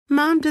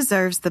Mom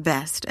deserves the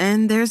best,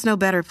 and there's no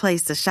better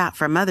place to shop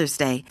for Mother's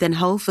Day than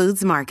Whole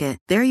Foods Market.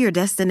 They're your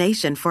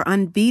destination for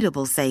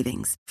unbeatable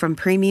savings, from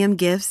premium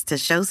gifts to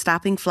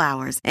show-stopping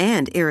flowers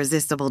and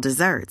irresistible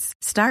desserts.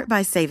 Start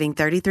by saving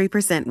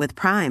 33% with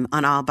Prime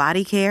on all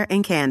body care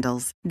and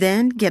candles.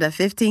 Then get a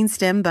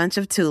 15-stem bunch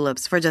of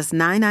tulips for just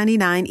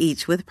 $9.99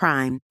 each with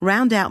Prime.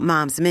 Round out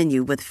Mom's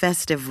menu with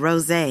festive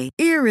rosé,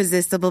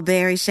 irresistible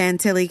berry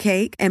chantilly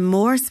cake, and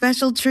more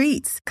special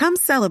treats. Come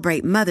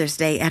celebrate Mother's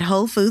Day at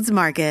Whole Foods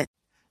Market.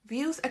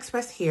 Views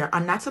expressed here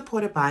are not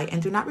supported by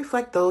and do not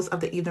reflect those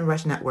of the Evening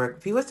Rush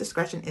Network. Viewers'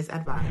 discretion is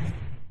advised.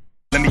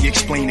 Let me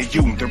explain to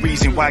you the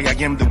reason why I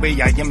am the way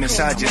I am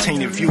inside your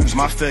tainted views,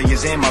 my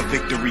failures and my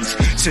victories.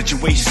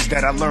 Situations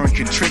that I learned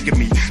can trigger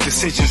me.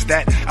 Decisions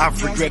that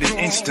I've regretted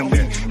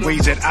instantly.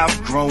 Ways that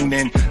I've grown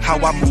and how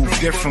I move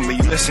differently.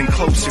 Listen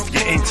close if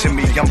you're into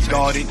me. I'm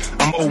guarded,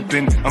 I'm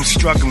open, I'm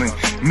struggling.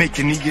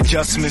 Making the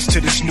adjustments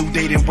to this new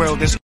dating world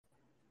that's...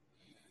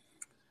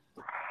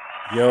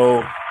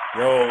 Yo,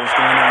 what's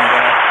going on,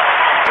 y'all?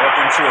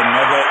 Welcome to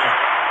another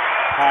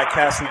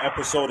podcasting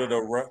episode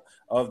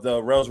of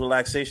the Rels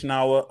Relaxation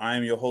Hour. I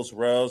am your host,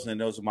 Rels, and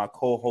those are my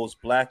co-hosts,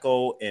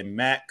 Blacko and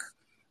Mac,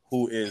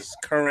 who is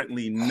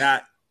currently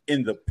not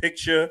in the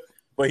picture,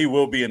 but he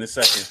will be in a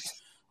second.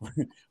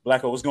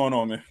 Blacko, what's going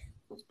on, man?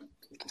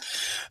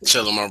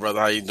 Chilling, my brother.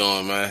 How you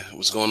doing, man?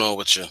 What's going on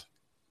with you?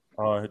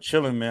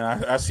 Chilling,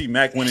 man. I see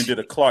Mac went and did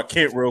a Clark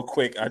Kent real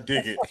quick. I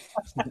dig it.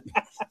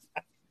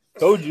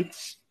 Told you.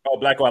 Oh,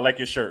 Blacko, I like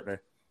your shirt, man.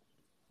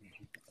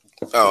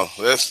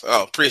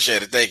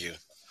 Appreciate it. Thank you.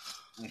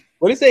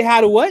 What did it say?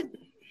 How to what?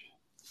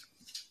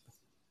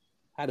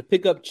 How to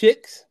pick up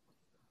chicks?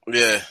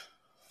 Yeah.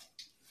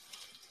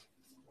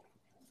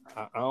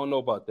 I don't know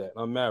about that.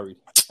 I'm married.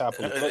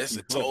 It's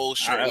an old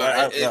shirt.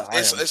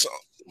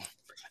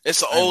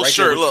 It's an old right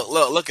shirt.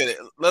 Look at it.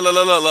 Look.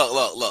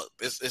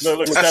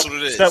 That's what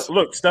it is.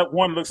 Step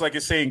one looks like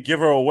it's saying "give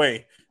her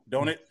away,"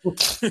 don't it?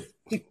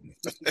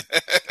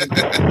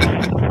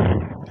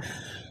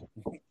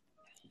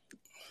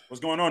 What's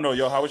going on, though,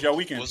 yo? How was your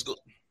weekend? What's good?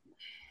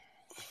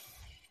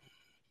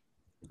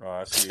 Oh,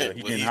 I see.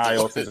 He getting high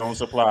off his own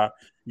supply.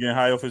 You see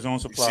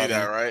that,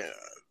 man. Right?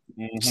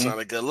 Mm-hmm. It's not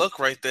a good look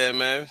right there,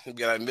 man. You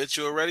gotta admit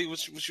you already.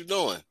 What you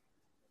doing?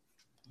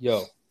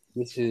 Yo,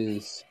 this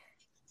is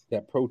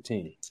that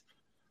protein.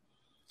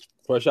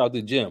 Fresh out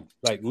the gym.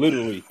 Like,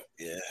 literally.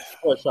 Yeah.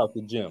 Fresh out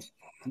the gym.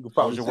 You could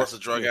probably That's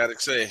what drug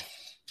addicts say.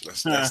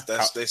 That's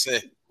what they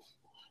say.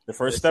 The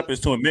first step is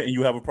to admitting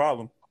you have a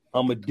problem.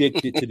 I'm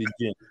addicted to the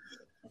gym.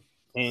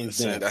 Hands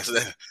down.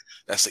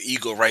 That's the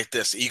ego right there.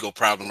 That's the ego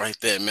problem right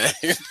there, man.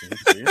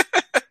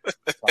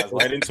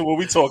 Right into what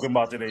we talking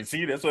about today.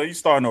 See, that's why you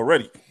starting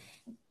already.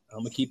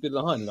 I'm gonna keep it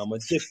 100. I'm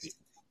addicted.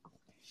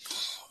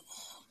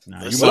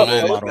 Nah, you my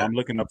role model. I'm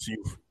looking up to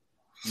you.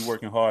 You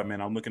working hard,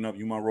 man. I'm looking up.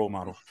 You my role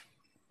model.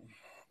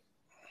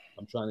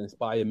 I'm trying to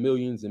inspire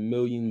millions and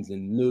millions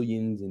and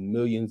millions and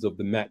millions of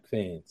the Mac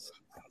fans.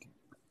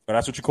 But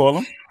that's what you call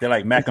them? They're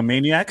like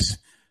Macamaniacs?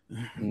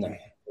 Nah, they're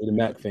the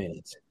Mac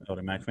fans. Oh,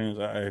 the Mac fans?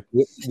 All right.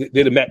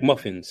 They're the Mac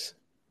muffins.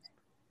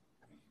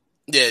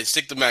 Yeah,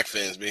 stick to Mac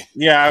fans, B.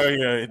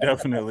 Yeah,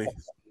 definitely.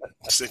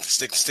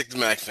 Stick to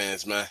Mac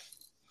fans, man.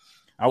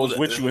 I was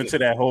with you into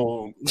that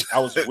whole. I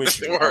was with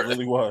you. I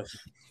really was.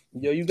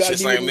 Yo, you got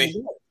just like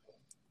me.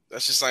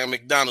 That's just like a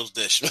McDonald's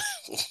dish,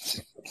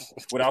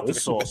 without the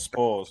sauce.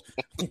 Pause.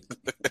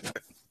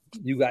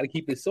 You got to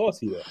keep it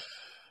saucy though.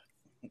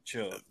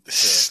 Chill.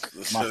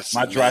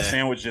 My dry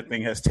sandwich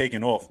thing has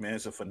taken off, man.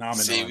 It's a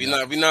phenomenon. See, we're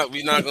not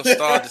gonna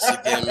start this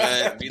again,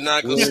 man. We're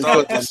not gonna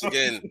start this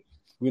again.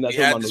 We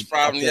had this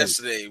problem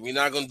yesterday. We're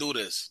not gonna do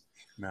this.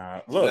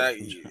 Nah, look.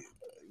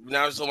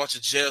 Now it's so much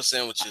of jail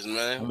sandwiches,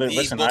 man.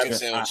 Listen, I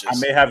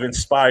may have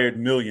inspired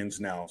millions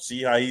now.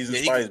 See how he's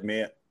inspired,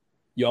 man.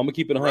 Yo, I'm gonna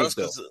keep it 100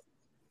 though.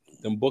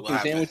 Them booking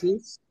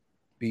sandwiches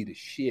be the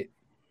shit.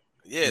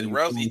 Yeah, the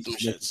Rels eat them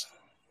shits.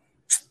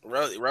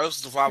 Rels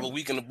survive a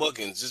week in the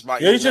bookings just by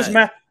he's just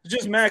mad.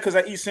 Just mad because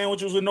I eat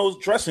sandwiches with no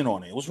dressing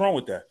on it. What's wrong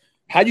with that?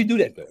 How'd you do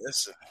that though?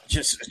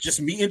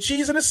 Just meat and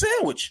cheese in a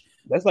sandwich.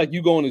 That's like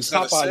you going to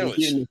Popeyes and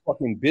getting a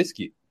fucking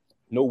biscuit,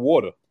 no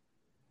water.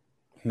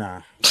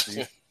 Nah,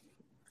 I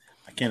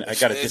can't. I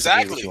gotta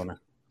disagree with you on that.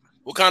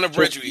 What kind of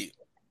bread you eat?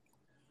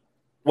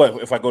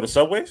 What if I go to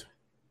Subways?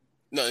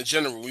 No, in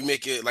general, we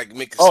make a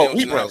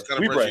sandwich.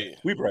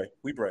 Wheat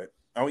bread.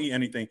 I don't eat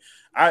anything.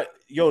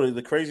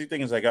 The crazy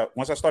thing is, like,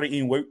 once I started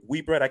eating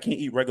wheat bread, I can't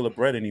eat regular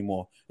bread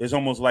anymore. It's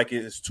almost like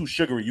it's too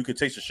sugary. You could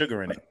taste the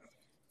sugar in it.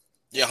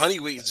 Yeah, honey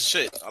wheat is the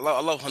shit. I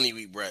love honey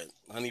wheat bread.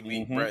 Honey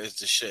wheat bread is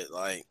the shit.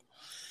 Like,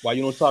 why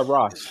you don't try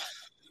rye?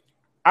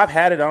 I've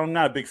had it. I'm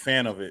not a big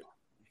fan of it.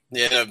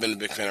 Yeah, I've never been a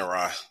big fan of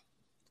rye.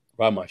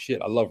 Rye my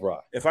shit. I love rye.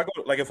 If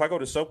I go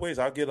to Subways,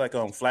 I'll get like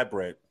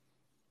flatbread.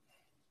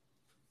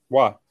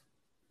 Why?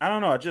 I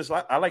don't know.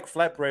 I like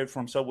flatbread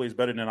from Subways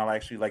better than I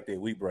actually like their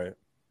wheat bread.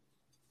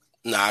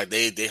 Nah,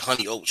 they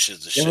honey oat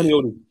shit's the shit. Honey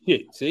oat is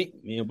shit. See,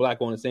 me and Black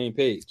on the same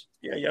page.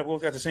 Yeah, we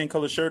both got the same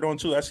color shirt on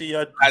too. I see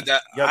y'all. I had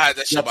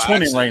that shit by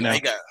twinning accident. right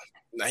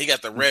now. He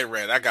got the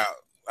red. I got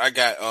I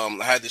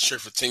had this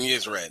shirt for 10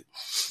 years red.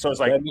 So it's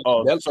like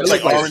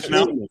orange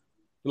now. It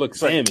looks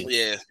salmon.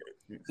 Yeah.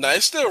 No,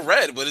 it's still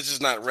red, but it's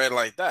just not red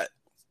like that.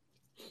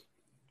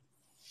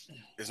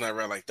 It's not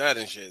red like that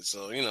and shit.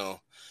 So,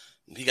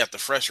 he got the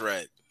fresh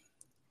red.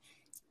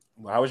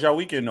 Well, how was y'all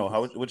weekend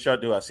though? What y'all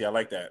do? I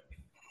like that.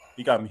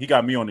 He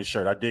got me on this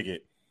shirt. I dig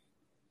it.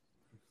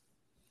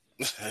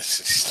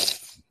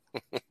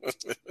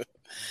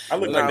 I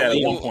look like that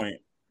at one point.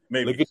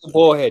 Maybe. Look at the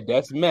ball head.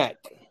 That's Matt.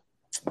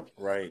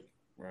 Right.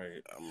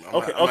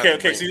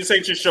 Okay. See, this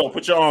ain't your show.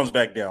 Put your arms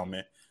back down,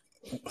 man.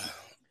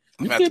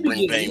 I'm gonna have to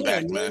bring Bane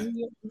back, man.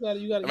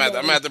 I'm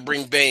gonna have to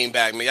bring Bane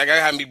back, man. I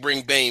gotta have me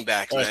bring Bane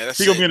back, man.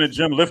 He gonna be in the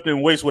gym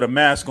lifting weights with a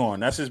mask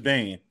on. That's his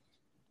Bane.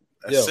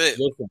 That's it.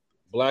 Listen,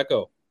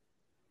 Blacko,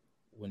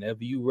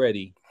 whenever you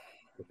ready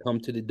to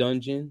come to the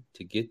dungeon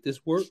to get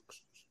this work,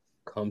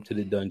 come to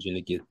the dungeon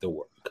to get the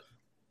work.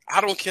 I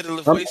don't care to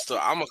lift weights, though.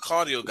 I'm a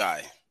cardio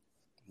guy.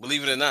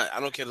 Believe it or not, I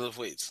don't care to lift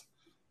weights.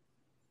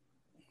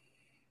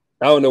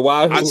 I don't know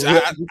why. I just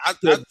have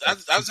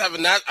a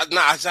natural.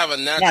 Nah,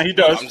 he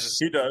does.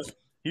 He does.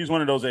 He's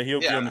one of those that he'll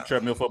be on the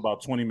treadmill for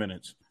about 20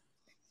 minutes.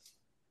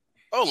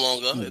 Oh,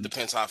 longer. It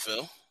depends how I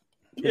feel.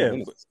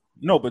 Yeah.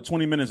 But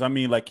 20 minutes, I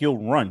mean, like, he'll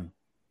run.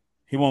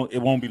 It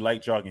won't be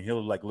light jogging.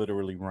 He'll, like,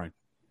 literally run.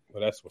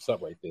 Well, that's what's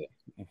up right there.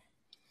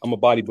 I'm a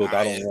bodybuilder.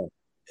 I don't run.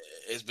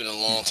 It's been a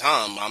long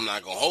time. I'm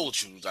not gonna hold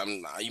you.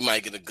 You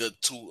might get a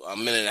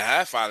minute and a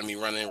half out of me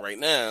running right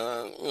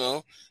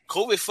now.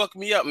 COVID fucked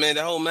me up, man.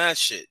 That whole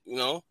mask shit.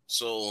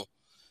 So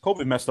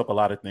COVID messed up a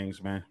lot of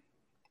things, man.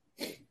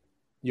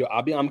 Yo,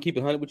 I'm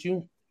keeping 100 with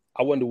you.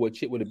 I wonder what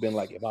shit would have been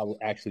like if I would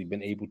actually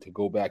been able to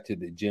go back to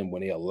the gym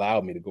when they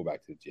allowed me to go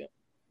back to the gym.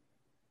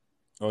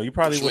 Oh, you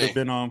probably would have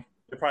been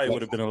it probably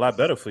would have been a lot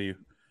better for you.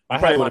 I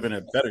probably would have been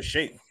in better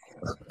shape.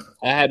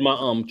 I had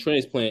my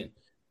transplant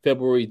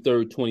February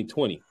 3rd,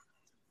 2020.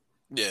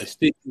 Yeah.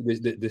 The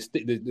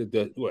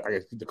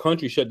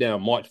country shut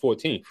down March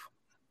 14th.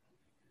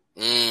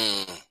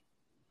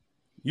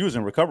 You was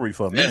in recovery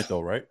for a minute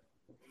though, right?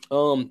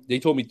 They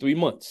told me 3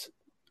 months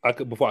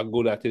before I could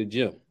go back to the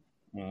gym.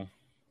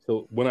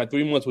 So when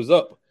 3 months was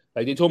up,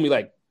 like they told me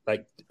like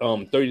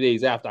 30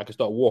 days after I could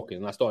start walking,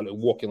 and I started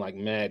walking like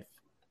mad,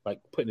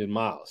 like putting in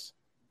miles.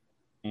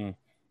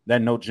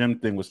 That no gym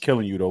thing was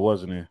killing you though,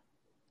 wasn't it?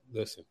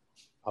 Listen,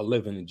 I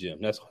live in the gym.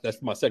 That's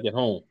my second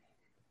home.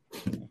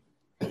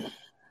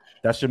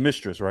 That's your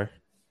mistress, right?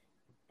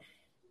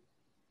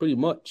 Pretty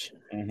much.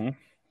 I'm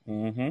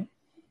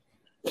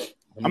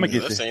gonna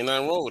get this. Ain't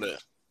nothing wrong with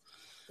that.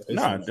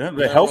 Nah,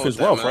 the health is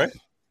wealth, right?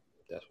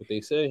 That's what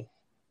they say.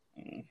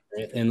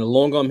 And the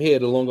longer I'm here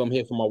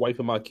for my wife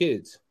and my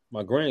kids,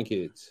 my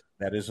grandkids.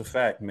 That is a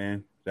fact,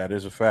 man. That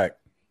is a fact.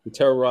 We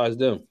terrorize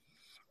them.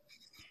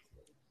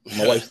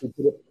 My wife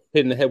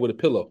hitting the head with a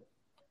pillow.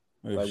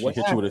 Like,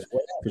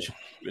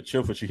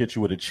 she hit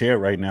you with a chair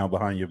right now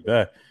behind your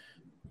back.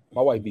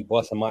 My wife be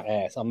busting my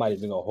ass. I'm not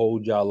even gonna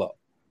hold y'all up.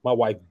 My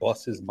wife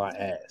busts my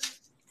ass.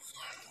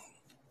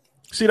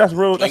 See, that's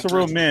real. That's a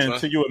real man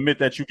till you admit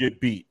that you get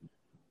beat.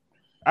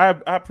 I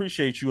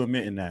appreciate you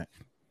admitting that.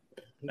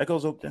 That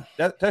goes up.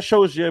 That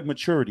shows your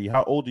maturity.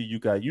 How old are you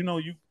guys?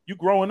 You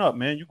growing up,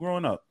 man. You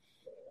growing up.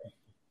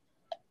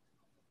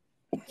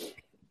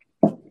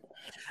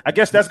 I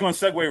guess that's going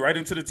to segue right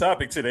into the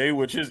topic today,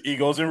 which is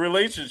egos in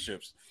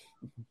relationships.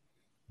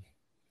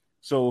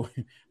 So,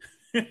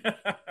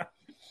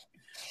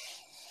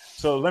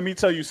 let me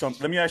tell you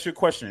something. Let me ask you a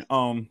question.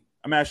 I'm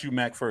gonna ask you,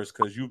 Mac, first,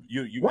 because you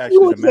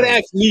actually the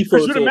married.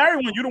 Because you're the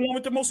married one. You're the one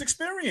with the most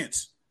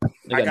experience.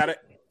 I got it.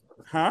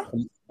 Huh?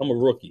 I'm a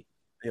rookie.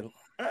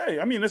 Hey,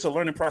 I mean, it's a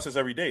learning process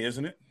every day,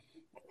 isn't it?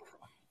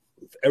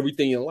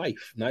 Everything in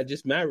life, not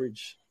just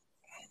marriage.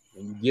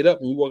 When you get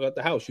up and you walk out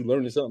the house, you're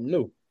learning something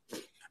new.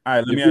 All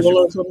right, let me ask you.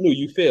 Learn something new,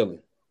 you failing.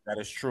 That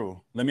is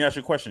true. Let me ask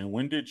you a question.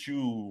 When did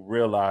you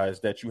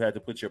realize that you had to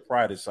put your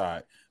pride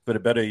aside for the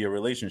better of your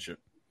relationship?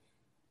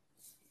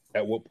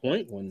 At what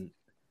point? When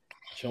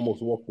she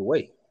almost walked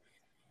away.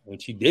 When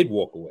she did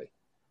walk away.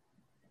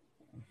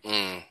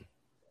 I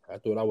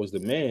thought I was the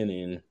man,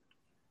 and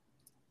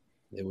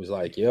it was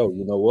like, yo,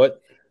 you know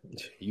what?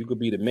 You could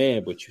be the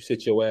man, but you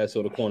sit your ass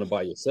on the corner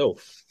by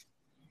yourself.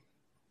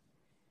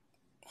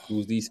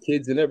 Lose these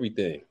kids and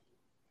everything.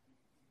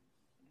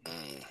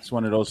 It's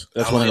one of those.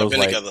 That's one of those.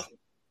 Like, together?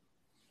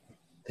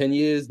 10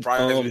 years.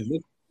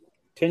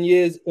 10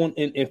 years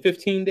in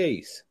 15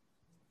 days.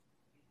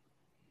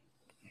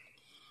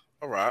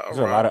 All right. That's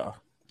a lot of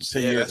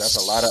 10 years. That's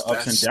a lot of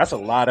ups and downs.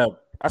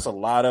 That's a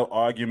lot of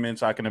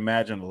arguments. I can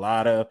imagine a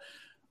lot of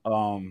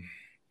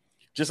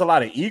just a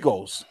lot of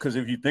egos. Because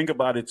if you think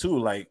about it too,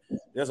 like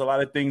there's a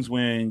lot of things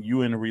when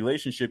you in a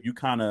relationship, you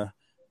kind of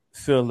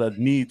feel the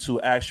need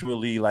to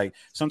actually like.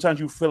 Sometimes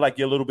you feel like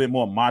you're a little bit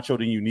more macho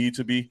than you need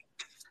to be.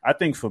 I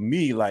think for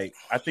me, like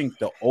I think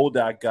the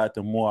older I got,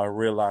 the more I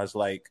realized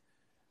like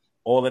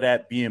all of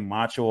that being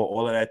macho, or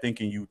all of that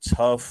thinking you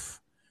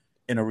tough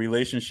in a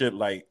relationship,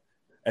 like.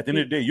 At the end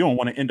of the day, you don't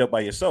want to end up by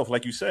yourself,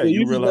 like you said. Yeah,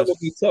 you realize never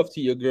be tough to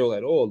your girl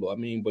at all, though. I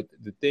mean, but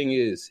the thing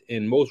is,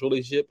 in most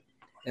relationships,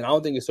 And I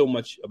don't think it's so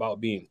much about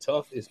being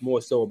tough. It's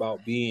more so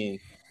about thinking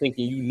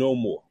you know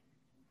more.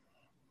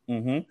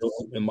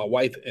 Mm-hmm. In my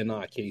wife and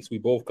I case, we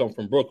both come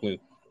from Brooklyn,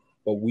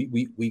 but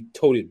we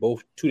toted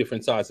both two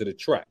different sides of the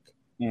track.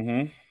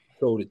 Mm-hmm.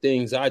 So the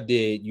things I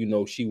did,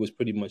 she was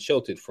pretty much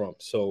sheltered from.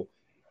 So,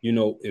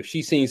 if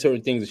she's seen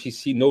certain things, if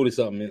she noticed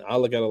something, and I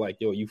look at her like,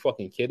 yo, you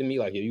fucking kidding me?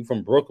 Like, you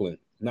from Brooklyn?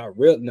 Not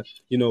real,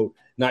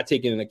 not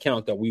taking into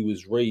account that we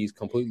was raised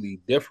completely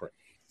different.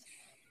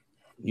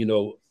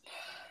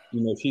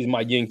 She's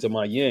my yin to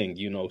my yang,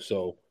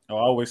 so. I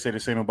always say the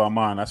same about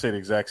mine. I say the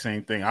exact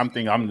same thing.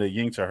 I'm the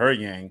yin to her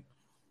yang.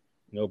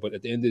 But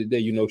at the end of the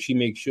day, she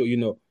makes sure,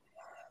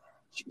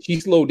 she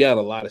slowed down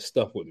a lot of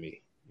stuff with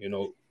me,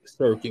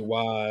 circuit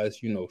wise,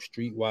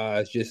 street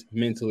wise, just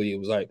mentally. It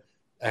was like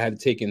I had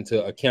to take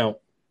into account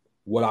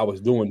what I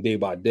was doing day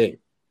by day.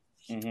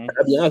 Mm-hmm.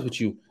 I'll be honest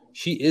with you,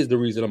 she is the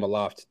reason I'm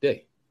alive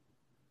today.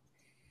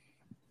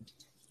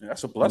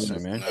 That's a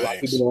blessing, man. A lot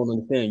of people don't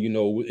understand,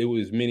 it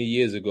was many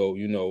years ago,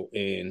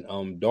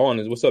 and Dawn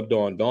is, what's up,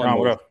 Dawn?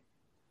 Dawn,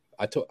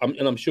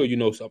 I'm sure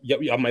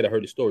I might have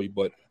heard the story,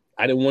 but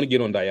I didn't want to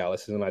get on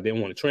dialysis and I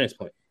didn't want to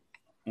transplant.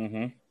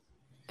 Mm-hmm.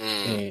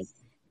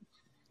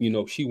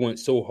 And she went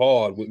so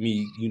hard with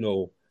me,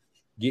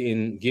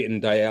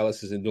 getting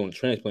dialysis and doing the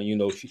transplant.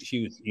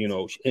 She was,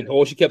 and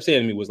all she kept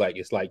saying to me was like,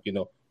 it's like,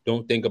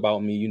 don't think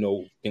about me,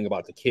 think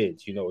about the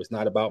kids. It's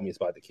not about me, it's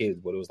about the kids.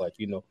 But it was like,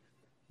 you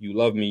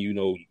love me, you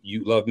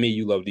love me,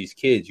 you love these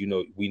kids,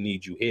 we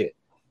need you here.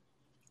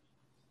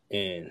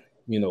 And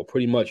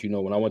pretty much,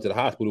 when I went to the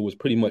hospital, it was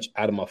pretty much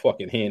out of my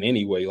fucking hand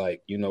anyway.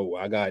 Like,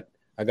 I got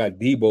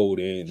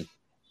deboed, and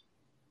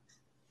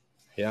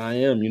here I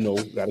am,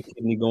 got a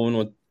kidney going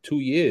on 2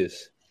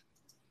 years.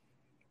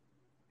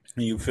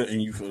 And you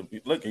feel,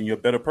 look, and you're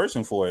a better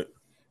person for it.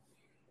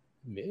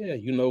 Yeah,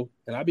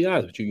 and I'll be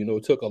honest with you,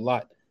 it took a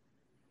lot.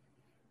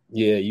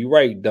 Yeah, you're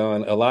right,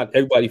 Don. A lot.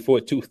 Everybody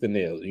fought tooth and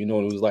nail. It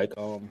was like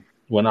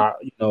when I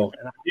get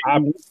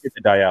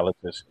the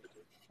dialysis.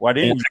 Why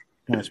didn't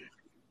you?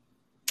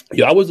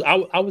 Yeah, I was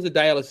a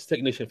dialysis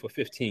technician for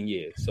 15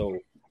 years, so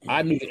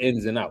I knew the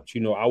ins and outs.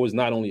 I was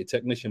not only a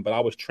technician, but I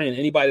was trained.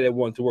 Anybody that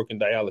wanted to work in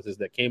dialysis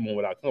that came on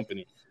with our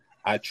company,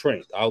 I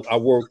trained. I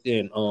worked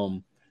in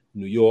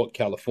New York,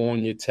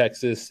 California,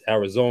 Texas,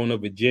 Arizona,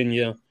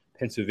 Virginia,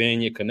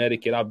 Pennsylvania,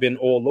 Connecticut. I've been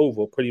all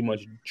over pretty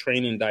much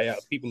training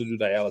people who do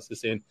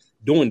dialysis and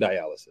doing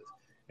dialysis.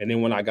 And then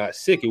when I got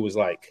sick, it was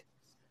like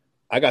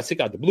I got sick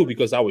out the blue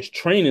because I was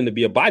training to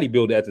be a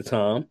bodybuilder at the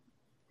time.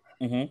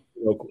 Mm-hmm.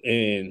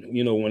 And,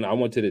 when I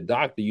went to the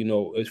doctor,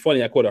 it's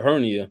funny, I caught a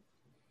hernia,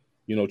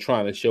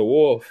 trying to show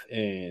off.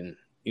 And,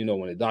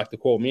 when the doctor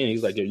called me in,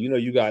 he's like,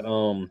 you got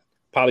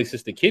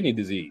polycystic kidney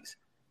disease.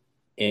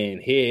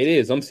 And here it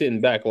is. I'm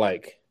sitting back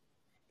like,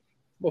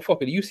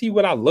 motherfucker, do you see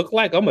what I look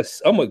like? I'm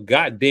a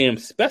goddamn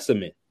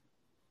specimen.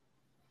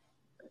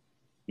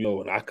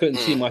 And I couldn't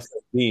see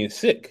myself being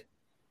sick.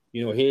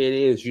 Here it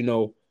is,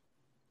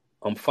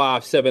 I'm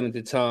 5'7" at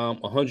the time,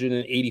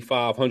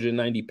 185,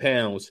 190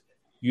 pounds,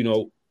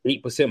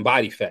 8%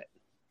 body fat,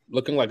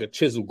 looking like a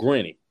chiseled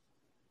granny.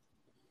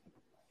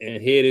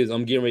 And here it is,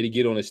 I'm getting ready to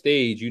get on the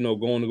stage,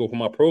 going to go for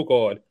my pro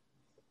card.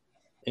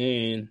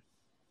 And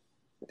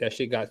that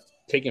shit got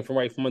taken from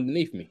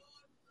underneath me.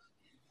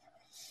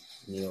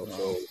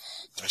 So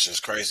that's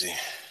just crazy.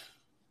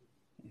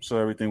 So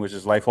everything was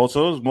just life altering.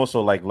 So it was more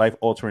so like life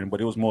altering, but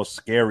it was more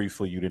scary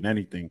for you than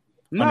anything.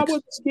 No, I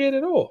wasn't scared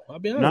at all. I'll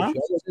be honest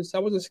with you. I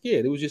wasn't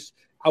scared. It was just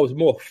I was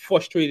more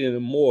frustrated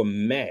and more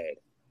mad.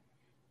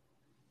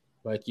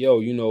 Like,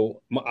 yo,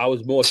 I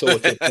was more so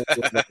like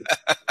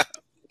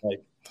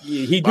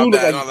he do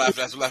look like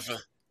that's laughing.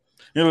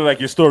 You look like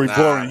your story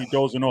boring. He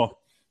dozing off.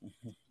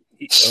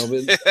 Trust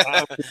me,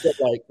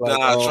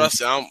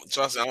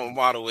 I'm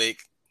wide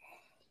awake.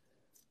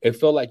 It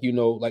felt like,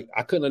 like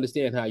I couldn't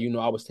understand how,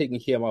 I was taking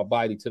care of my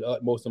body to the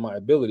utmost of my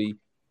ability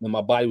and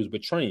my body was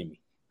betraying me.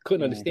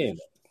 Couldn't understand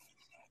that.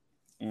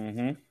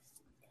 Mm-hmm.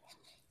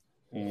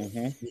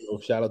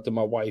 Mm-hmm. Shout out to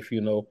my wife,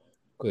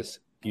 because,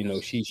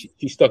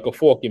 she stuck a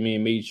fork in me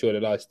and made sure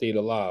that I stayed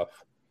alive.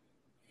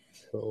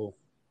 So,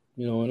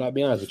 and I'll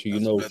be honest with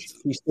you,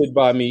 she stood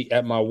by me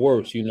at my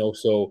worst,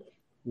 so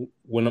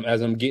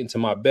as I'm getting to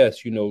my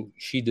best,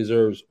 she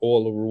deserves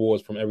all the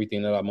rewards from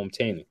everything that I'm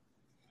obtaining.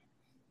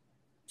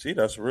 See,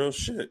 that's real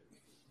shit.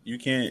 You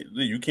can't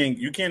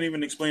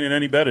even explain it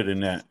any better than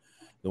that.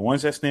 The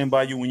ones that stand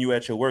by you when you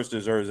at your worst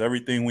deserves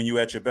everything when you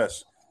at your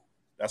best.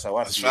 That's how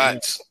I see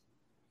it.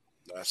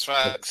 That's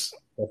facts.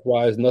 That's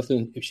why it's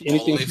nothing.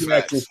 Anything she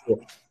asks for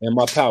in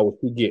my power,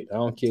 she get. I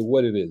don't care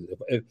what it is.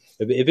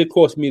 If it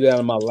costs me down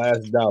to my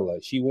last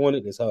dollar, she want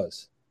it, it's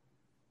hers.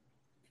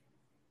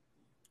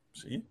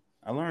 See,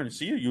 I learned.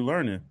 See, you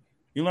learning.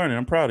 You learning.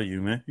 I'm proud of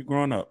you, man. You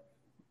growing up.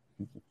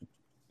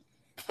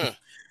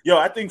 Yo,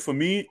 I think one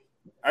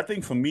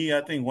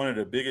of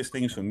the biggest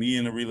things for me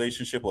in a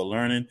relationship or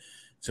learning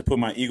to put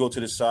my ego to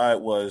the side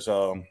was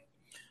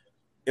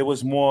it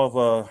was more of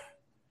a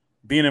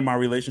being in my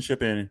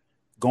relationship and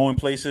going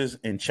places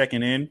and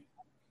checking in.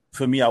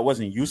 For me, I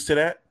wasn't used to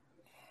that.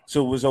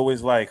 So it was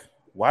always like,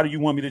 why do you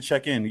want me to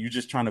check in? You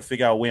just trying to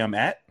figure out where I'm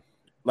at?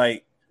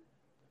 Like,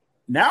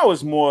 now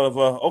it's more of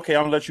a, okay,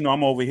 I'm gonna let you know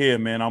I'm over here,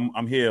 man.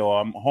 I'm here, or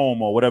I'm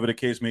home, or whatever the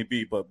case may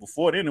be. But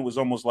before then, it was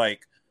almost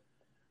like,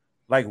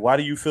 why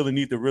do you feel the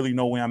need to really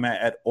know where I'm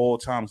at all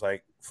times?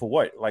 Like, for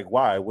what? Like,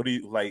 why? What do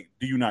you like?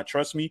 Do you not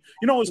trust me?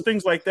 You know, it's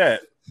things like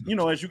that. You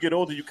know, as you get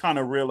older, you kind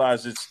of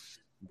realize it's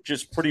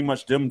just pretty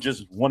much them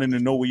just wanting to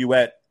know where you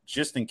at,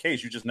 just in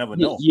case. You just never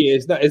know. Yeah,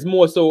 it's not. It's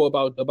more so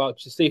about your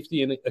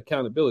safety and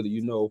accountability.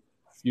 You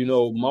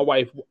know, my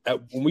wife,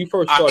 when we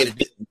first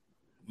started,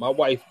 my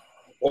wife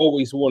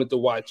always wanted to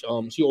watch.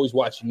 She always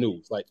watched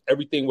news. Like,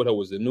 everything with her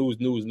was the news.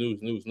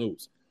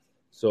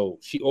 So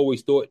she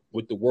always thought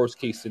with the worst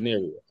case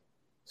scenario.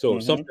 So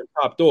if something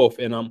popped off,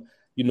 and I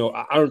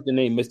earned the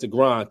name Mr.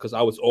 Grind because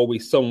I was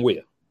always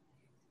somewhere.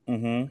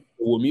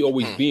 With me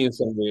always being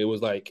somewhere, it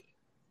was like,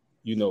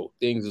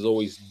 things is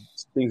always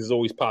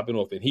popping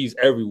off, and he's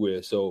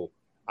everywhere. So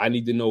I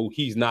need to know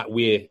he's not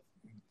where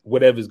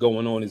whatever's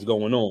going on is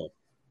going on.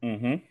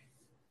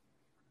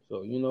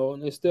 So,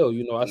 and it's still,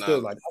 I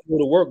still I go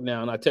to work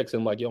now and I text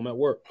him like, yo, I'm at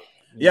work.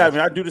 Yeah, I mean,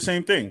 I do the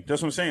same thing.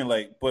 That's what I'm saying.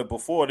 Like, but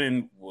before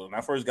then, when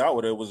I first got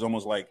with it was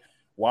almost like,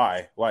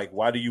 why? Like,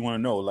 why do you want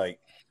to know? Like,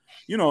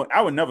 I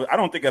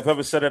don't think I've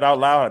ever said it out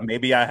loud.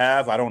 Maybe I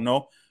have, I don't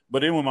know.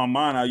 But in my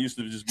mind, I used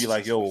to just be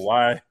like, yo,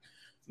 why?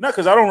 Not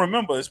because I don't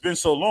remember. It's been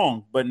so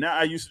long. But now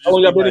I used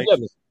to just be like,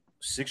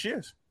 6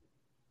 years.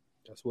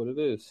 That's what it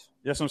is.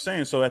 That's what I'm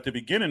saying. So at the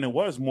beginning, it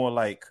was more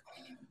like,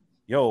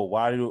 yo,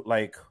 why?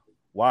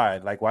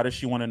 Like, why does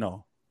she want to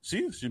know?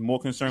 See, she's more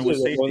concerned with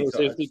safety.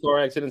 Safety car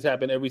accidents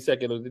happen every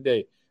second of the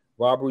day.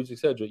 Robberies,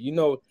 etc.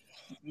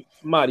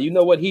 Marty, you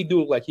know what he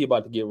do? Like he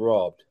about to get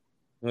robbed.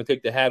 You know,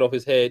 take the hat off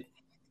his head,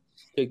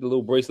 take the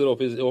little bracelet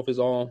off his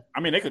arm. I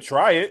mean, they could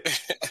try it.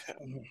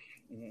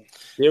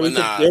 There we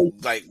took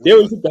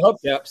the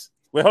hubcaps.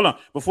 Wait, hold on.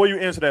 Before you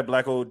answer that,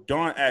 Blacko,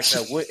 Dawn asked,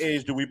 at what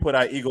age do we put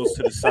our egos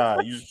to the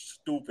side? You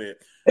stupid.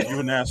 You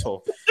an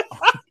asshole.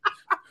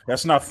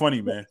 That's not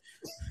funny, man.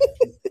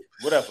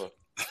 Whatever.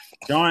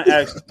 Dawn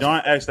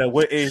asked, at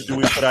what age do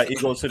we put our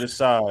ego to the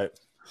side?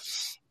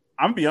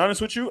 I'm gonna be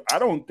honest with you.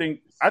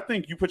 I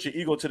think you put your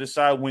ego to the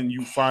side when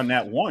you find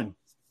that one.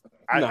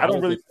 I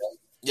don't really.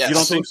 Yes. You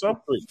don't think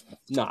so?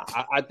 Nah,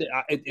 I think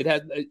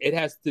it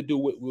has to do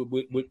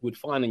with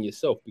finding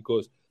yourself,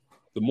 because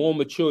the more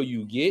mature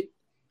you get,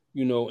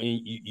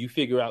 and you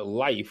figure out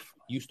life,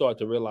 you start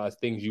to realize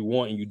things you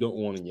want and you don't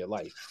want in your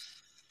life.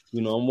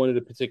 I'm one of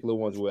the particular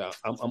ones where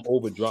I'm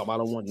overdrop. I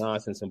don't want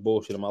nonsense and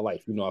bullshit in my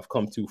life. I've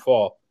come too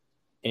far,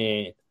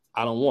 and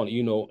I don't want it.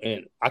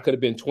 And I could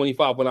have been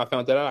 25 when I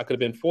found that out. I could have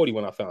been 40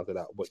 when I found it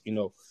out. But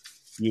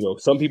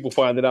some people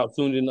find it out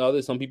sooner than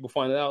others. Some people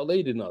find it out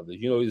later than others.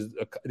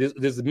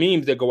 There's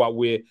memes that go out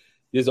where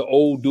there's an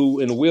old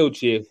dude in a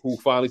wheelchair who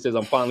finally says,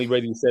 "I'm finally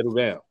ready to settle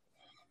down."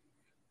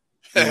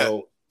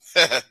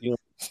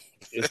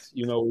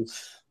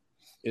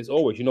 It's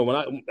always,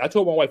 when I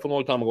told my wife a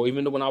long time ago,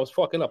 even though when I was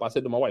fucking up, I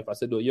said to my wife, I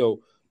said to her,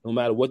 yo, no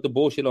matter what the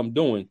bullshit I'm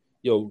doing,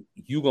 yo,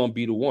 you gonna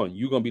be the one.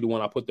 You gonna be the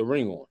one I put the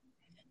ring on.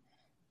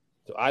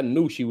 So I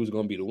knew she was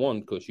gonna be the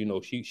one, because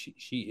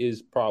she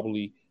is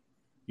probably,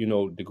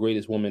 the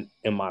greatest woman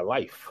in my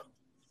life,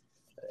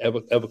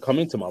 ever come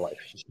into my life.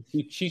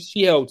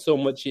 She held so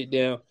much shit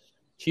down.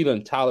 She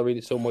done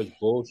tolerated so much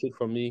bullshit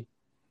from me.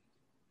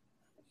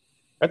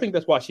 I think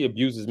that's why she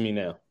abuses me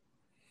now.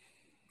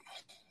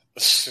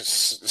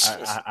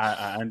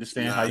 I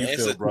understand how you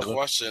feel, brother.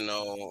 Question,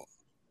 though.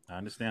 I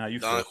understand how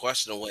you feel. The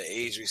question of what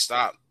age we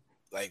stop,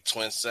 like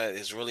Twin said,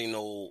 it's really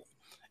no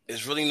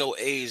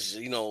age.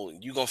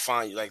 You gonna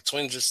find, like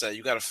Twin just said,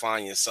 you gotta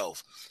find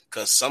yourself,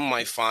 because some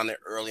might find it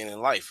early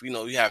in life.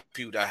 You have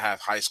people that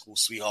have high school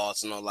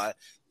sweethearts and all that.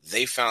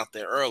 They found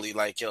it early,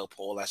 like, yo,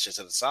 pull that shit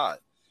to the side.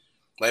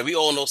 Like, we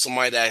all know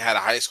somebody that had a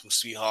high school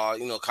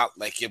sweetheart,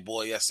 like your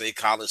boy yesterday,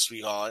 college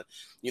sweetheart.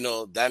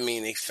 That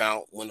means they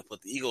found when to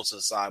put the ego to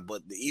the side,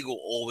 but the ego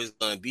always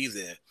going to be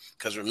there.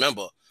 Because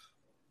remember,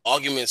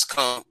 arguments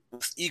come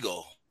with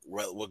ego,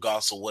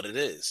 regardless of what it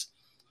is.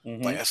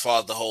 Like, as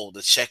far as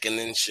the checking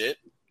in shit,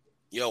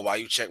 yo, why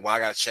I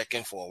got to check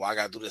in for? Why I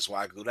got to do this?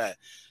 Why I do that?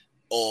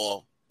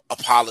 Or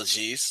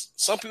apologies.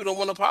 Some people don't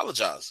want to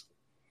apologize.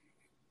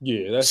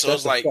 Yeah, that's a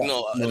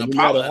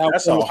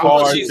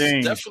hard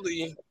thing.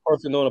 Definitely,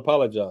 person don't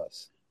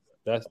apologize.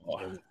 That's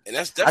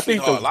definitely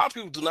hard. A lot of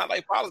people do not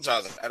like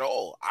apologizing at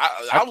all.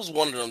 I was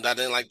one of them that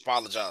didn't like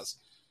apologize.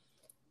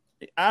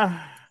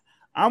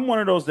 I'm one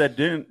of those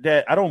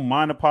that I don't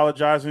mind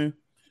apologizing,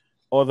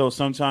 although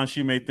sometimes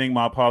she may think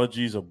my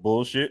apologies are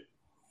bullshit.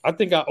 I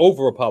think I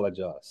over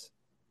apologize.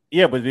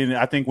 Yeah, but then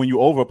I think when you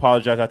over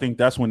apologize, I think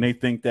that's when they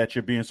think that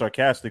you're being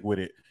sarcastic with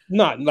it.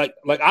 Not like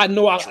I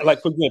know,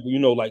 like, for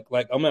example,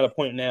 like I'm at a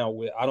point now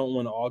where I don't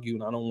want to argue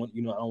and I don't want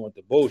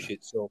the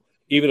bullshit. So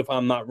even if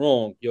I'm not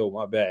wrong, yo,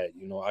 my bad.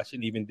 I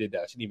shouldn't even did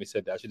that. I shouldn't even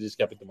said that. I should have just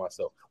kept it to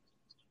myself.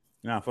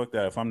 Nah, fuck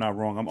that. If I'm not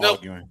wrong, I'm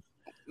arguing.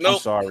 Nope. I'm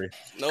sorry.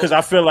 Because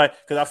I feel like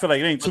it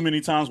ain't too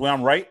many times where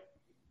I'm right.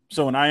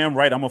 So when I am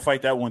right, I'm gonna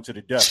fight that one to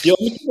the death. Yo,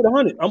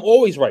 100. I'm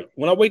always right.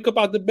 When I wake up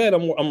out the bed,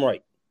 I'm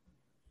right.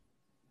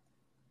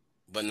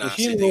 But Well,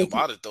 see, the thing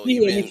about it though,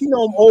 you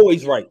know I'm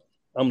always right.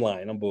 I'm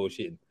lying. I'm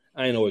bullshitting.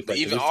 I ain't always right.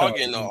 Even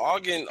arguing, though,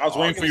 arguing. I was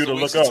waiting for you to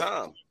look up.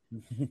 Time.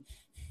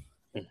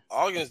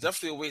 Arguing is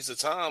definitely a waste of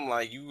time.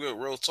 Like you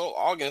real talk.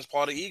 Arguing is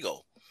part of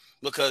ego,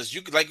 because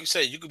you could, like you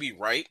said, you could be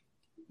right.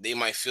 They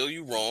might feel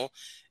you wrong.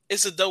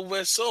 It's a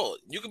double-edged sword.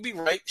 You could be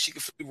right. She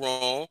could feel you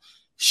wrong.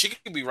 She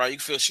could be right. You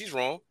could feel she's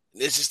wrong.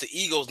 It's just the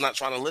ego's not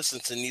trying to listen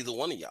to neither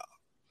one of y'all.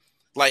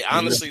 Like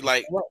honestly,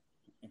 like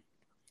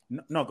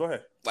no, go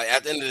ahead. Like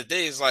at the end of the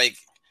day, it's like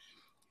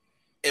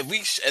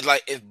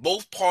if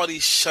both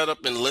parties shut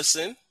up and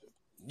listen,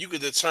 you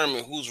could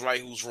determine who's right,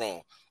 who's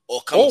wrong,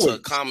 or come to a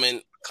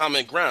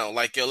common ground.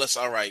 Like, yo,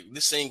 all right,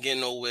 this ain't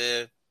getting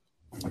nowhere.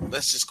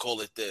 Let's just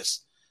call it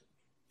this.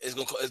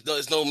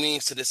 There's no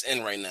means to this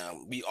end right now.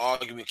 We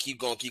argue, we keep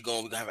going. We're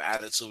gonna have an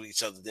attitude with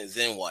each other.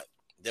 Then what?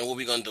 Then what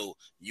we gonna do?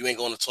 You ain't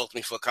gonna talk to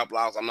me for a couple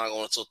hours. I'm not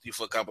gonna talk to you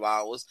for a couple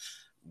hours.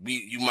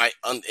 You might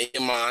in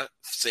your mind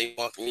say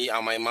fuck me.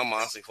 I might in my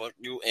mind say fuck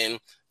you,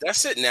 and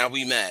that's it. Now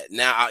we mad.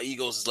 Now our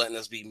egos is letting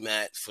us be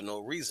mad for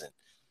no reason.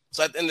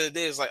 So at the end of the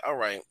day, it's like, all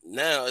right,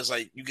 now it's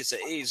like you get to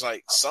age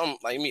like some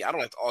like me. I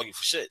don't like to argue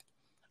for shit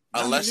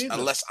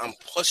unless I'm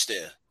pushed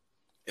there.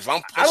 If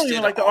I'm pushed, I don't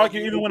even like to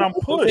argue even when I'm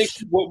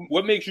pushed.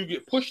 What makes you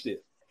get pushed there?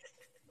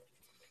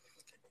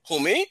 Who,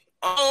 me?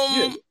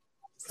 Yeah.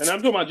 And I'm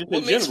talking about just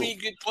in general. What makes me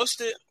get pushed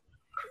there?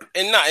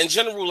 And not in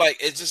general, like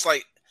it's just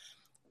like,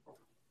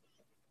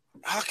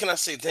 how can I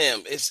say?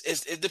 Damn,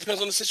 it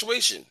depends on the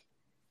situation.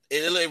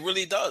 It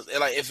really does. And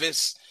like if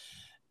it's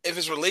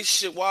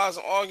relationship wise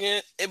and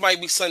arguing, it might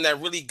be something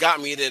that really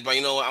got me there. But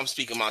you know what? I'm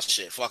speaking my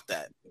shit. Fuck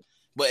that.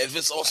 But if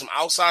it's on some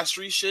outside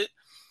street shit,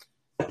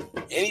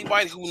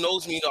 anybody who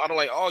knows me, I don't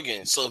like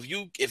arguing. So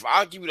if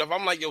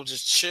I'm like, yo,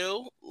 just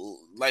chill,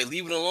 like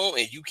leave it alone,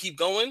 and you keep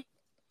going,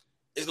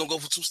 it's gonna go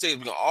for two stages.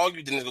 We're gonna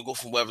argue, then it's gonna go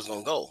from wherever it's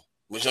gonna go.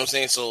 You know what I'm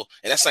saying? So,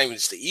 and that's not even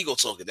just the ego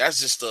talking. That's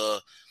just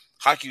the,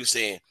 how can you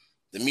saying,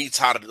 the me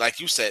tired of, like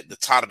you said, the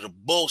tired of the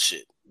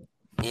bullshit. You know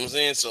what I'm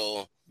saying?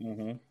 So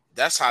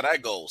that's how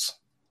that goes.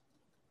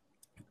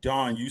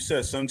 Don, you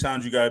said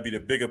sometimes you gotta be the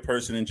bigger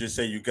person and just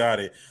say you got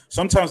it.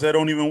 Sometimes that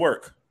don't even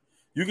work.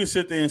 You can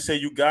sit there and say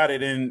you got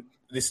it, and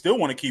they still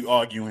want to keep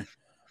arguing.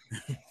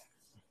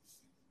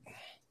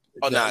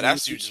 Oh, nah,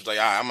 that's you just like,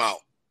 all right, I'm out.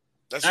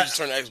 That's you just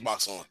turn the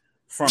Xbox on.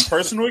 From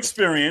personal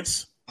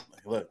experience,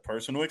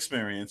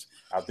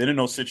 I've been in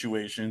those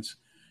situations.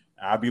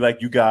 I'll be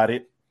like, you got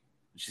it.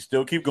 She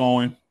still keep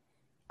going.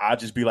 I'll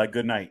just be like,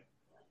 good night.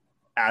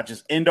 I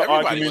just end the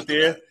argument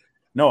there.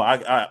 No,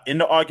 I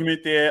end the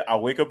argument there. I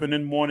wake up in the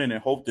morning and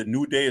hope the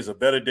new day is a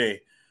better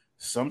day.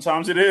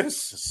 Sometimes it is.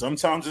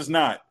 Sometimes it's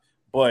not.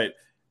 But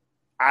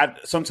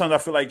sometimes I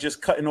feel like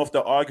just cutting off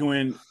the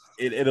arguing,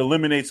 it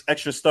eliminates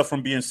extra stuff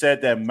from being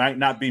said that might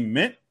not be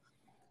meant.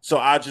 So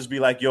I'll just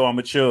be like, yo, I'm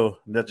going to chill.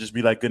 And they'll just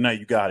be like, good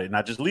night, you got it. And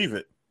I just leave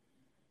it.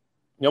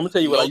 Yeah, I'm going to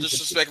tell you what. No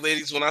disrespect,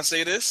 ladies, when I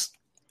say this.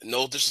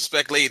 No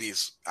disrespect,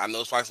 ladies. I know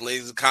there's probably some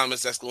ladies in the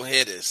comments that's going to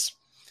hear this.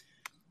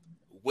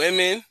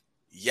 Women,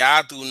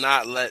 y'all do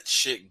not let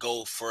shit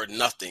go for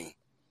nothing.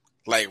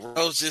 Like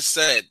Rose just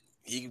said,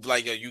 he be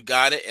like, yo, you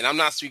got it. And I'm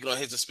not speaking on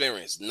his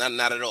experience. Not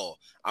at all.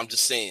 I'm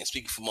just saying,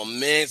 speaking from a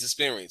man's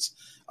experience.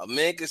 A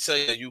man can tell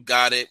you, you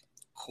got it,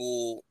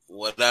 cool,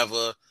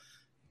 whatever.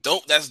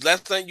 That's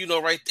letting you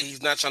know right there.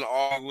 He's not trying to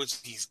argue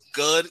with you. He's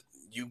good.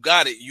 You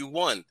got it. You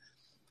won.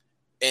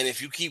 And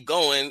if you keep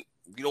going,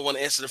 you don't want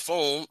to answer the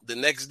phone. The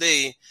next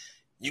day,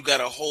 you got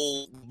a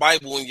whole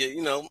Bible in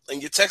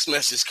your text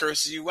message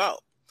cursing you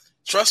out.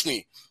 Trust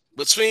me.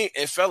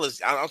 And fellas,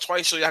 I'm trying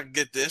to show y'all can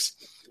get this.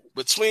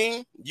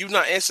 Between you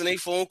not answering any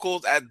phone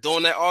calls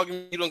during that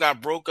argument, you don't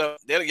got broke up.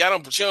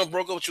 She done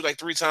broke up with you like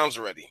 3 times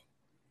already.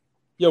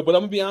 Yo, but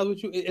I'm gonna be honest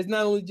with you. It's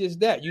not only just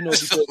that,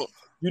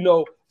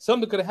 because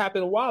something could have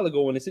happened a while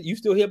ago, and you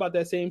still hear about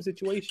that same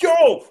situation.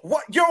 Yo,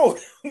 what? Yo,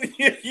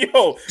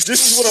 this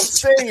is what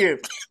I'm saying.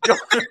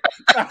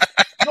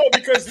 No,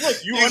 because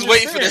look, you was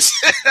waiting for this.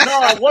 No,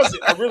 I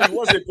wasn't. I really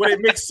wasn't. But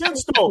it makes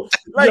sense though.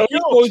 Like,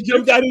 yo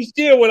jumped out his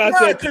chair when I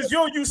said, because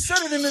you said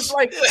it, and it's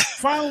like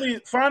finally,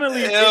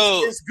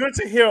 it's good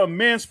to hear a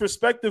man's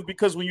perspective,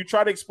 because when you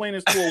try to explain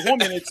this to a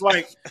woman, it's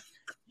like,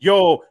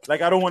 yo,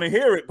 like I don't want to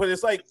hear it, but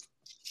it's like.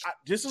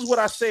 This is what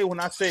I say when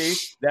I say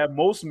that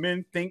most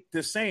men think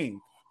the same.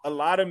 A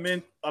lot of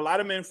men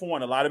for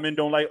one, a lot of men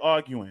don't like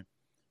arguing.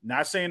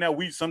 Not saying that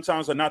we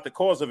sometimes are not the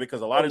cause of it, because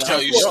a lot of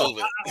times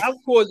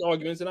I've caused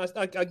arguments, and I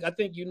think I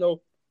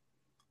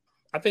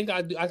think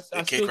I do. I'm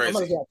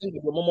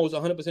almost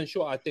 100%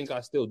 sure. I think I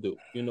still do.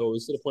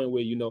 It's to the point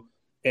where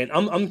and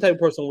I'm the type of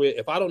person where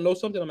if I don't know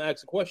something, I'm gonna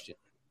ask a question.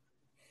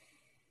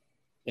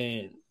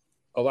 And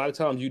a lot of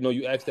times,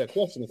 you ask that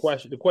question.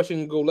 The question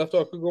can go left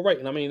or it could go right.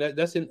 And I mean,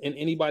 that's in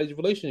anybody's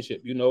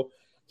relationship,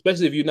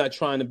 especially if you're not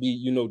trying to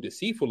be,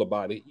 deceitful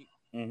about it.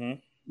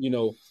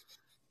 Mm-hmm.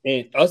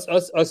 And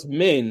us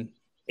men,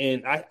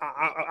 and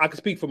I can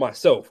speak for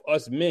myself.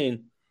 Us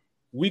men,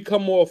 we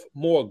come off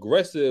more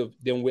aggressive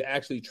than we're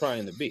actually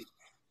trying to be.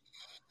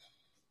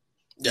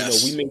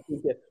 Yes.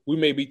 We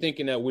may be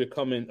thinking that we're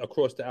coming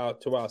across to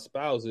our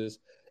spouses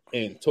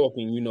and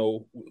talking, in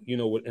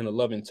a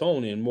loving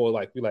tone, and more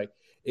like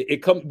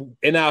it comes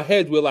in our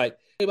heads. We're like,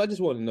 hey, I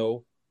just want to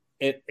know,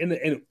 and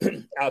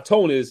our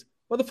tone is,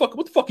 what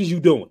the fuck is you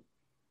doing?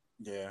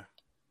 Yeah,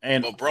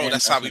 but bro,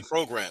 that's how we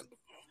program.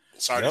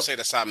 Sorry to say,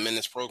 that's how men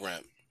is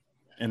programmed.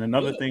 And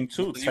another thing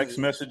too, text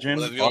messaging,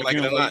 whether you don't like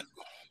it or not.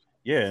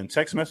 Yeah, and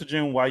text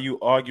messaging while you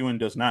arguing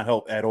does not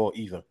help at all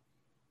either.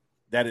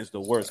 That is the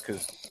worst,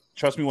 because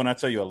trust me when I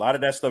tell you, a lot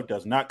of that stuff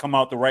does not come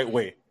out the right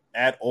way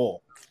at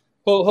all.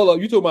 Hold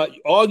on, you talking about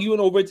arguing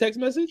over a text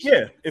message?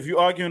 Yeah, if you're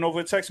arguing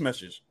over a text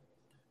message,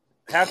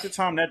 half the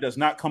time that does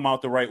not come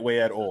out the right way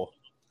at all.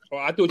 Oh,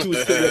 I thought you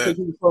was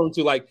referring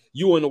to like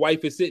you and the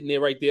wife is sitting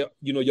there right there.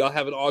 Y'all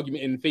have an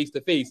argument in face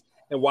to face,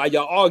 and while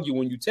y'all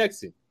arguing, you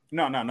texting.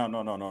 No.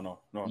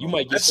 You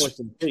might get punched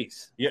in the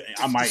face. Yeah,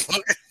 I might.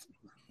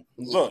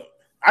 Look,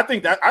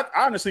 I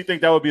honestly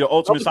think that would be the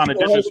ultimate sign of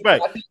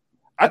disrespect.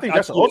 I think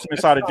that's the ultimate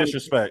sign of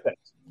disrespect.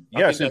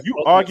 Yes, if you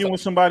arguing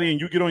with somebody and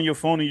you get on your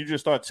phone and you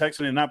just start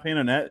texting and not paying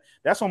on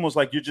that's almost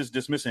like you're just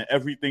dismissing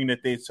everything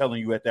that they're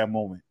telling you at that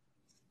moment.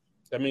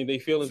 I mean, they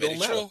feelings don't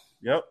matter.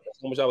 Yep.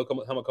 That's how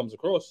it comes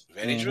across.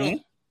 Very true.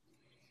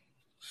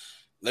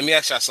 Let me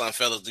ask y'all something,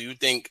 fellas. Do you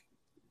think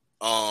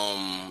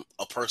a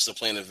person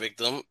playing a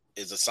victim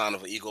is a sign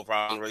of an ego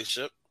problem in a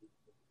relationship?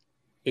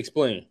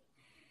 Explain.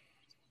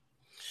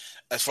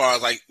 As far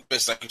as like you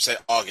said,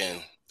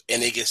 arguing,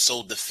 and they get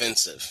so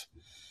defensive,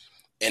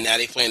 and now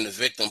they playing the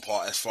victim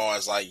part. As far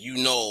as like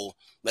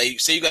like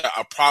say you got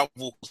a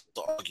problem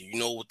to argue, you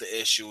know what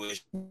the issue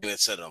is, you bring it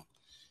to them.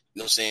 You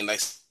know what I'm saying? Like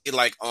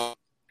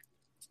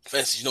for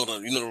instance,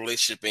 the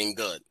relationship ain't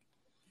good.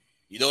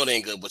 You know it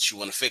ain't good, but you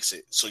want to fix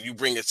it. So you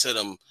bring it to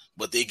them,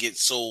 but they get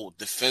so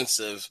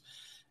defensive,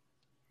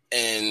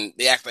 and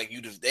they act like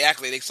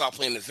they start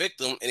playing the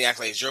victim, and they act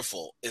like it's your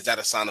fault. Is that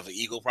a sign of an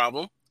ego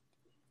problem?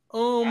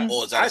 Or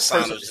is that a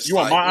sign of just you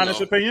want my honest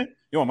opinion?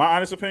 You want my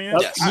honest opinion?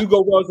 Yes. You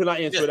go, Wells, and I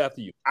answer it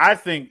after you. I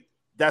think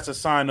that's a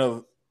sign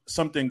of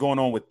something going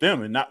on with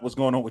them and not what's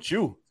going on with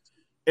you.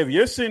 If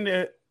you're sitting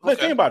there,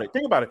 think about it.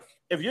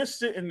 If you're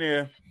sitting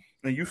there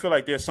and you feel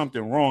like there's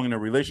something wrong in a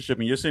relationship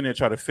and you're sitting there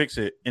trying to fix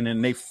it and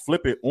then they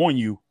flip it on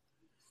you,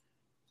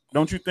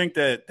 don't you think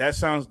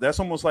that's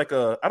almost like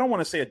I don't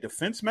want to say a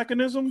defense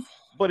mechanism,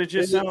 but it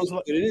just sounds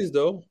like it is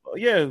though.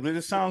 Yeah,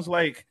 it sounds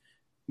like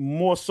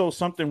more so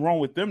something wrong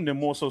with them than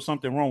more so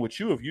something wrong with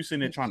you if you're sitting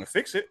there trying to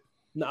fix it.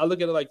 No, I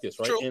look at it like this,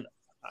 right? True. And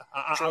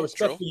I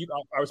respect you.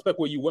 I respect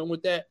where you went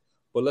with that,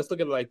 but let's look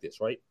at it like this,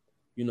 right?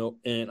 And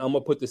I'm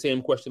gonna put the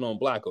same question on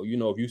Blacko.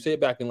 If you say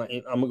it back and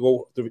I'm gonna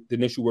go through the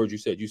initial words you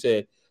said. You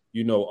said,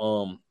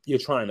 you're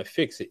trying to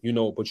fix it,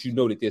 but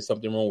that there's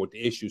something wrong with the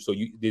issue. So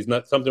there's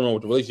not something wrong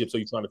with the relationship, so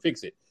you're trying to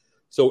fix it.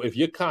 So if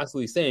you're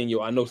constantly saying,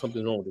 I know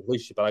something's wrong with the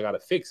relationship, but I gotta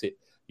fix it,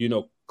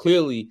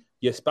 clearly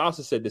your spouse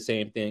has said the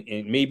same thing,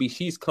 and maybe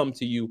she's come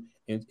to you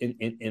and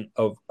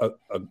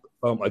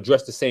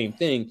addressed the same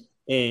thing,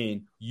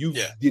 and you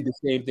did the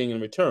same thing in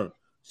return.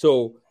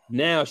 So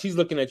now she's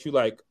looking at you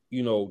like,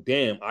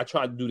 damn, I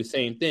tried to do the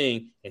same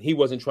thing, and he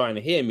wasn't trying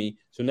to hear me,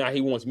 so now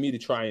he wants me to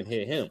try and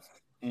hear him.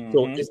 Mm-hmm.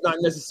 So it's not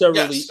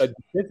necessarily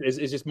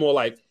it's just more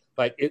like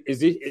is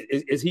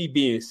he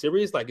being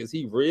serious? Like, is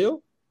he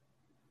real?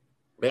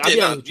 Like,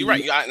 you're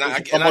right.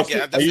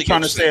 Are you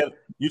trying to say?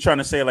 You trying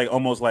to say like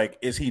almost like,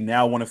 is he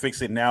now want to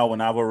fix it now when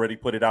I've already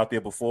put it out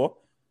there before?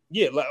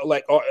 Yeah,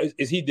 or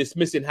is he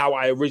dismissing how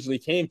I originally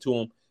came to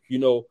him?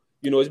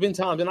 It's been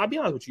times, and I'll be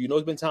honest with you.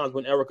 It's been times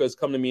when Erica has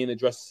come to me and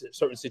addressed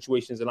certain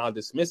situations, and I'll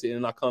dismiss it,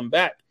 and I'll come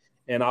back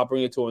and I'll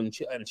bring it to her,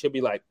 and she'll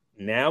be like,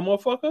 "Now,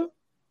 motherfucker,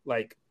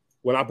 like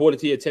when I brought it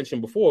to your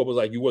attention before, it was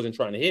like you wasn't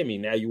trying to hear me.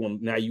 Now you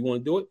want to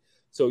do it."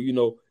 So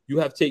you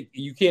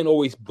can't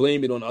always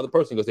blame it on the other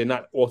person, because they're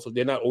not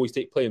always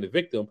playing the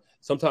victim.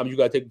 Sometimes you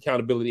got to take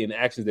accountability in the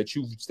actions that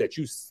you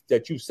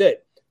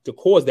set to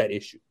cause that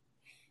issue.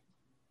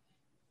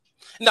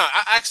 No,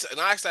 I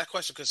asked that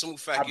question because some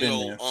fact,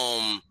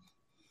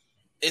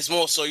 it's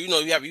more so, you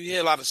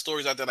hear a lot of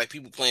stories out there, like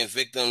people playing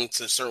victim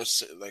to certain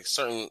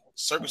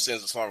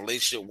circumstances as far as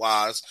relationship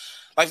wise.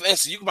 Like, for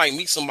instance, you might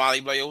meet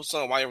somebody, like, what's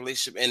up, why your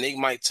relationship, and they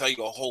might tell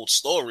you a whole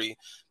story,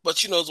 but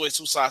there's always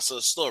two sides to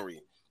the story.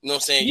 You know what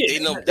I'm saying? Yeah,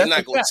 they're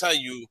not going to tell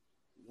you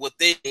what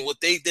they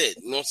did.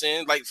 You know what I'm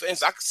saying? Like, for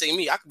instance, I could say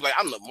me. I could be like,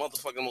 I'm the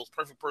motherfucking most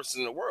perfect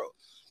person in the world.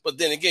 But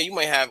then again, you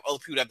might have other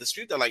people at the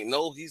street that are like,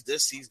 no, he's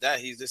this, he's that,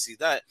 he's this, he's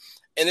that.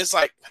 And it's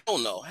like, hell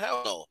no.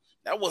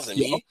 That wasn't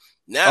me.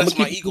 Now it's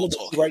my ego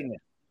talking. Right now.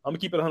 I'm going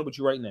to keep it 100 with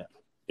you right now.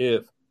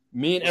 If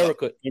me and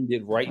Erica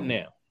ended right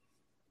now,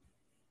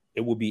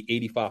 it would be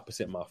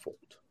 85% my fault.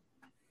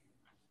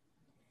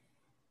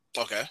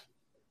 Okay.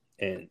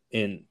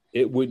 And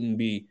it wouldn't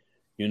be,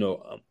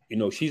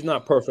 she's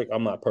not perfect.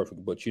 I'm not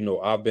perfect, but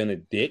I've been a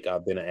dick.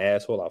 I've been an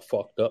asshole. I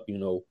fucked up,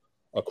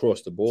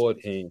 across the board,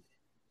 and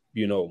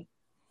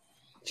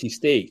she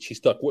stayed. She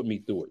stuck with me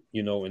through it,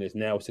 and it's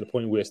to the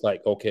point where it's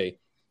like, okay.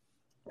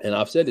 And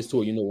I've said this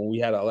to her, when we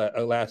had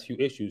our last few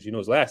issues,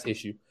 his last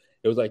issue,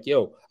 it was like,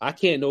 yo, I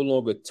can't no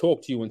longer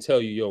talk to you and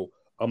tell you, yo,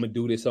 I'm gonna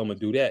do this, I'm gonna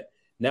do that.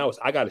 Now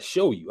I got to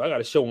show you. I got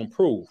to show and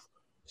prove.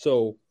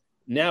 So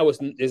now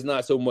it's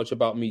not so much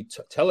about me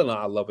telling her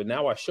I love her.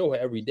 Now I show her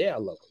every day I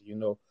love her. You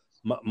know,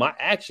 my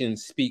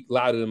actions speak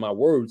louder than my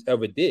words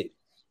ever did.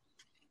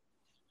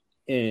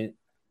 And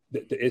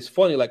it's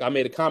funny. Like I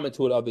made a comment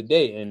to it the other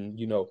day, and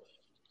you know,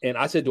 and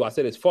I said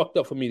it's fucked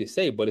up for me to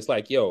say, but it's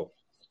like, yo,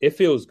 it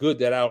feels good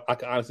that I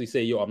can honestly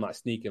say, yo, I'm not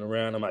sneaking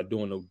around. I'm not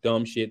doing no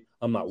dumb shit.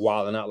 I'm not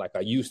wilding out like I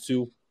used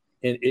to.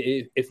 And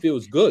it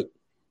feels good.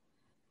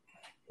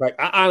 Like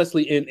I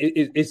honestly, and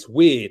it's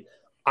weird.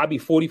 I'll be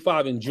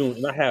 45 in June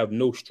and I have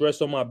no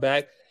stress on my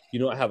back. You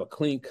know, I have a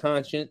clean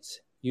conscience.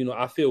 You know,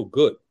 I feel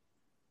good.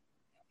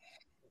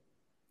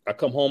 I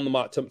come home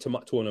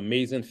to an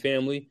amazing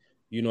family.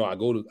 You know, I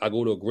go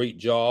to a great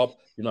job.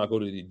 You know, I go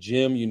to the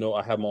gym. You know,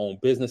 I have my own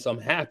business. I'm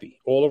happy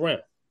all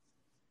around.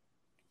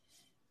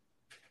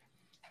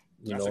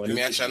 You know, let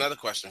me ask you another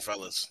question,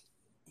 fellas.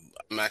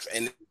 I'm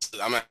asking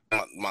my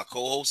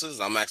co-hosts.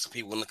 I'm asking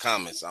people in the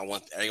comments. I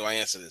want everybody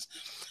to answer this.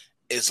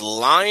 Is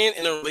lying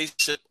in a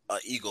relationship an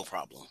ego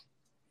problem?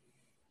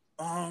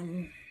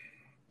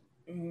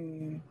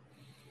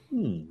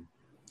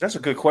 That's a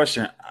good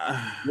question.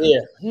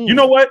 Yeah. You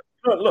know what?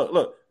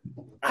 Look.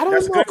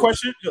 That's a good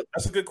question.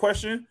 That's a good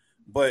question.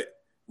 But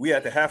we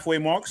at the halfway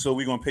mark, so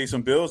we're gonna pay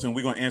some bills and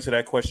we're gonna answer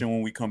that question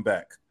when we come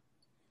back.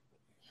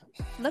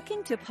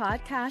 Looking to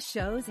podcast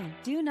shows and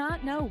do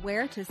not know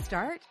where to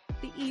start?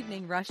 The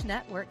Evening Rush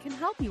Network can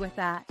help you with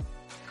that.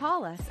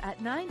 Call us at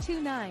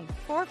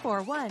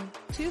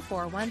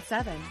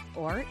 929-441-2417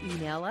 or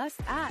email us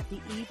at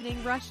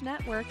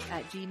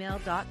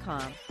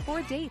theeveningrushnetwork@gmail.com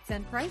for dates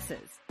and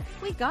prices.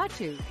 We got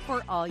you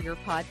for all your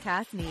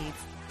podcast needs.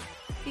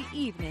 The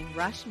Evening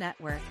Rush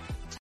Network.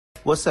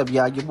 What's up,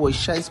 y'all? Your boy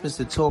Shice,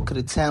 Mr. Talk of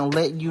the Town,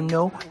 letting you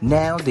know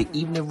now the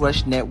Evening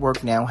Rush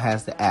Network now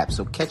has the app.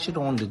 So catch it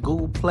on the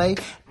Google Play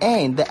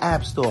and the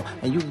App Store.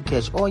 And you can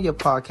catch all your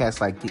podcasts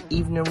like The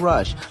Evening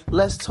Rush,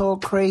 Let's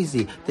Talk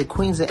Crazy, The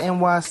Queens of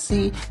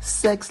NYC,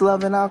 Sex,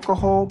 Love, and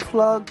Alcohol,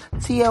 Plug,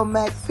 TL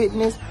Mac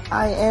Fitness,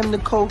 I Am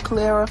Nicole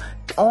Clara,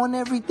 On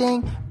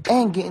Everything,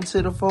 and Getting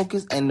to the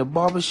Focus, and the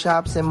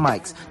barbershops and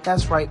mics.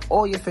 That's right,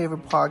 all your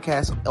favorite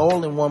podcasts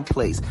all in one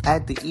place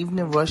at the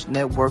Evening Rush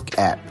Network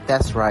app.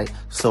 That's right.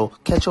 So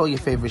catch all your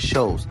favorite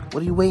shows.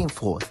 What are you waiting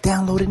for?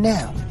 Download it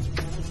now.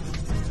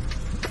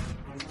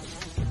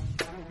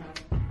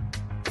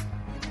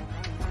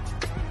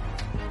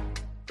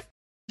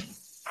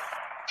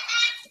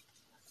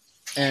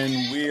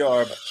 And we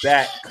are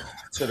back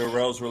to the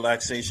Rels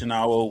Relaxation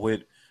Hour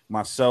with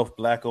myself,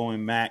 Blacko,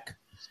 and Mac.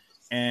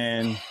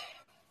 And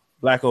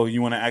Blacko,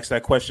 you want to ask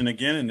that question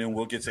again, and then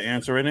we'll get to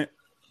answering it?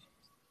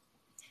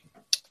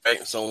 All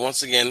right, so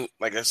once again,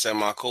 like I said,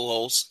 my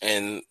co-host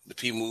and the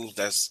people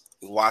that's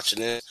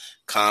watching it,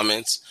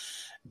 comments,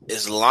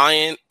 is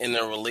lying in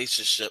a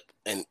relationship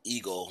an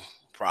ego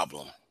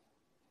problem?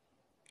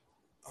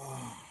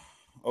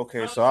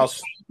 Okay, so I'll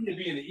see it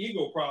being an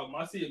ego problem.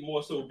 I see it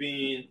more so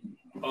being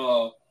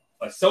a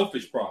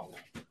selfish problem.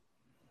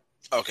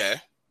 Okay.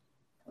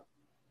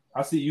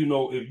 I see, you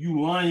know, if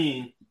you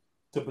lying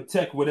to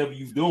protect whatever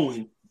you're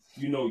doing,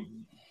 you know,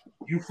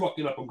 you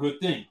fucking up a good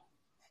thing.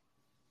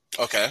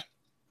 Okay.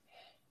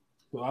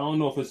 So I don't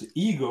know if it's an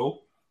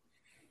ego.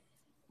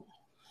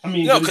 I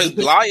mean, no, because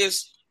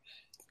liars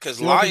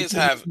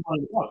have,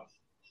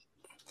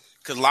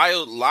 because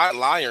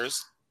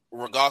liars,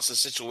 regardless of the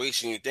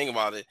situation, you think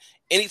about it,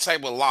 any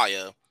type of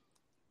liar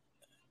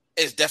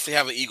is definitely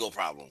have an ego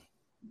problem.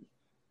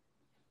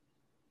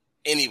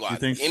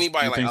 Anybody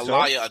like a so?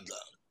 liar,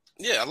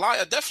 yeah, a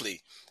liar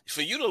definitely.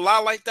 For you to lie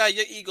like that,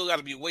 your ego got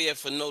to be way up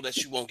for know that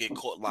you won't get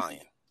caught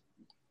lying.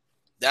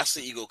 That's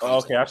the ego.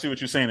 Okay, I see what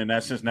you're saying in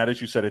that sense. Now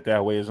that you said it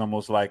that way, it's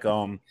almost like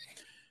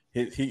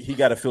he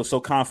got to feel so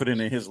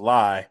confident in his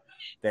lie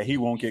that he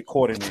won't get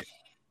caught in it.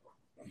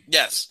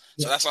 Yes,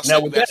 so that's why I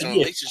said that's a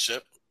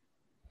relationship.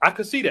 I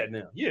could see that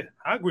now. Yeah,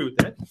 I agree with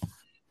that.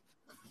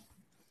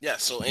 Yeah,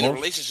 so in a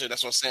relationship,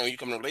 that's what I'm saying. When you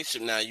come in a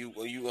relationship now,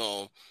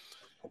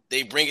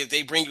 they bring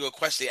you a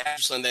question, they ask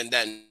you something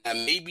that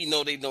maybe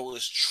they know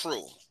is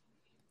true.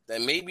 That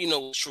maybe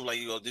know it's true, like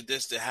you go, did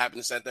this, did happen,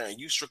 this, that, there, and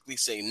you strictly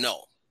say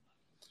no.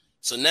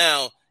 So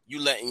now you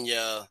letting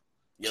you're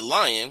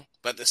lying,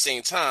 but at the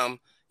same time,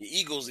 your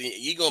ego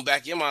in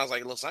back of your mind is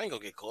like, look, I ain't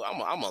gonna get caught.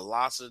 I'm a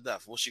lie to the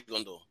death. What's she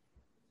gonna do?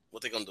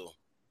 What they gonna do?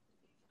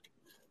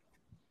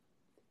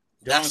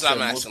 That's what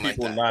I'm asking. Most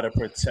people lie to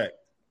protect.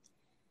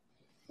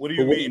 What do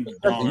you mean,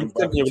 Don?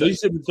 You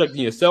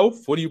protecting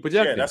yourself? What are you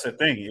protecting? Yeah, that's the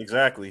thing.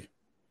 Exactly.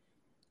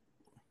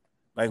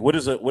 Like, what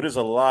is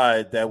a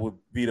lie that would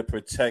be to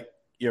protect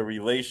your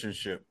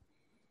relationship?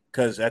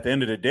 Because at the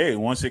end of the day,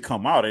 once it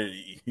come out,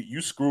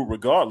 you screw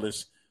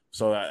regardless.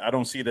 So I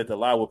don't see that the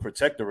lie will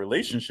protect the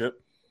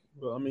relationship.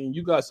 Well, I mean,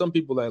 you got some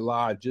people that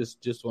lie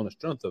just on the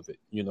strength of it.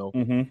 You know,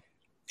 mm-hmm.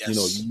 Yes. You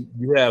know,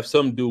 you have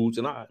some dudes,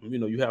 and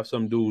you have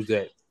some dudes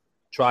that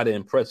try to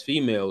impress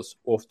females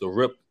off the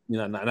rip. You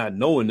know, not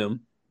knowing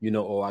them. You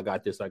know, oh, I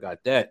got this, I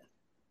got that.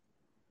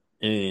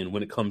 And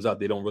when it comes out,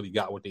 they don't really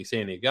got what they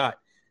saying they got.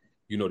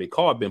 You know, their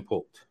card been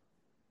poked.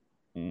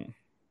 Mm.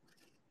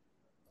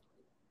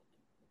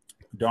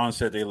 Dawn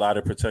said they lie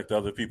to protect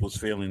other people's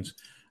feelings.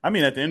 I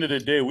mean, at the end of the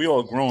day, we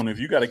all grown. If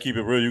you got to keep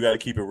it real, you got to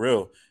keep it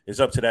real. It's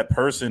up to that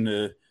person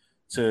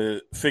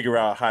to figure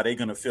out how they're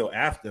gonna feel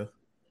after.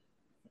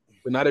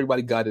 But not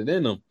everybody got it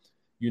in them.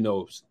 You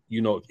know,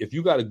 if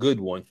you got a good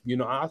one,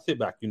 I sit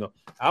back.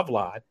 I've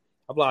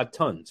lied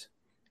tons,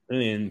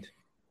 and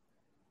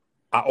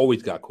I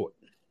always got caught.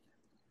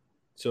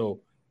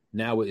 So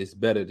now it's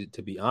better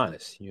to be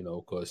honest,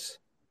 because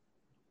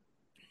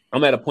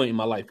I'm at a point in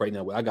my life right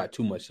now where I got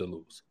too much to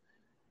lose,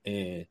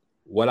 and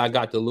what I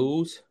got to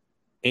lose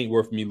ain't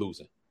worth me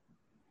losing.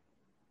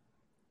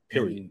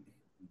 Period.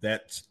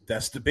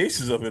 That's the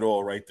basis of it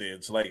all right there.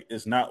 It's like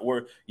it's not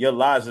worth your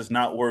lies. It's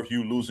not worth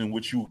you losing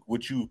what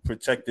you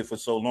protected for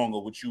so long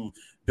or what you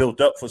built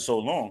up for so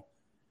long.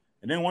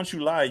 And then once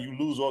you lie, you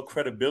lose all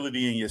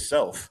credibility in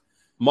yourself.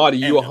 Marty,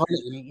 you're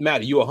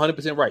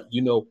 100% right.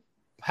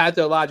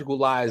 Pathological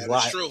lies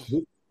lie. True.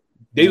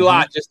 They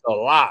lie just a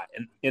lot,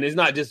 and it's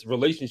not just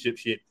relationship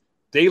shit.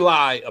 They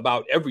lie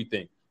about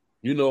everything.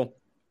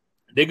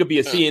 They could be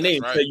a CNA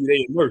and tell you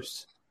they a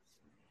nurse.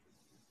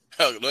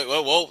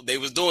 Well, they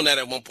was doing that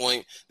at one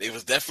point. They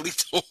was definitely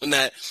doing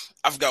that.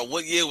 I forgot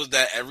what year was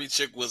that. Every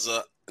chick was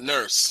a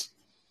nurse,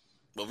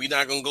 but we're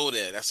not gonna go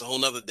there. That's a whole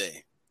nother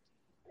day.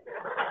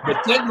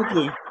 But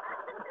technically,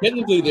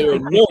 they're a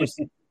nurse.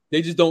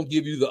 They just don't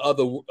give you the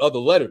other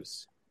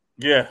letters.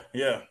 Yeah.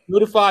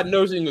 Notified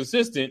nursing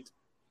assistant,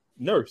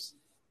 nurse.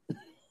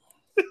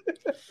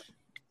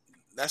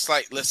 That's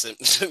like, listen,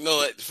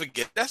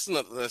 forget. That's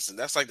like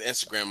the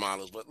Instagram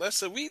models. But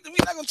listen, we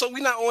not gonna talk. We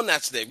not on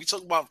that today. We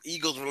talk about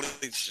Eagles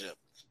relationship.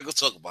 We're gonna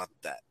talk about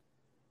that.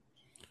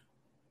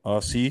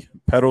 See,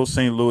 Pedro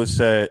St. Louis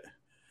said,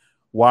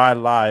 "Why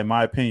lie? In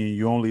my opinion,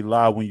 you only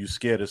lie when you're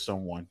scared of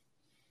someone."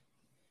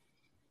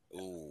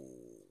 Ooh.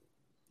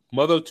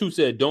 Mother 2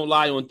 said, "Don't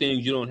lie on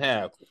things you don't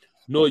have,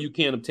 nor you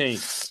can't obtain."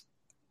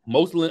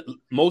 Most men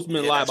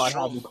lie about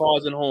having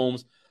cars and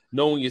homes,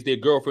 knowing it's their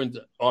girlfriend's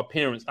or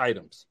parents'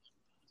 items.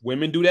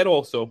 Women do that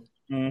also.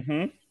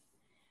 Yeah,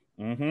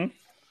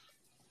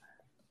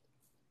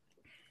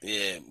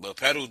 but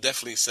Pedro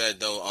definitely said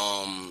though,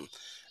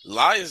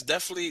 lie is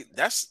definitely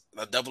that's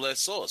a double-edged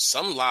sword.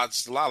 Some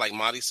lies lie, like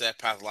Marty said,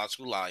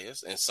 pathological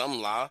liars, and some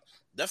lie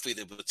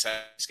definitely to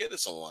protect scared of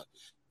someone.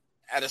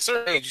 At a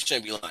certain age, you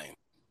shouldn't be lying.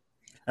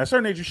 At a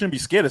certain age, you shouldn't be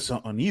scared of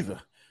something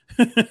either.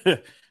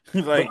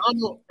 Like I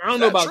don't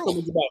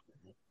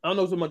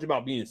know so much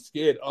about being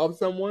scared of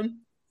someone.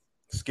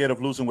 Scared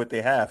of losing what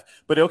they have.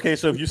 But okay,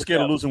 so if you're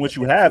scared of losing what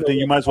you have, then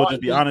you might as well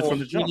just be honest from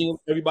the jump.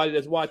 Everybody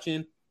that's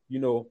watching,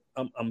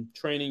 I'm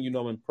training,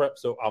 I'm in prep,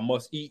 so I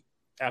must eat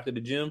after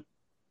the gym.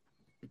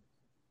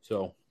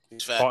 So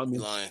he's fat,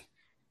 lying.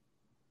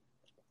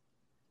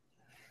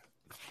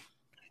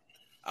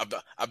 I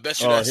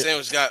bet you that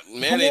sandwich got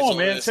mayonnaise on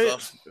it and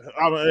stuff.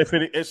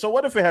 So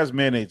what if it has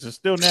mayonnaise? It's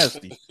still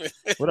nasty.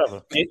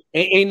 Whatever.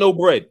 Ain't no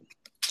bread.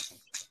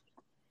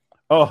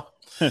 Oh,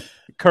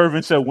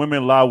 Curvin said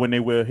women lie when they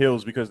wear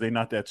heels because they're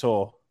not that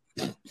tall.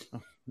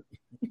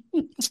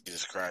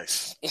 Jesus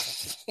Christ.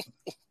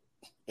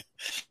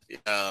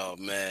 Oh,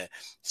 man.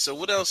 So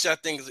what else y'all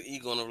think is an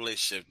ego in a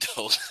relationship,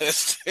 though?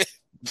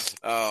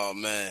 Oh,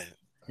 man.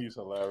 He's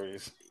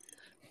hilarious.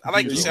 I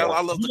like to say,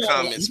 I love the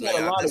comments,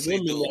 man. A lot of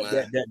women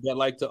that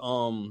like to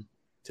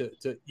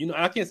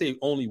I can't say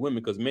only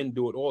women because men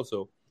do it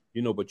also,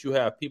 but you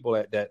have people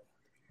that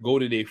go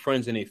to their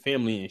friends and their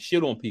family and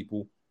shit on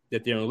people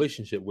that they're in a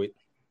relationship with,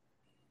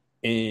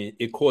 and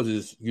it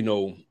causes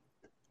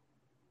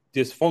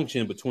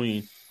dysfunction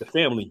between the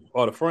family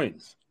or the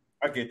friends.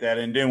 I get that,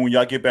 and then when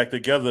y'all get back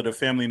together, the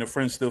family and the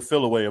friends still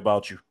feel a way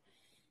about you.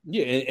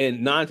 Yeah,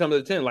 and 9 times out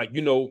of 10,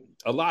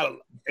 a lot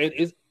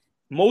of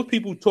most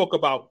people talk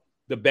about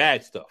the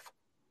bad stuff.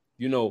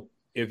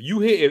 If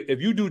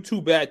you do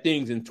 2 bad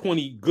things and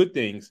 20 good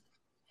things,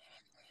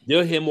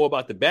 they'll hear more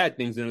about the bad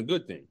things than the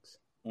good things.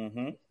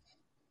 Mm-hmm.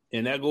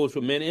 And that goes for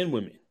men and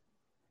women.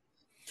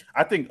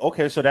 I think,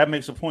 okay, so that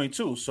makes a point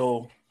too.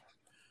 So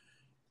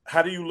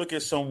how do you look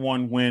at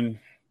someone when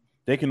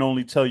they can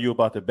only tell you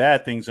about the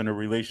bad things in a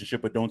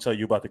relationship but don't tell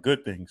you about the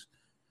good things?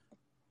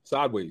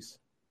 Sideways.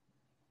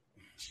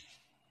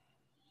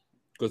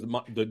 Because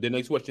the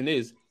next question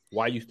is,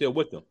 why are you still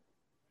with them?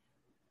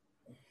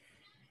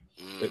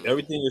 If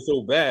everything is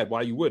so bad,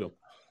 why are you with them?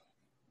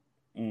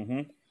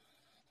 Mm-hmm.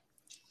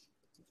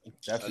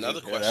 That's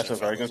another question. That's a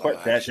very good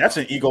question. That's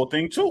an ego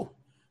thing too.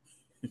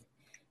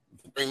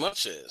 Very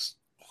much is.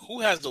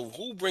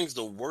 Who brings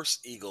the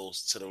worst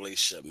egos to the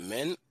relationship,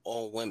 men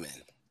or women?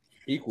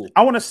 Equal.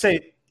 I want to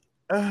say,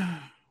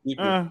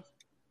 equal.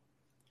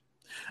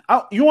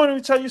 You want me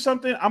to tell you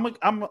something?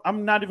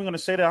 I'm not even going to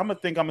say that. I'm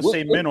going to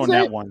say men on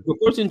that one. If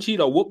a person cheat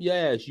or whoop your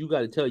ass, you got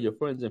to tell your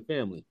friends and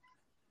family.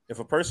 If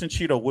a person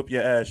cheat or whoop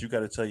your ass, you got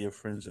to tell your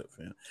friends and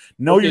family.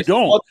 No, you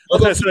don't.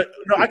 Okay, so,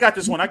 no, I got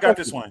this one.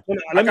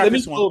 Let me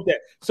solve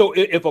that. So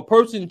if a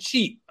person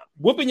cheat,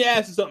 whooping your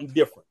ass is something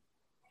different.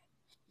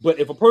 But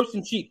if a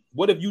person cheat,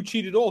 what if you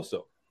cheated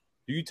also?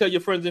 Do you tell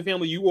your friends and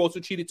family you also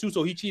cheated too?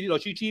 So he cheated or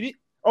she cheated?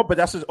 Oh, but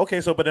that's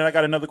okay. So, but then I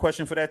got another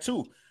question for that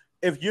too.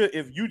 If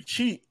you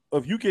cheat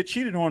if you get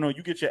cheated on or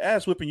you get your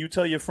ass whipped and you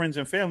tell your friends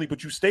and family,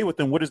 but you stay with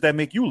them, what does that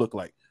make you look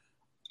like?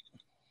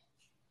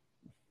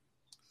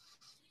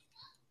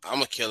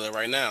 I'm a killer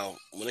right now.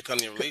 When it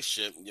comes to a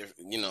relationship,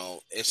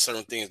 it's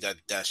certain things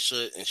that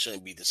should and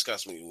shouldn't be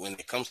discussed when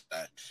it comes to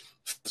that.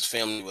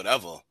 Family,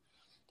 whatever.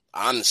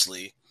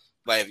 Honestly,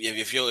 like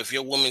if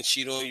your woman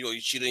cheat on you or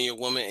you cheat on your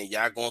woman and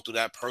y'all going through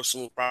that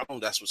personal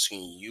problem, that's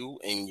between you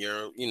and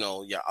your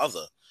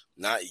other,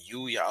 not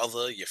you, your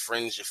other, your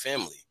friends, your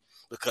family.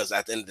 Because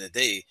at the end of the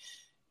day,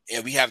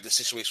 and we have the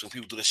situation when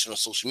people do this shit on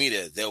social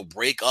media, they'll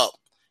break up,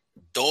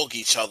 dog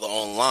each other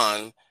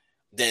online,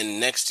 then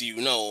next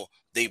to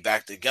they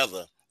back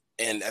together.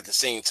 And at the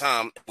same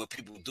time, when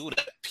people do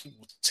that,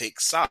 people take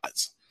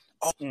sides.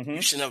 Oh,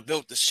 you shouldn't have been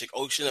with this chick.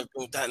 Oh, you shouldn't have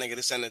been with that nigga,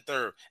 this and the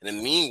third. And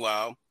then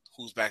meanwhile,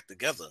 who's back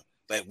together?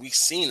 Like, we've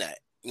seen that.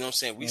 You know what I'm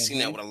saying? We've seen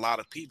that with a lot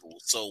of people.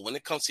 So when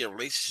it comes to your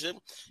relationship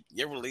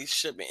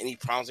and any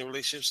problems in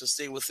relationships should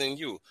stay within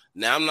you.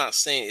 Now, I'm not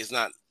saying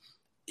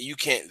you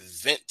can't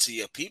vent to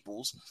your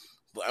peoples,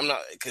 but I'm not,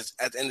 because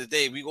at the end of the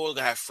day, we all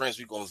gonna have friends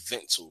we gonna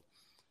vent to.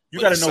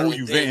 You got to know who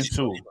you venting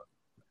to.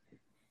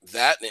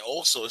 That, and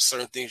also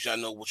certain things y'all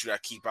know what you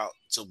got to keep out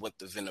to what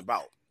the vent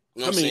about.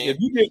 You know what I mean, if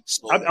you get,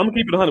 I'm gonna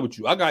keep it 100 with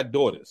you. I got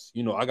daughters,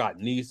 I got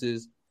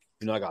nieces,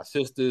 I got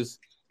sisters.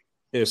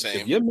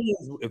 If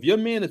your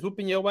man is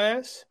whooping your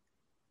ass,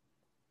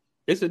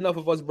 it's enough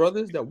of us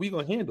brothers that we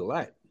gonna handle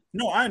that.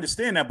 No, I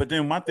understand that, but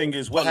then my thing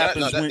is, what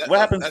happens?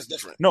 That's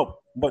different. No,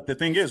 but the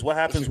thing is, what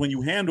happens when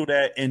you handle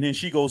that and then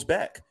she goes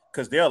back?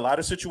 Because there are a lot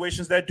of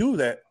situations that do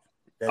that.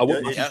 I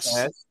whip my sister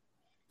ass.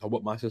 I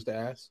whip my sister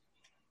ass.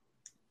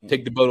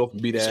 Take the butt off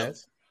and beat the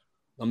ass.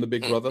 I'm the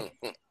big brother.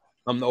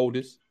 I'm the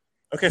oldest.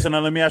 Okay, so now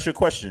let me ask you a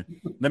question.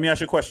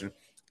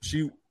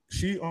 She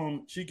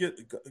get,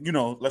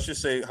 let's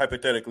just say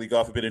hypothetically,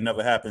 God forbid it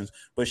never happens,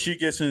 but she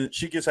gets her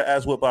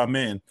ass whipped by a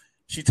man.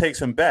 She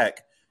takes him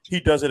back. He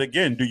does it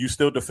again. Do you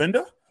still defend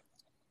her?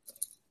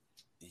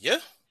 Yeah.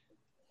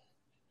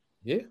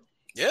 Yeah.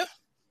 Yeah.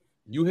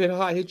 You hit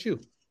her, I hit you.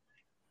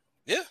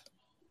 Yeah.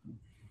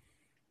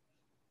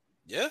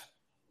 Yeah.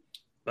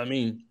 I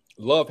mean,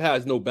 love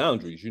has no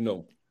boundaries.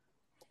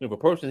 If a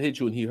person hits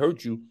you and he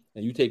hurt you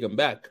and you take him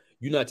back,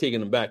 you're not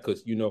taking him back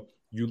because you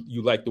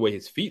like the way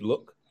his feet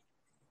look.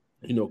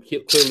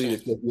 Clearly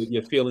if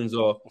your feelings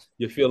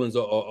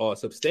are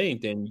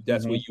sustained, then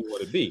that's where you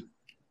want to be.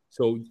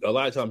 So a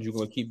lot of times you're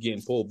going to keep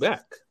getting pulled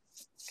back.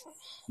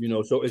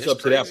 So it's up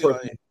to that person.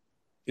 Like,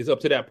 it's up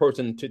to that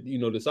person to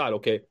decide.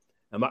 Okay,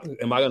 am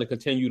I going to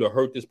continue to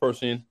hurt this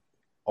person,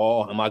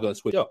 or am I going to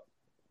switch up?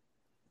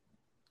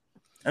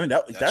 I mean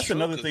that's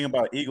another thing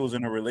about egos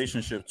in a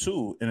relationship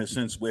too, in a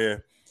sense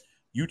where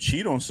you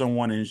cheat on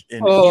someone and he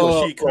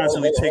or she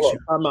constantly takes you.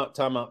 Time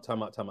out.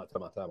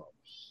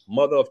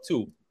 Mother of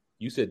two,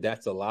 you said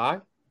that's a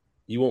lie.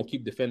 You won't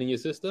keep defending your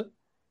sister.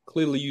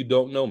 Clearly, you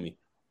don't know me.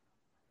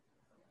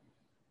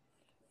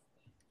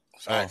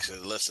 Facts.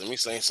 Listen, let me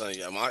say something.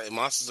 If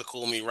my sister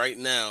called me right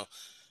now,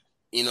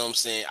 you know what I'm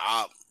saying?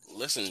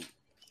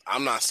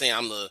 I'm not saying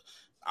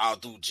I'll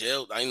do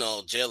jail. I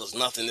know jail is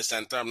nothing, this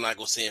and that. I'm not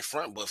going to say in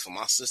front, but for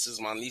my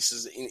sisters, my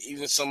nieces,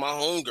 even some of my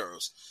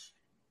homegirls,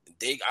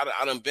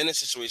 I done been in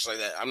situations like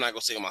that. I'm not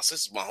going to say my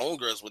sisters, my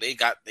homegirls, where they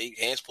got their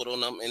hands put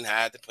on them and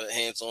had to put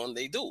hands on,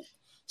 they do.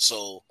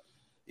 So,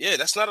 yeah,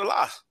 that's not a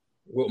lie.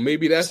 Well,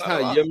 maybe that's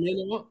how your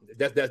men are.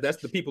 That's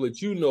the people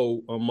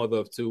that mother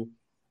of two.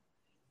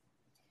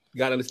 You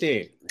gotta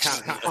understand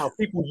how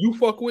people you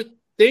fuck with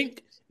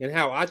think and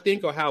how I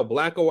think, or how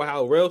Blacko or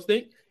how Rails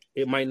think.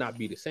 It might not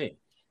be the same.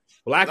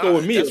 Blacko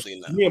and me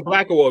and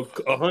Blacko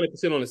are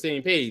 100% on the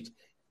same page,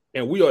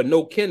 and we are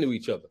no kin to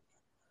each other.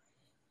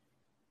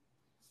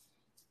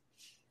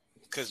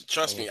 Because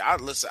trust me,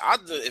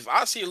 if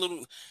I see a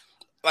little,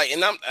 like,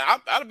 and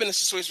I've been in a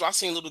situation where I've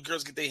seen little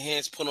girls get their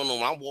hands put on them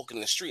when I'm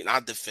walking the street, and I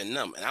defend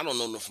them, and I don't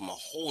know them from a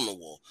hole in the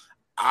wall.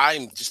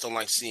 I just don't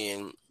like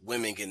seeing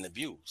women getting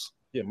abused.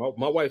 Yeah,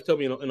 my wife told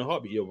me in a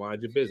heartbeat,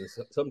 mind your business.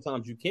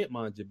 Sometimes you can't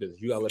mind your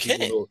business. You gotta let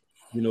people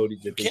know,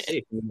 that they're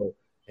safe,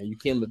 and you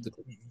can't let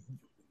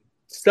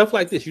stuff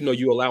like this.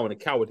 You're allowing a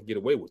coward to get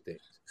away with things.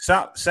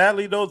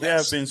 Sadly, though, there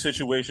have been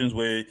situations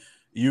where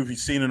you've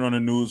seen it on the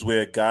news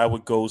where a guy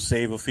would go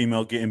save a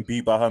female getting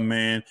beat by her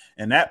man,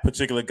 and that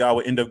particular guy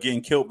would end up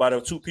getting killed by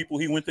the two people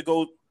he went to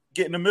go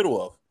get in the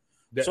middle of.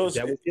 That would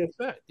be a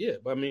fact, yeah.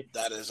 But I mean,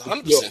 that is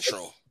 100%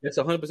 true. That's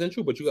 100%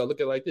 true. But you gotta look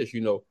at it like this.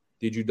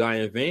 Did you die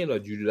in vain, or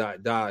did you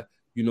die,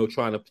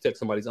 trying to protect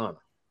somebody's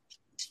honor?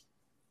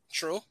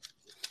 True.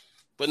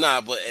 But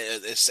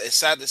it's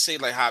sad to say,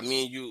 like, how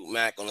me and you,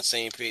 Mac, on the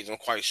same page. I'm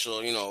quite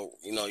sure, even though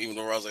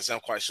Rels, like I said, I'm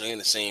quite sure he's on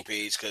the same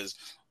page, because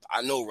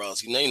I know Rels.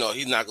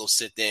 He's not gonna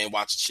sit there and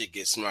watch a chick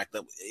get smacked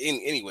up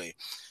anyway.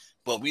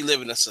 But we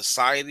live in a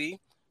society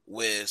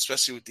where,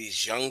 especially with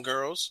these young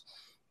girls,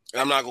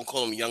 and I'm not gonna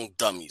call them young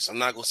dummies. I'm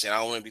not gonna say, I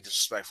don't want to be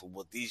disrespectful,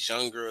 but these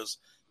young girls,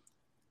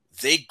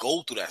 they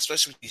go through that,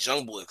 especially with these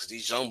young boys, because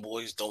these young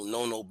boys don't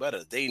know no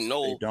better. They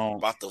know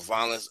about the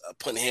violence,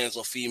 putting hands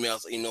on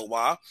females. You know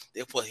why?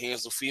 They put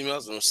hands on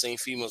females, and the same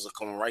females are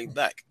coming right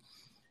back.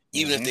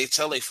 Even if they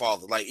tell their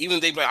father, like, even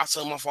if they be like, I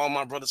tell my father,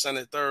 my brother, son,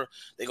 and third,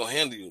 they gonna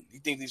handle you. You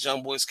think these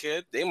young boys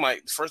care? They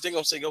might. First, they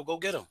gonna say, go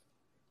get him.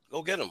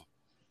 Go get him.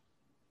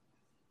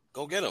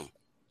 Go get him.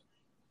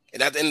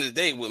 And at the end of the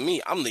day, with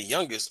me, I'm the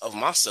youngest of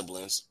my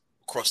siblings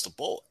across the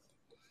board.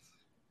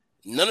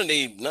 None of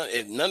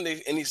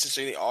any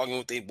situation they arguing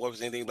with their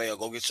boys, anything like,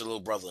 go get your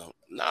little brother.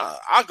 Nah,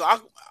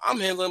 I'm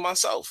handling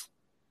myself.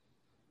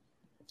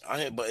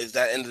 But at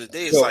the end of the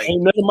day, it's like,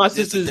 ain't none of my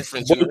sisters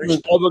different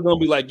ever gonna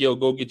be like, yo,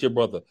 go get your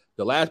brother.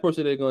 The last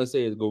person they're gonna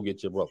say is go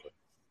get your brother,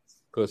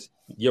 because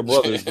your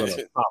brother is gonna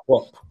pop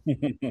up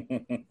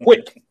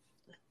quick.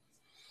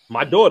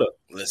 My daughter,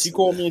 she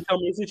called me and tell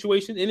me a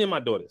situation, and then my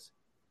daughters,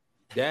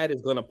 dad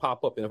is gonna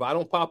pop up, and if I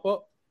don't pop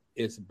up,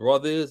 it's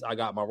brothers. I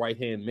got my right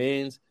hand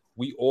mans.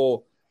 We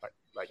all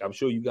like I'm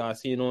sure you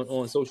guys seeing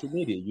on social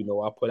media. You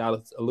know, I put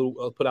out a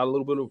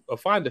little bit of a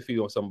finder fee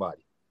on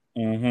somebody.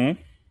 You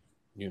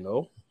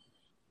know.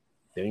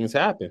 Things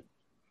happen.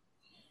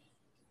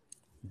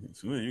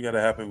 You gotta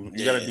happen.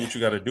 You gotta do what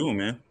you gotta do,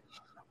 man.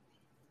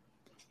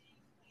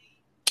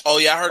 Oh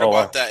yeah, I heard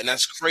about that, and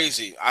that's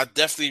crazy. I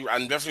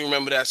definitely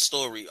remember that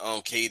story,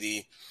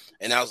 KD,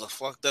 and that was a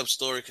fucked up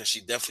story because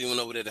she definitely went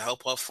over there to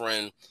help her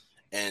friend,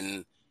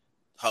 and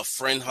her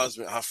friend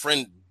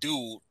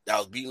dude that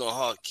was beating on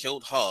her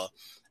killed her,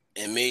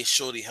 and made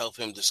sure to help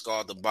him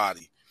discard the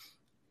body,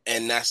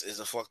 and is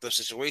a fucked up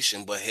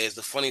situation. But here's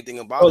the funny thing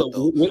about it,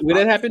 though. Where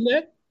that happened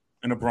there?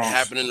 In the Bronx. It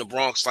happened in the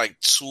Bronx like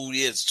 3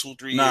 years.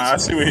 Nah, I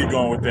see where he's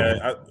going with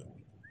that.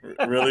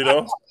 Really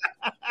though?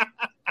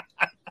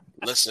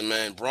 Listen,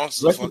 man, Bronx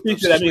is a fucked up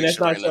situation. I mean, that's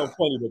not right so now.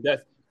 funny,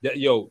 but that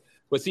yo.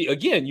 But see,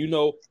 again, you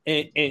know,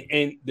 and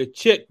the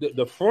chick,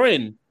 the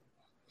friend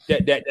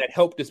that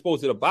helped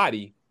dispose of the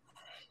body,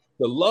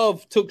 the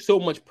love took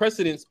so much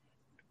precedence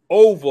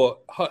over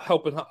her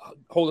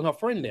holding her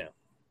friend down.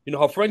 You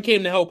know, her friend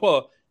came to help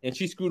her, and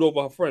she screwed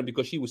over her friend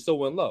because she was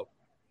so in love.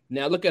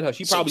 Now look at her;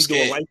 she probably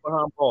doing life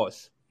behind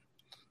bars.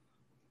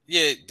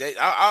 Yeah,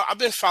 I've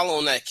been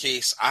following that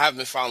case. I haven't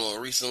been following it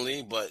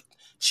recently, but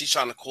she's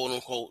trying to quote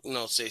unquote, you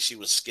know, say she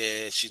was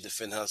scared, she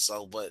defended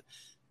herself, but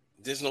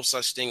there's no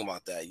such thing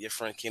about that. Your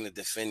friend came to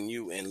defend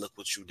you, and look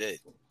what you did.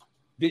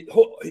 Did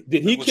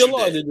he kill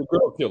her, or did the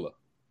girl kill her?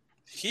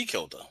 He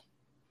killed her,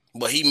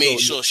 but he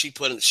made sure she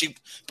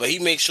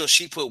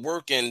put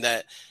work in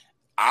that.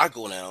 I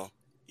go now,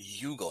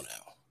 you go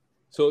now.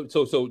 So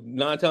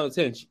 9 times out of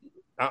 10,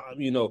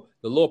 you know,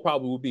 the law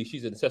probably would be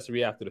she's an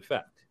accessory after the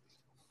fact.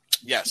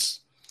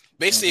 Yes.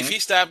 Basically, if he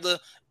stabbed her,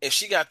 if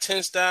she got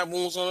 10 stab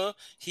wounds on her,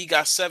 he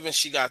got 7,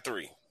 she got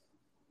 3.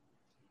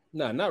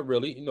 Nah, not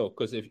really. You know,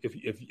 because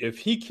if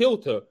he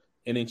killed her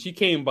and then she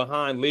came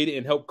behind later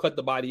and helped cut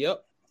the body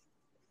up,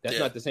 that's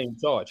not the same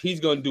charge. He's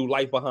going to do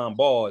life behind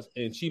bars,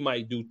 and she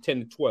might do 10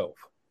 to 12.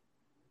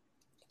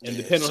 And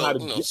depending on how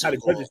the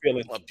judge is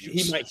feeling,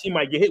 she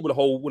might get hit with a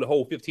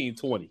whole 15,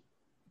 20.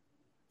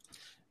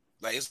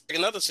 Like, it's like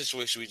another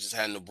situation we just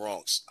had in the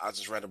Bronx. I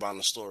just read about in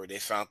the story. They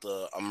found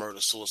a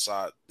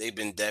murder-suicide. They've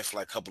been dead for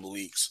like a couple of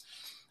weeks.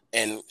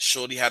 And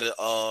Shorty had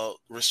a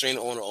restraining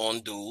order on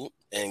dude.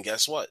 And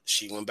guess what?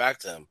 She went back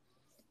to him.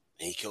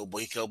 And he killed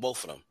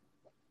both of them.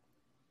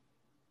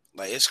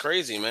 Like, it's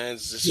crazy, man.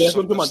 It's just that's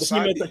what I'm talking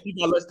about. The female, she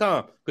got less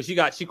time. Because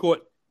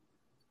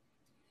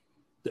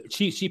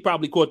she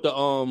probably caught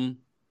the,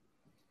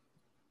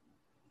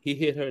 he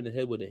hit her in the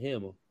head with a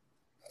hammer.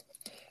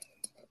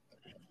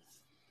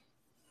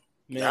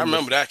 Man, I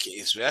remember that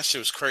case. That shit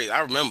was crazy.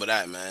 I remember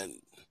that, man.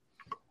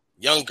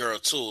 Young girl,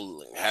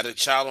 too. Had a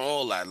child and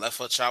all that. Left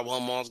her child with her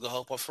mom's go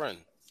help her friend.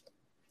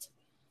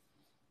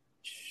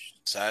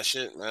 Sad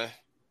shit, man.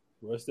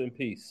 Rest in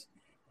peace.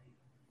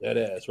 That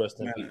ass, rest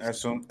in peace.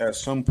 At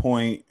some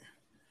point,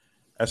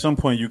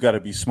 you got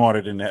to be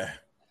smarter than that.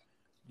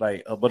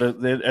 Like, but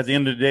at the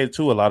end of the day,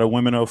 too, a lot of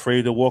women are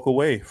afraid to walk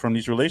away from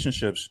these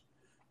relationships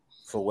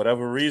for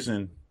whatever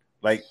reason.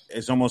 Like,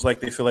 it's almost like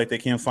they feel like they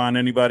can't find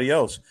anybody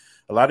else.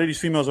 A lot of these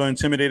females are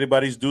intimidated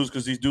by these dudes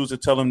because these dudes are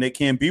telling them they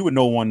can't be with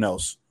no one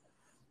else.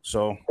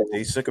 So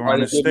they stick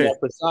around and stay. That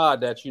facade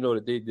that, you know,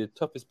 that they're the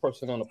toughest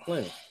person on the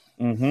planet.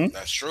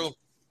 That's true.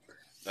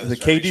 That's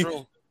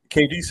true.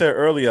 KD said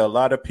earlier, a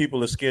lot of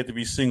people are scared to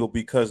be single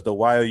because the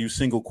 "why are you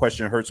single"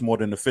 question hurts more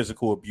than the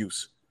physical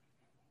abuse.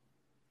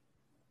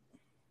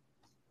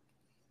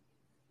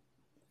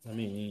 I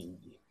mean,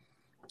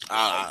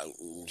 I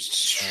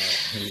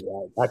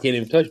can't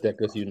even touch that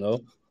because, you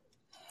know,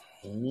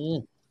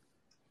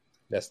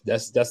 that's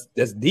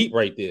deep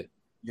right there.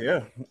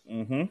 Yeah.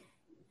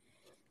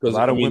 Because a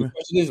lot of women, the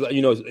question is,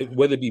 you know,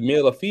 whether it be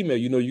male or female,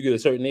 you know, you get a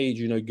certain age,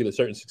 you know, you get a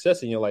certain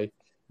success in your life.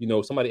 You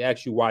know, somebody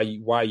asks you why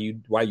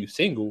you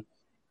single,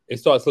 it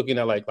starts looking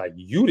at like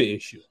you the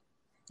issue.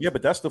 Yeah,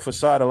 but that's the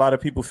facade. A lot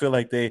of people feel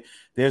like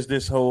there's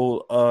this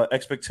whole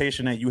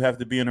expectation that you have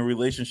to be in a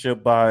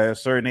relationship by a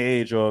certain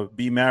age or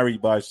be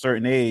married by a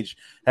certain age,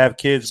 have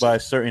kids by a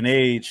certain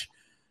age,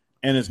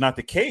 and it's not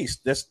the case.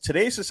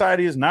 Today's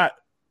society is not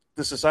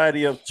the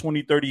society of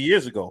 20, 30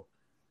 years ago.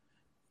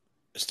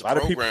 It's the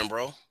program,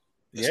 bro.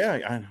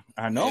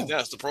 I know. Yeah,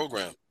 that's the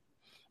program.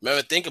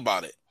 Remember, think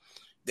about it.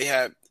 They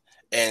have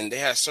And they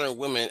had certain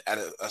women at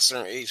a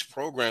certain age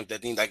programmed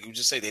that need, like you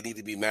just say, they need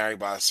to be married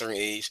by a certain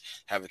age,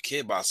 have a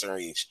kid by a certain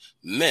age.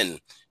 Men,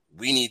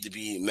 we need to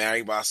be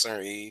married by a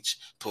certain age,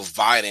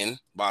 providing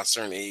by a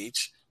certain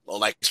age, or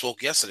like we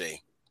spoke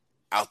yesterday,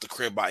 out the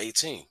crib by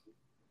 18.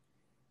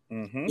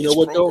 Mm-hmm. You know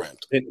what programmed.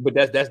 Though? But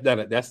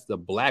that's the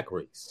black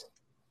race.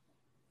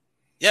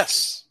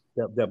 Yes.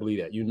 That believe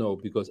that,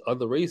 because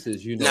other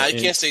races, Now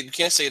you can't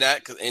say that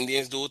because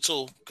Indians do it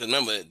too. Because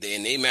remember,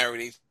 they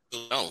marry they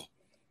young.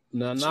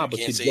 No, but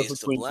you say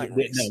it's the black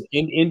race.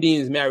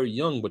 Indians marry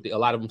young, but a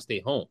lot of them stay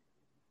home.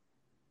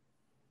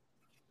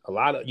 A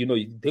lot of you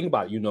think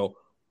about it,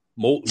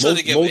 most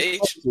age.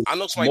 I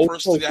know somebody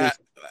personally that.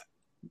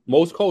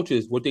 Most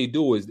cultures, what they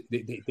do is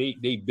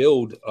they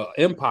build an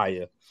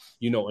empire,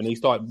 and they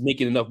start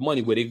making enough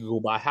money where they can go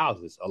buy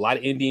houses. A lot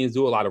of Indians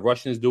do it, a lot of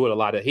Russians do it, a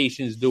lot of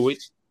Haitians do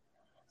it.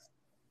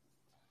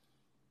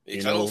 I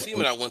know a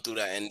female that went through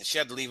that, and she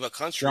had to leave her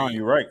country. John,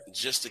 you're right.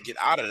 Just to get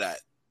out of that.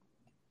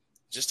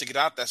 Just to get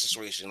out of that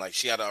situation. Like,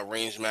 she had an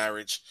arranged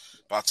marriage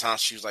by the time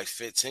she was like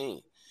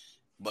 15.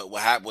 But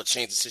what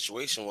changed the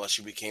situation was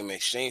she became an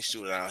exchange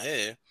student out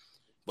here,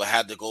 but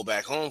had to go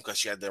back home because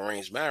she had the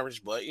arranged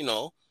marriage. But,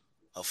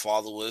 her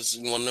father was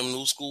one of them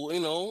new school,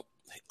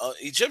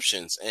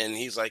 Egyptians. And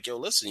he's like, yo,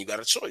 listen, you got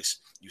a choice.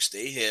 You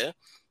stay here,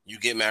 you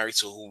get married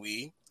to who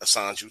we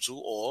assigned you to,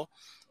 or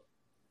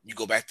you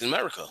go back to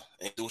America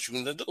and do what you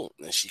need to do.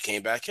 And she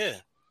came back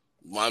here.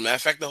 Matter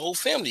of fact, the whole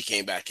family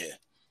came back here.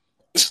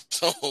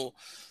 So,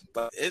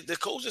 but the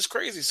culture is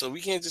crazy. So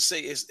we can't just say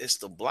it's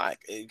the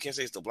black. You can't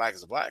say it's the black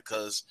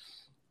because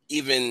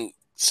even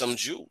some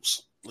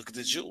Jews, look at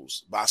the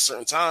Jews. By a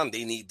certain time,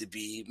 they need to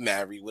be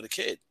married with a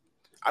kid.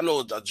 I know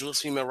a Jewish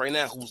female right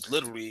now who's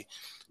literally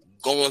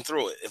going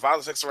through it. If I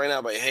was texting right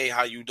now, but hey,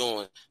 how you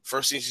doing?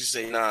 First thing she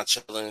say, nah,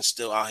 chilling,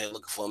 still out here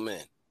looking for a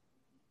man.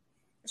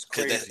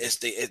 Because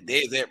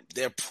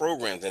they're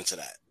programmed into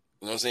that.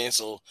 You know what I'm saying?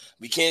 So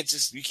we can't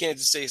just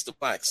say it's the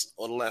blacks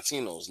or the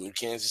Latinos, and you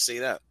can't just say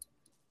that.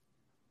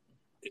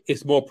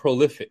 It's more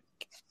prolific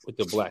with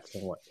the blacks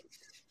and whites.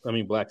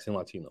 Blacks and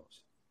Latinos.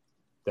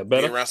 That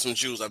better? Be around some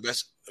Jews, I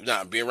bet.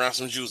 Be around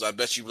some Jews, I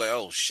bet you be like,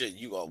 oh shit,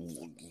 you are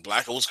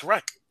black. I was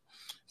correct.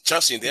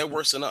 Trust me, they're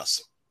worse than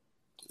us.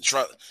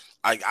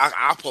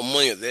 I put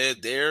money.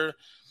 They're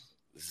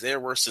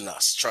worse than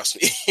us.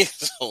 Trust me.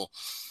 So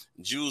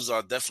Jews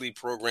are definitely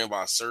programmed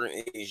by a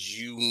certain age.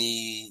 You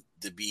need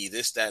to be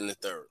this, that, and the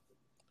third.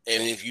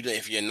 And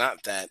if you're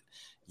not that,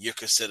 you're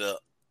considered.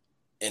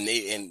 And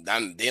they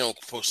don't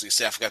supposedly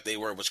say, I forgot they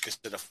were, but you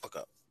consider fuck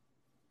up.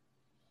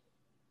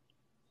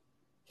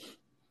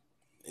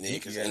 And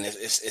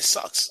it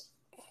sucks.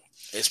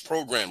 It's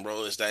programmed,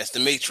 bro. It's the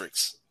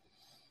Matrix.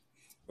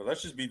 But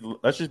let's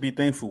just be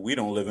thankful we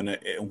don't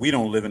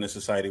live in a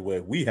society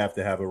where we have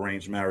to have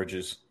arranged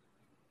marriages.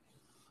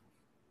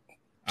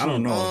 I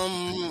don't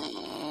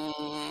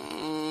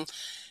know.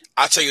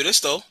 I'll tell you this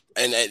though,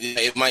 and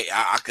it might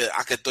I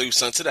could throw you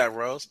something to that,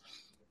 Rose.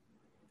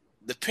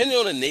 Depending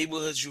on the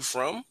neighborhoods you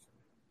from,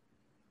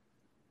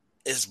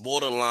 it's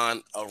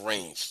borderline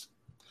arranged.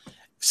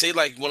 Say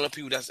like one of the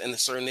people that's in a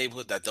certain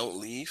neighborhood that don't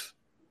leave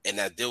and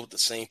that deal with the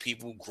same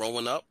people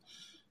growing up,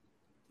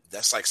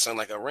 that's like something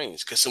like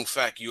arranged. Because in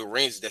fact, you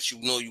arranged that you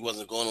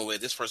wasn't going nowhere.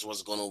 This person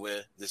wasn't going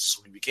nowhere. This is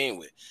who you became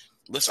with.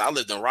 Listen, I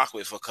lived in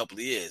Rockaway for a couple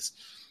of years.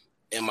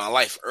 In my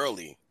life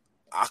early,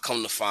 I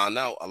come to find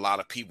out a lot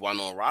of people I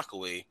know in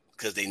Rockaway,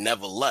 because they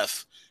never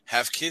left,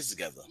 have kids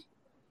together.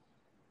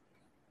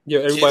 Yeah,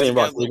 everybody in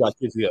Rockaway got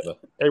kids together.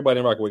 Everybody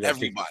in Rockaway got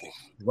kids.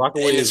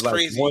 Rockaway is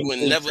crazy. You would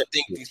never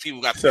think these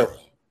people got together.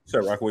 So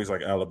Rockaway's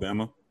like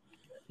Alabama.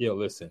 Yo,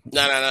 listen.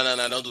 No,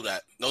 don't do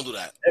that. Don't do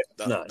that.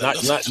 Not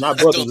brothers, not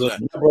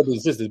brothers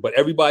and sisters, but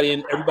everybody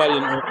in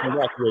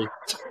Rockaway.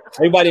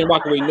 Everybody in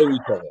Rockaway know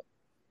each other.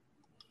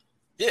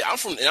 Yeah, I'm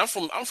from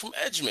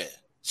Edgemere.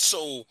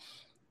 So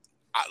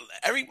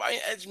everybody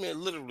in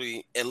Edgemere,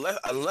 literally,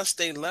 unless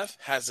they left,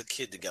 has a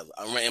kid together.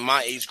 I'm in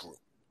my age group.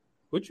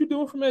 What you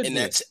doing from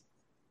Edgemere?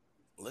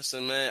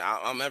 Listen, man,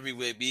 I'm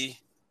everywhere, B.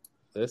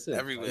 Listen,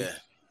 everywhere.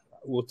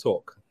 We'll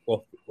talk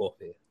off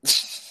here.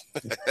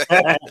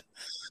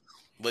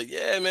 But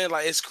yeah, man,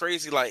 like it's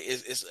crazy. Like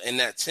it's in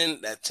that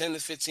 10 to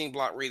 15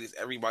 block radius,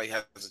 everybody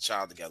has a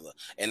child together.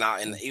 And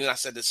even I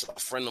said this to a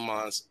friend of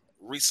mine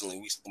recently.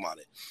 We spoke about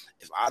it.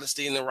 If I'd have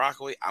stayed in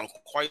Rockaway, I'm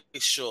quite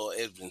sure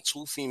it's been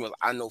two females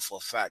I know for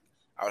a fact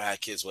I would have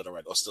had kids with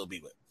already or still be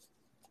with.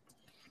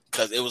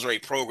 Because it was already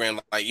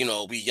programmed, like,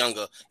 we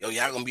younger. Yo,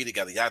 y'all gonna be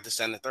together. Y'all this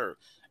and the third.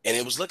 And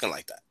it was looking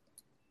like that.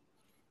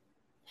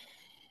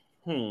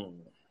 I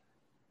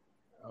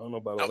don't know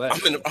about all that.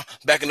 I'm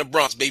back in the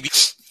Bronx, baby.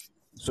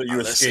 So you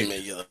escaped.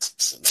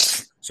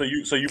 So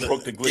you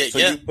broke the glitch.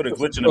 You put a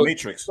glitch in the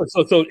Matrix.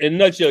 So in a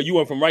nutshell, you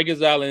went from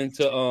Rikers Island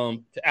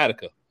to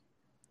Attica.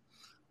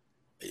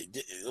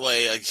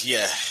 Well,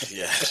 yeah.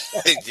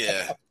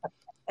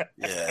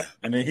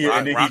 And then he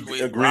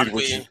agreed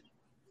with you.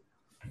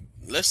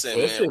 Listen,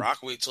 man,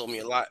 Rockaway told me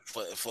a lot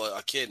for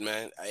a kid,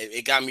 man.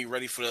 It got me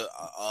ready for the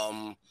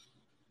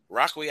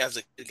Rockaway as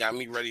a kid got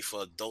me ready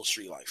for adult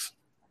street life.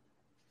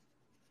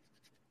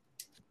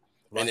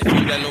 And if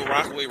you got no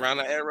Rockaway around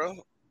that era,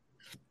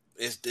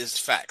 it's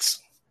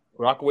facts.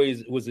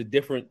 Rockaway was a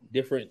different.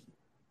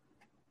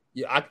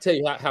 Yeah, I can tell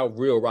you how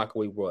real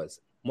Rockaway was.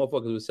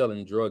 Motherfuckers were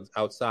selling drugs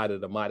outside of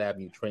the Mott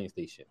Avenue train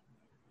station.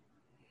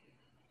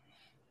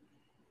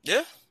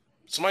 Yeah,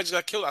 somebody just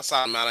got killed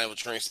outside Mott Avenue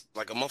train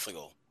like a month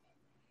ago.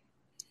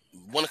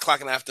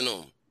 1:00 in the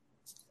afternoon.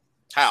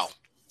 How?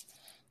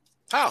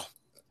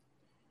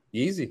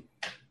 Easy.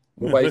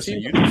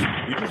 Listen, you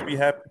just be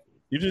happy.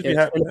 You just be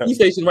happy. And the police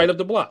station right up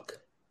the block.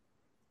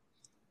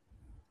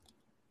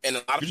 And a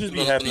lot of You just be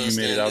people happy don't you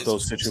made it understand out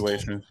those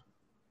situations.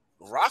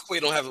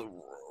 Rockaway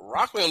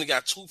only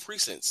got 2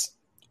 precincts,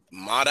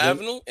 Mott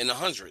Avenue and the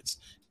Hundreds.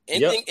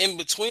 Anything in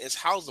between is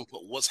housing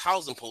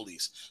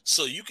police.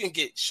 So you can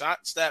get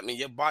shot, stabbed in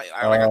your body.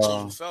 Like I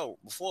told you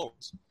before,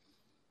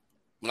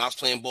 when I was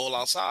playing ball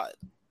outside,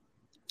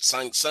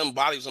 some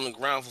body was on the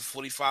ground for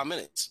 45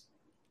 minutes.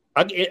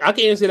 I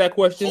can answer that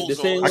question the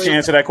same way. I can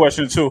answer that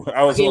question too.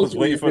 I was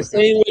waiting for the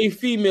same way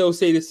females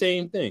say the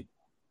same thing.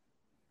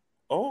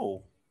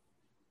 Oh.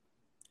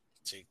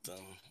 Take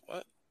them.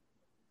 What?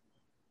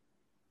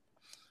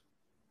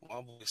 Why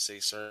would we say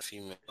certain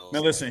females?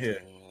 Now listen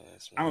here.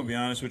 I'm gonna be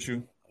honest with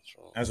you.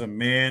 As a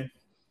man,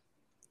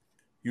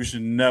 you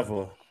should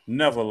never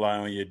lie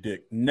on your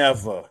dick.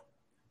 Never.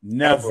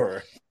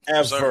 Ever.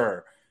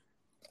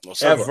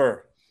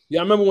 Yeah,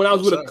 I remember when I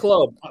was with a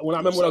club. When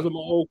I was with my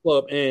old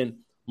club, and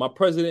my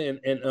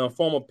president and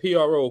former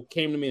PRO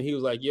came to me, and he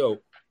was like, "Yo,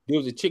 there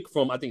was a chick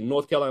from I think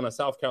North Carolina,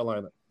 South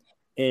Carolina."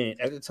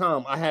 And at the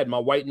time, I had my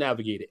white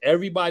Navigator.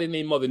 Everybody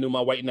named Mother knew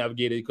my white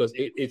Navigator because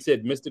it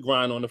said Mr.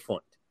 Grind on the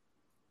front.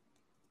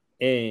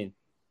 And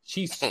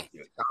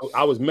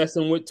I was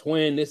messing with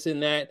Twin, this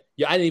and that.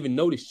 Yeah, I didn't even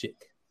know this chick.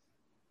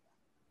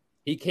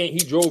 He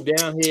drove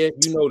down here,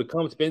 to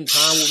come spend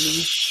time with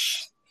me.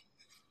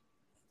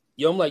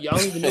 Yo, I'm like, y'all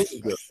don't even know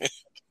this girl.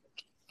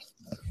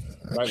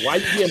 Like, why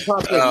you getting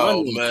popped up?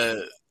 Oh,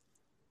 man.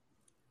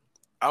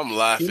 I'm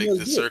laughing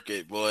the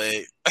circuit,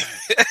 boy.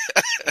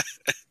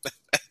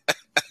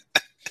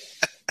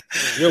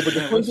 Yo, but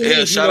the question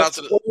is, shout out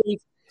to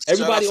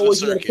everybody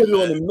always want to put it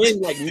on the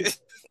men. Like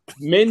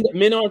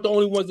men aren't the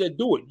only ones that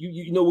do it.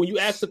 You know when you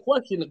ask the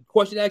question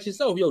asks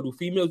yourself, yo, do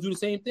females do the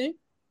same thing?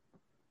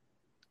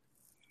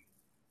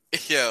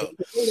 Yeah,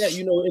 that,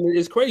 and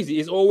it's crazy.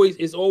 It's always.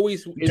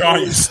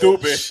 John, you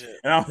stupid.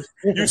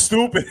 You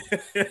stupid.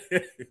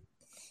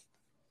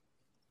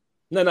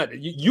 No.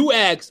 You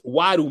asked,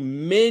 why do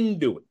men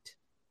do it?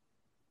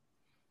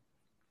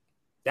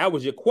 That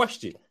was your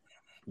question.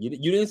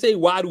 You didn't say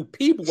why do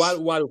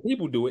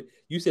people do it.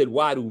 You said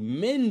why do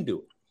men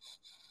do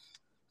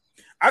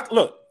it?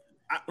 Look.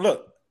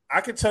 I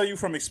can tell you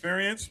from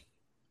experience,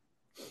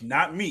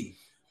 not me,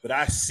 but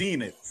I've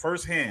seen it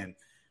firsthand.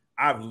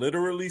 I've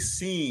literally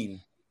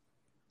seen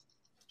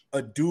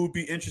a dude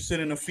be interested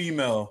in a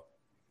female,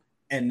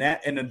 and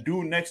the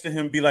dude next to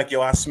him be like,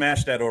 "Yo, I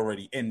smashed that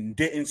already," and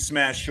didn't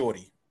smash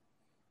shorty.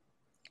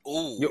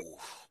 Ooh,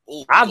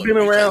 I've been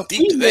around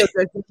females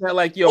that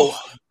like, "Yo,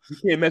 you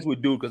can't mess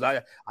with dude," because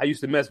I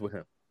used to mess with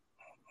him.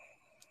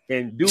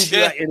 And dude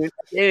be like,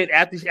 and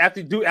after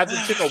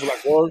the chick over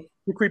like, "Well,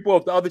 you creep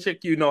off the other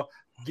chick,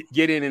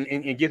 get in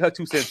and get her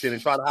 2 cents in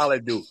and try to holler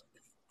at dude."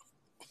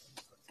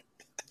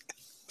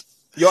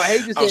 Yo, I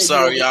hate to say I'm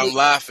sorry, y'all. I'm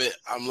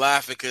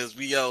laughing. Because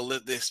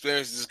the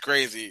experience is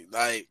crazy.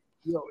 Like,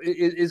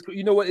 it's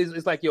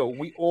it's like, yo,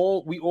 we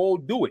all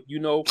do it.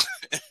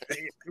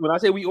 When I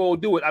say we all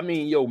do it, I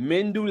mean,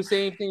 men do the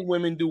same thing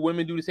women do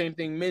the same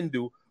thing men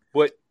do.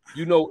 But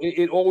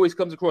it always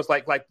comes across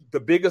like the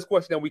biggest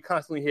question that we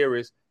constantly hear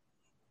is,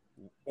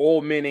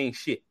 all men ain't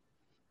shit.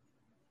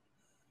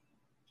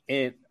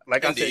 And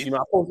like Indeed. I said,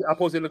 I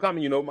posted in the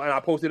comment, I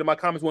posted in my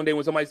comments one day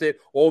when somebody said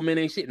all men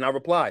ain't shit, and I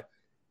replied.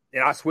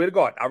 And I swear to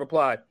God, I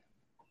replied,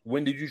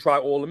 when did you try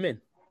all the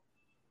men?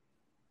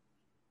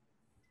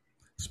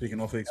 Speaking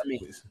on Facebook,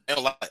 please.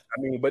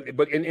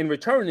 But in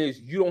return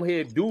is you don't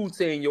hear dudes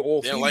saying you're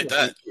all females. They don't like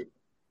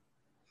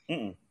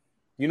that.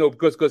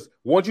 Because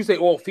once you say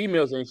all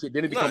females ain't shit,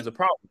 then it becomes a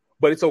problem.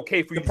 But it's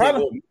okay for you to say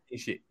all men ain't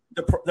shit.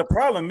 The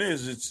problem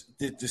is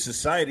the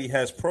society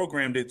has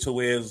programmed it to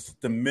where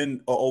the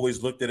men are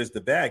always looked at as the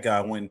bad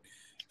guy when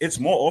it's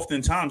more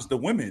oftentimes the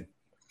women,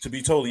 to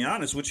be totally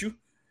honest with you.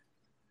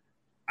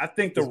 I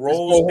think the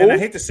roles, and I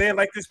hate to say it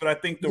like this, but I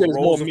think the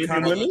roles have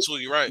kind of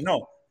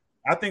No,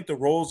 I think the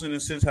roles in a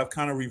sense have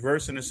kind of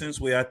reversed in a sense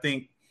where I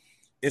think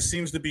it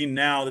seems to be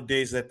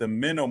nowadays that the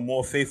men are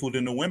more faithful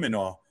than the women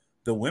are.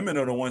 The women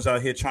are the ones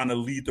out here trying to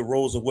lead the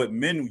roles of what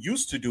men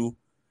used to do,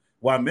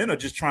 while men are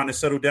just trying to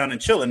settle down and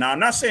chilling. Now, I'm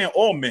not saying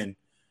all men,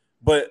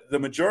 but the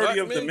majority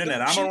of the men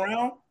that I'm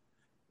around,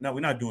 no,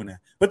 we're not doing that.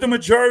 But the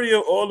majority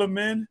of all the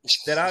men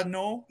that I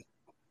know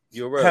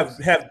have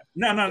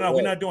no,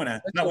 we're not doing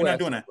that. No, we're not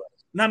doing that.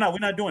 No, we're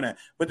not doing that.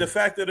 But the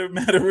fact of the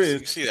matter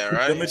is, you see that,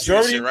 right? The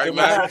majority, right,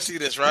 man? You see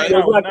this, right?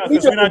 We're not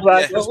bullshitting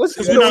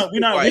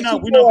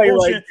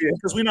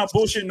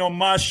on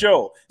my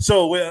show.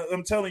 So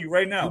I'm telling you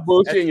right now,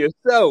 you're bullshitting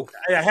yourself.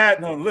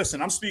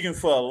 Listen, I'm speaking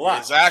for a lot.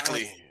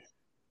 Exactly.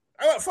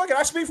 Fuck it,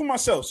 I speak for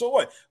myself. So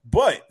what?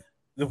 But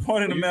the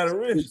point of the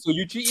matter is, so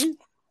you cheating?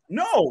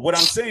 No, what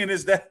I'm saying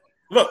is that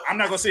look, I'm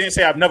not gonna sit here and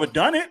say I've never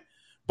done it,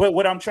 but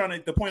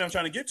the point I'm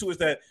trying to get to is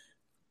that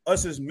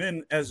us as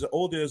men, as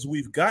older as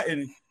we've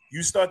gotten,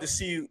 you start to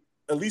see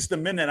at least the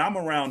men that I'm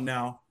around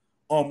now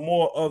are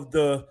more of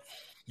the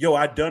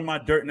I done my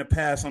dirt in the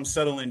past. I'm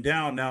settling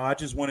down now. I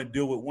just want to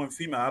deal with one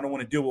female. I don't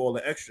want to deal with all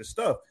the extra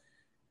stuff.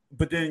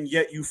 But then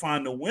yet you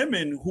find the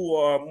women who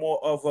are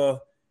more of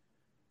a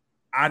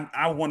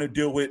I want to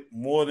deal with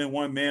more than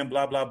one man,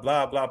 blah, blah,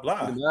 blah, blah,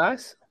 blah.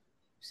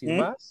 See the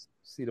mas?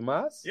 See the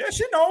mas? Yeah,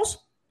 she knows.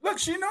 Look,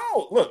 she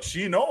knows. Look,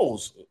 she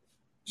knows.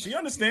 She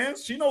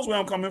understands. She knows where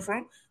I'm coming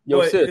from.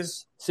 Yo,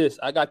 sis,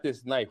 I got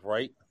this knife,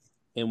 right?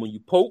 And when you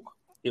poke,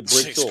 it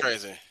breaks off.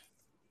 Crazy.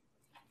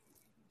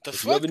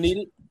 If you ever need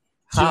it,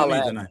 she don't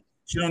need the knife.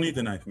 She don't need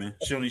the knife, man.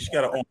 She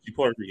got her own. She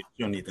Puerto Rican.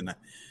 She don't need the knife.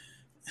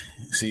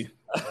 See?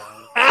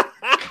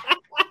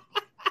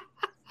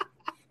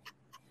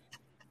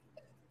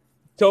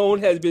 Tone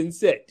has been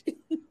set.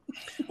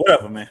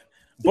 Whatever, man.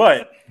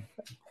 But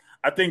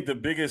I think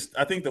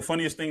the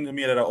funniest thing to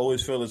me that I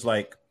always feel is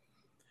like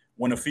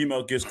when a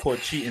female gets caught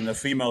cheating, the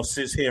female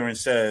sits here and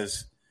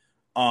says,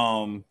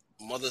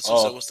 Mother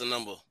Susan, what's the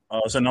number?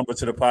 It's a number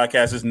to the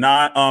podcast. It's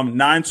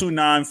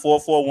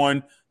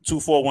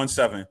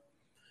 929-441-2417.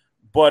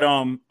 But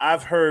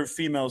I've heard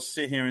females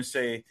sit here and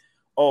say,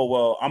 oh,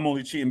 well, I'm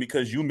only cheating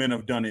because you men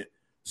have done it.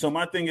 So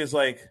my thing is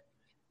like,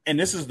 and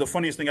this is the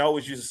funniest thing I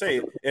always used to say,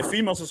 if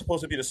females are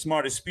supposed to be the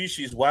smartest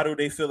species, why do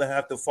they feel they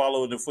have to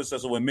follow the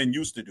footsteps of what men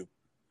used to do?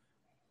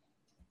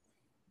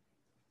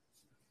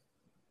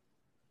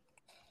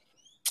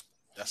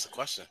 That's a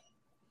question.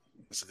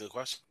 That's a good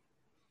question.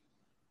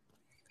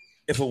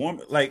 If a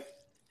woman, like,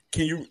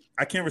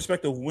 I can't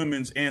respect a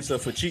woman's answer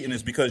for cheating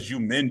is because you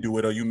men do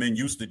it or you men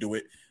used to do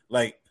it.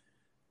 Like,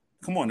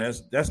 come on,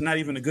 that's not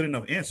even a good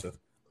enough answer.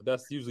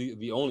 That's usually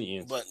the only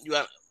answer. But you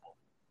got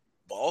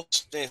all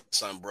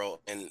son, bro.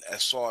 And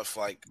as far as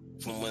like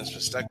from women's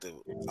perspective,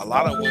 a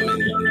lot of women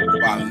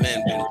by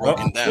men been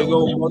broken down.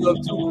 Mother of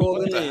two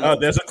calling in. Oh,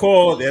 there's a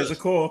call. There's a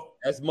call.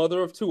 That's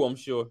mother of two, I'm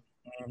sure.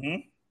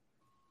 Mm-hmm.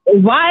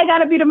 Why I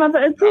gotta be the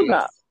mother of two?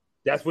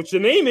 That's what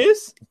your name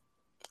is.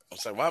 I'm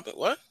sorry,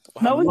 what?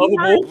 No, it's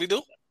not. What we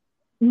do?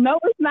 No,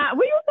 it's not.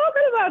 What are you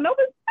talking about? No,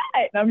 it's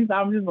not.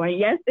 I'm just going.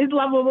 Yes, it's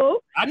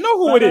lovable. I know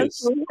who it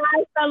is.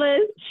 Hi,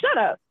 fellas. Shut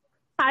up.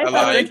 Hi, Hello,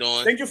 how you fellas.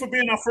 doing? Thank you for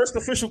being our first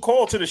official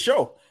call to the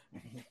show.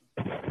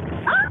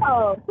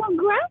 Oh,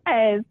 congrats.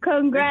 No.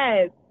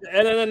 Okay.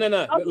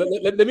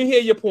 Let me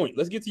hear your point.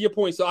 Let's get to your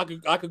point so I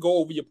could go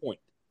over your point.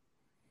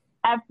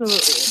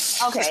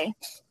 Absolutely. Okay.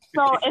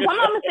 So if I'm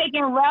not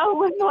mistaken,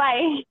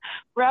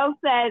 Rel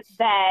said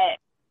that,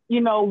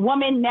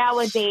 women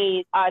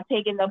nowadays are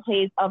taking the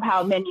place of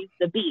how men used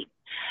to be.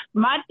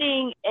 My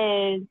thing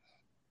is,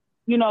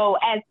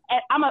 as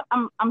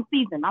I'm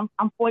seasoned.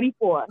 I'm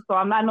 44, so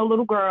I'm not no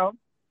little girl,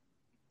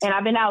 and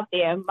I've been out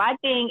there. My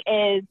thing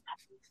is,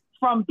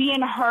 from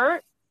being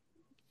hurt,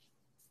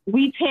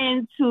 we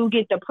tend to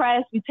get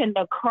depressed. We tend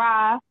to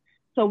cry.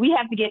 So we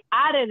have to get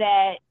out of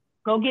that.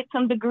 Go get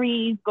some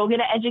degrees. Go get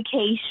an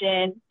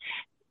education.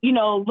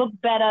 Look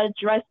better,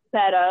 dress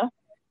better.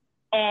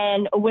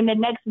 And when the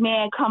next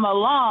man come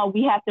along,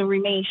 we have to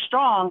remain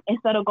strong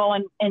instead of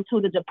going into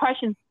the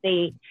depression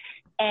state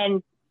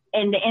and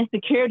the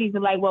insecurities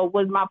of like, well,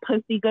 was my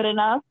pussy good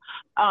enough?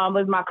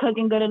 Was my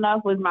cooking good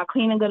enough? Was my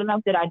cleaning good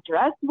enough? Did I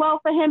dress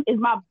well for him? Is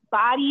my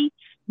body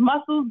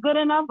muscles good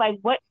enough? Like,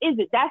 what is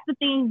it? That's the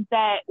things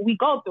that we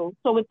go through.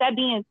 So with that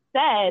being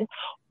said,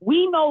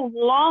 we do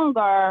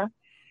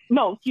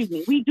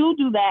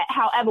that.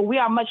 However, we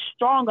are much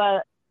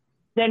stronger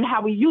than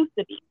how we used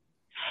to be.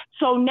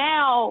 So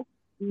now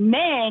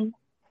men,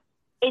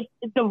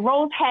 the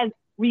roles has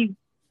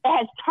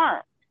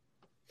turned.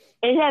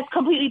 It has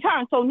completely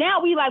turned. So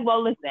now we like,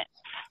 well, listen,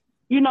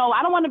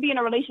 I don't want to be in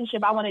a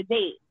relationship. I want to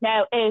date.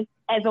 Now, as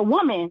a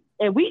woman,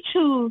 if we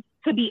choose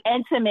to be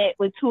intimate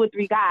with 2 or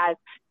 3 guys,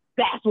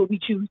 that's what we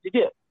choose to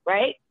do,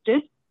 right?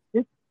 Just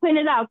putting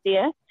it out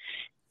there.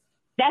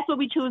 That's what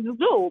we choose to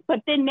do.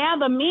 But then now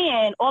the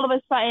men, all of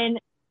a sudden,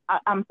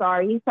 I'm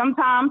sorry,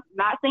 sometimes,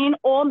 not saying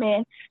all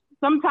men,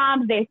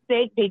 sometimes they're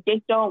sick, their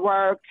dick don't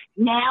work.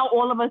 Now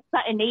all of a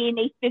sudden they in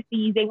their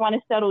 50s, they want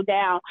to settle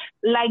down.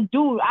 Like,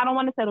 dude, I don't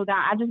want to settle down.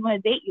 I just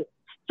want to date you.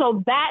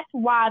 So that's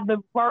why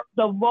the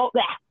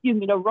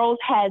roles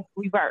has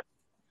reversed.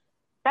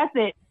 That's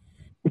it.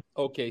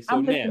 Okay, so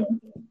now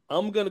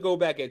I'm gonna go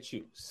back at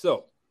you.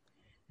 So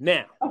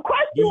now, of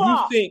course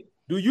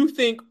do you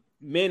think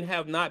men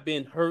have not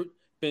been hurt,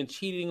 been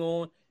cheating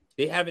on?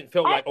 They haven't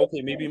felt like,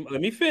 okay, maybe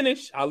let me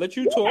finish. I'll let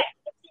you talk.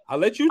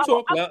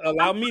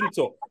 Allow me to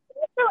talk.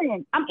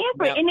 I'm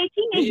answering. And they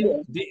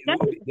teenagers.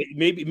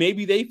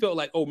 Maybe they felt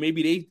like, oh,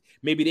 maybe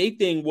they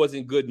thing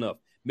wasn't good enough.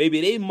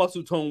 Maybe their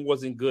muscle tone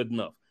wasn't good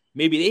enough.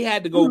 Maybe they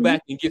had to go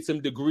back and get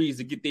some degrees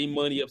to get their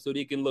money up so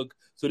they can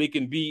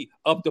be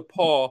up to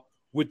par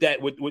with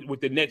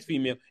the next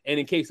female. And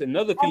in case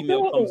another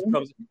female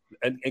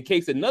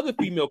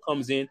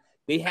comes in,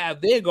 they have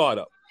their guard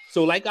up.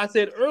 So like I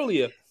said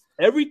earlier,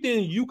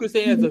 everything you could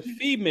say as a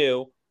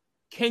female,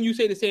 can you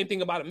say the same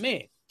thing about a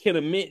man? Can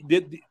a man?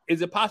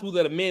 Is it possible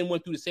that a man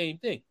went through the same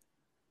thing?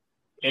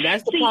 And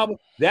that's the problem.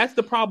 That's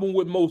the problem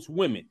with most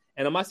women.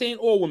 And I'm not saying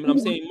all women. I'm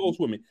saying most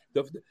women.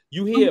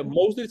 You hear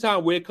most of the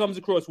time where it comes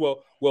across,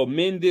 well,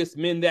 men this,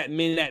 men that,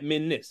 men that,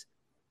 men this.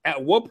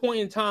 At what point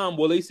in time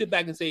will they sit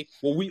back and say,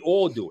 well, we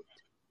all do it?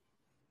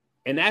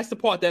 And that's the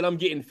part that I'm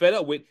getting fed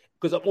up with,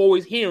 because I'm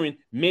always hearing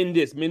men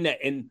this, men that.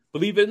 And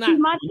believe it or not,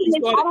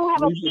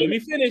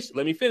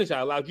 let me finish. I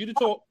allowed you to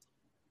talk.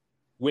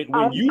 When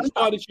you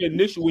started your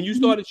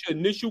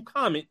initial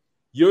comment,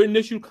 your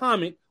initial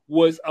comment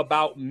was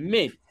about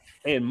men.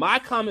 And my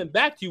comment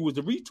back to you was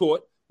the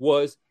retort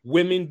was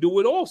women do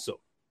it also.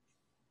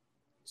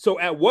 So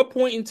at what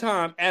point in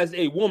time as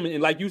a woman,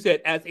 and like you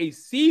said, as a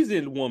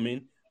seasoned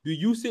woman, do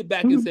you sit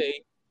back and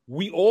say,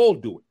 we all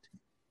do it?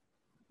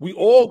 We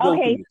all go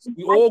through this.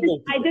 We all go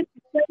through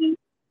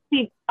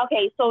it.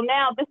 Okay, so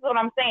now this is what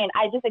I'm saying.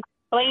 I just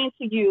explained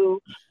to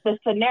you the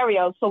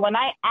scenario. So when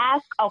I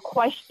ask a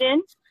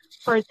question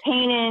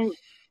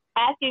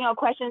asking a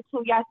question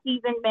to y'all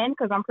seasoned men,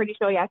 because I'm pretty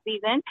sure y'all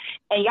seasoned,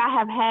 and y'all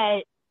have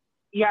had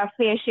your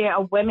fair share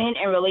of women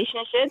in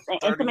relationships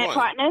and 31. Intimate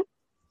partners.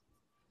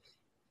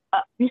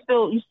 You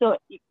still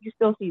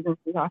seasoned,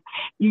 sweetheart.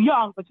 You're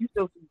young, but you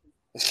still seasoned.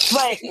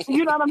 But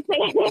you know what I'm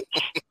saying?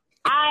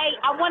 I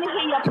want to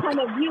hear your point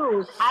of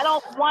view. I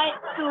don't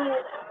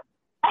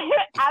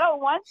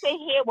want to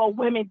hear what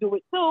women do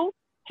it too.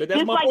 But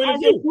that's my point of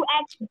view.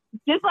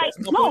 Just like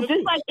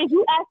if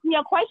you ask me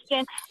a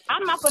question,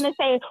 I'm not going to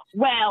say,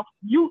 well,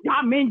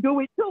 y'all men do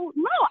it too.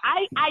 No,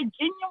 I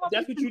genuinely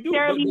that's what you do.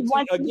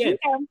 But again,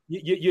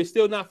 you're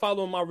still not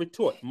following my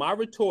retort. My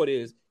retort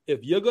is,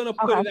 if you're going to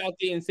put it out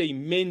there and say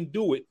men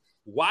do it,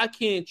 why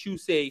can't you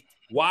say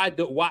why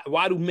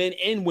do men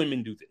and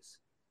women do this?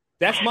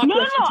 That's my question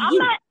to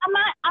you.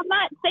 I'm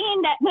not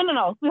saying that.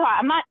 No, sweetheart.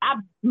 I'm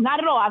not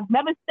at all. I've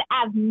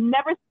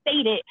never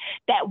stated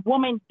that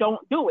women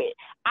don't do it.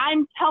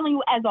 I'm telling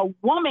you as a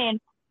woman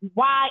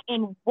why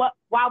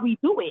we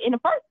do it in the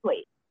first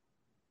place.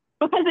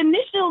 Because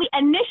initially,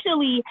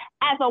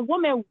 as a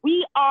woman,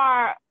 we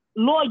are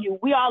loyal,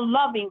 we are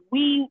loving,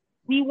 we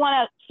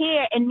want to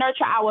care and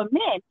nurture our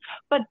men.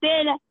 But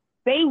then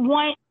they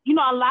want,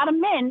 a lot of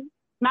men.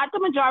 Not the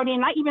majority,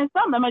 and not even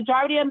some. The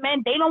majority of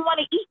men, they don't want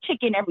to eat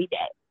chicken every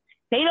day.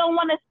 They don't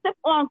want to sip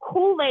on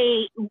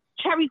Kool-Aid,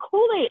 cherry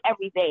Kool-Aid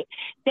every day.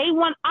 They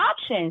want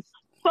options.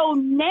 So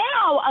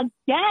now,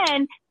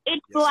 again,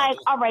 it's like,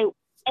 all right,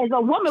 as a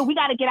woman, we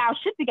got to get our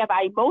shit together.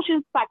 Our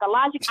emotions,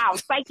 psychological, our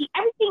psyche,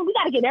 everything. We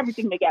got to get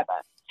everything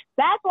together.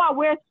 That's why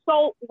we're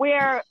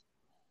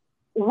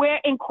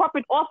in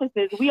corporate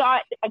offices. We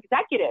are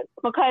executives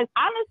because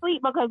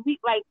we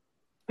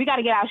got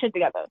to get our shit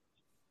together.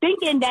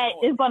 Thinking that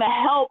is going to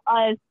help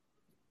us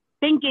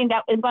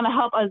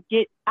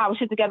get our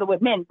shit together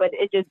with men, but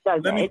it just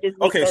doesn't.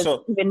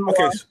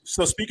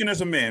 So speaking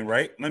as a man,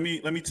 right? Let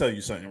me tell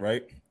you something,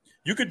 right?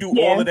 You could do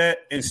all of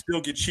that and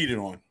still get cheated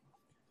on.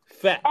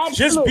 Fact.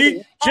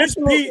 Absolutely.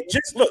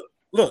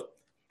 Look.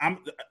 I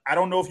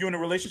don't know if you're in a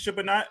relationship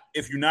or not.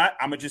 If you're not,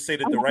 I'm gonna just say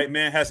that the right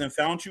man hasn't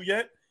found you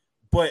yet.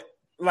 But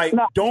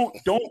don't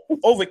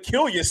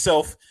overkill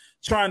yourself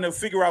trying to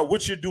figure out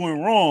what you're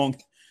doing wrong.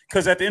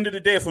 Because at the end of the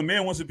day, if a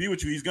man wants to be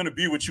with you, he's going to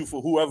be with you for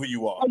whoever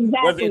you are.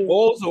 Exactly. I'm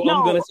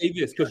going to say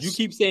this because you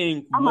keep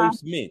saying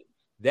most men.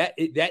 That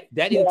entails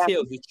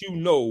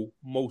that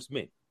most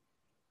men.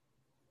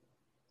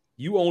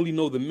 You only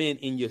know the men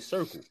in your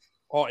circle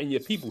or in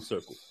your people's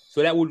circle.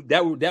 So that would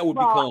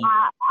become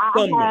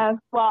some men.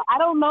 Well, I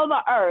don't know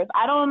the earth.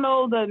 I don't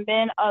know the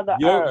men of the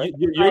earth.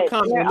 Your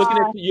comment. I'm looking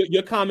at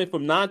your comment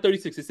from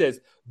 936. It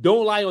says,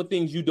 "Don't lie on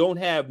things you don't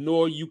have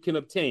nor you can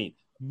obtain."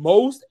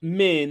 Most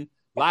men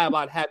lie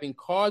about having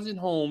cars and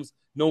homes,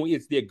 knowing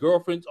it's their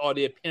girlfriends or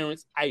their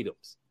parents'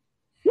 items.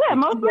 Yeah,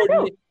 most men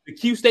do. The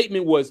key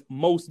statement was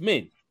most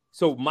men.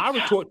 So my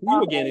retort to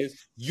you again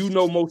is,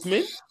 most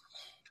men?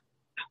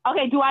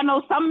 Okay, do I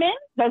know some men?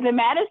 Does it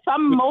matter?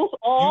 Some, most,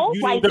 all?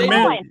 You the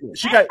men. I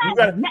get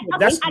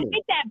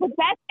that, but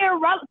that's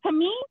irrelevant to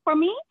me. For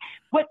me,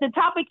 what the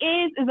topic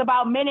is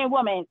about men and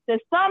women. The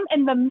sum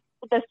and the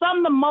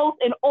most,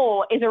 and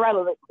all is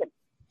irrelevant to me.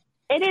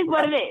 It is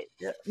what it is.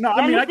 Yeah. No,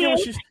 I mean, I get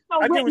what she's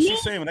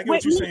saying. I get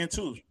what you're saying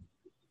too.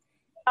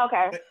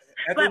 Okay.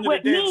 But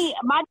with me,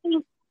 my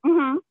thing.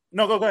 Mm-hmm.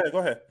 No, go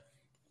ahead.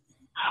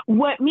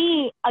 With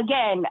me,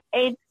 again,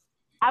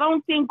 I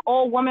don't think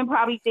all women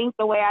probably think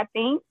the way I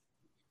think,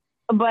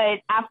 but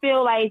I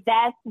feel like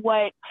that's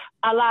what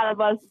a lot of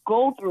us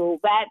go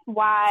through. That's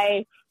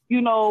why,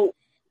 we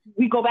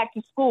go back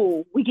to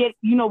school. We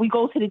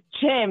go to the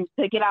gym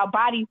to get our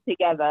bodies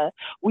together.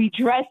 We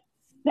dress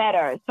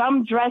better.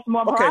 Some dress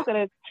more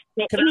provocative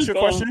than anything. Can I ask you a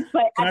question?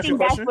 But I think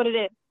that's what it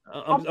is.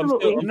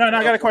 Absolutely.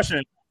 I got a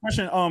question.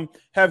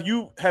 Have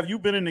you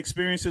been in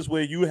experiences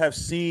where you have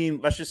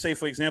seen, let's just say,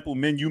 for example,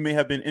 men you may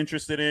have been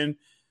interested in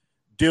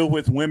deal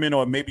with women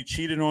or maybe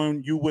cheated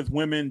on you with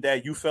women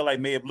that you felt like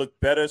may have looked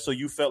better, so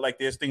you felt like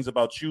there's things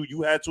about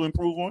you had to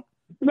improve on?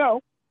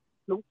 No.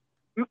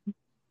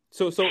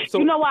 So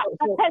you know what?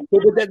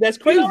 But that's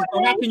crazy. You know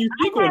so how can you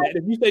speak on that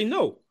if you say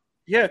no?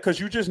 Yeah, because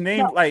you just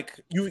named like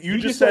you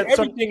just said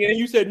everything, something. and then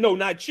you said no,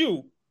 not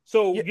you.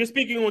 So you're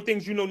speaking on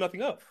things you know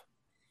nothing of.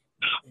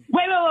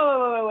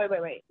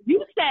 Wait.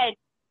 You said,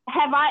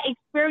 have I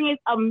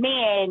experienced a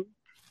man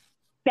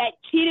that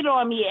cheated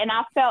on me and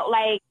I felt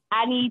like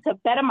I need to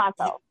better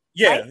myself?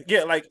 Yeah, right?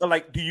 yeah.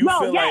 Like, do you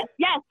feel like?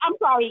 Yes. I'm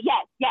sorry.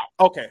 Yes.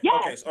 Okay.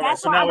 Yes. Okay. All right.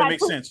 So now it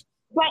makes sense.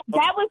 But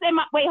that was in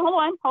my. Wait.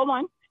 Hold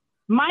on.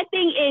 My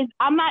thing is,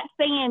 I'm not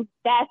saying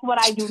that's what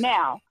I do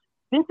now.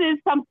 This is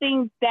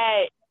something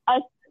that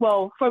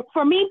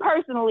for me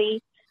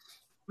personally,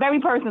 very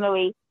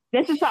personally,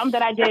 this is something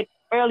that I did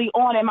early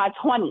on in my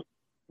 20s.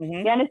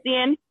 Mm-hmm. You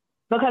understand?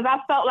 Because I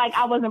felt like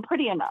I wasn't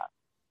pretty enough.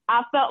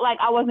 I felt like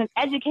I wasn't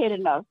educated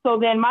enough. So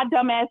then my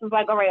dumb ass was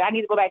like, all right, I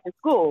need to go back to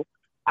school.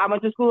 I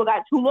went to school,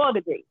 got 2 law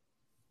degrees.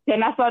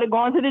 Then I started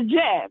going to the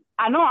gym.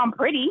 I know I'm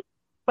pretty,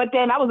 but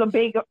then I was a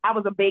big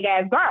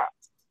ass girl.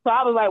 So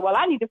I was like, well,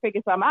 I need to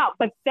figure something out.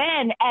 But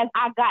then as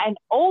I gotten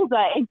older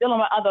and dealing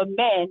with other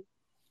men,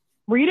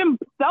 reading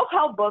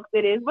self-help books,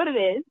 it is what it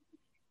is,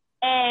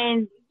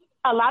 and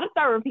a lot of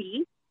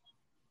therapy,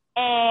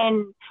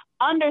 and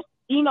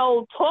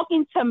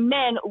talking to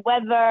men,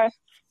 whether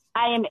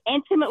I am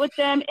intimate with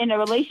them in a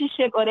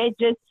relationship or they're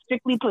just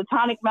strictly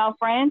platonic male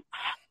friends,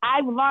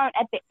 I've learned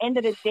at the end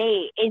of the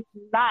day, it's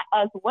not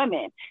us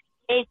women,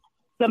 it's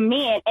the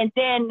men. And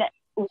then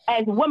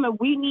as women,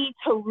 we need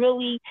to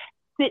really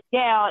sit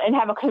down and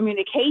have a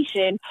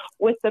communication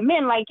with the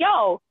men, like,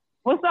 yo,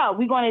 what's up?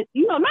 We're going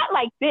to, not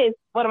like this,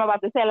 what I'm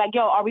about to say, like,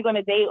 yo, are we going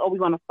to date or are we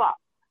going to fuck?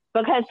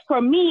 Because for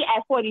me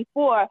at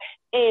 44,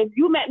 if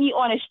you met me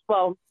on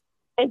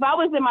if I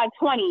was in my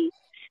 20s,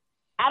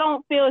 I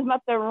don't feel there's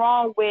nothing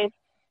wrong with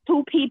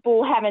 2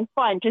 people having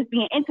fun, just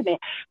being intimate,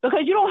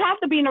 because you don't have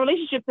to be in a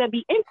relationship to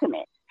be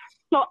intimate.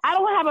 So I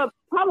don't have a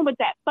problem with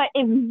that. But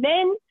if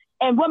men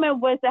and women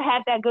was to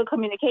have that good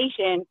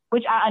communication,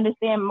 which I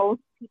understand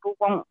most people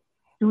won't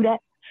do that,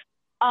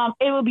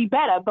 it would be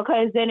better,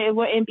 because then it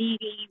wouldn't be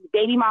the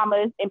baby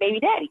mamas and baby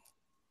daddies.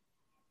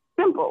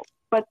 Simple.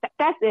 But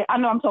that's it. I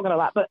know I'm talking a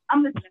lot, but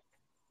I'm listening.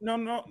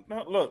 No.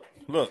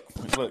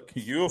 Look.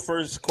 You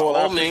first call.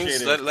 All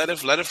means let it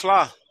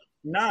fly.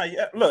 Nah,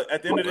 yeah. Look,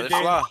 at the end of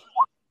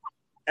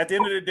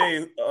the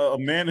day, a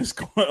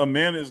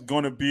man is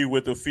going to be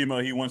with the female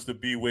he wants to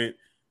be with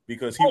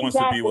because he wants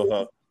to be with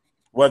her,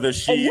 whether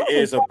she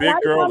is a big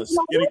girl, a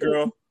skinny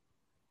girl.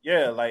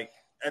 Yeah, like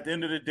at the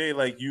end of the day,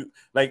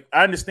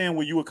 I understand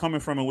where you were coming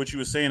from and what you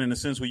were saying in the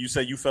sense where you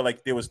said you felt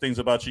like there was things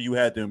about you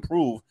had to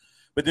improve,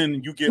 but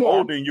then you get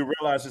older and you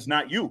realize it's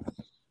not you.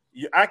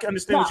 I can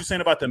understand what you're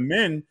saying about the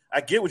men. I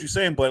get what you're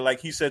saying, but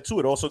like he said too,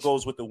 it also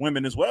goes with the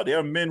women as well. There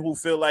are men who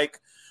feel like,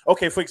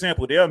 okay, for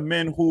example, there are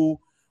men who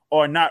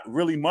are not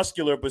really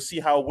muscular, but see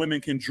how women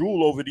can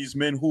drool over these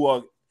men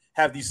who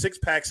have these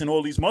 6-packs and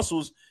all these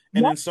muscles,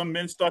 and then some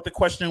men start to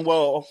question,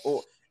 well,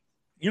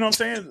 you know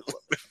what I'm saying?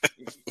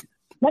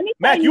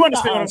 Mac, you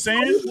understand what I'm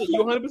saying?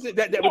 You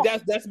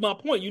 100%. That's my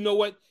point. You know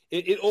what?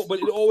 But it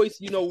always,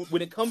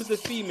 when it comes to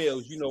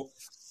females,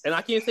 and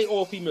I can't say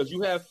all females.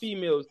 You have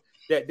females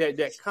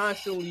that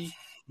constantly,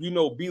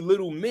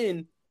 belittle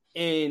men,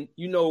 and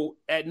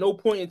at no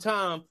point in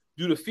time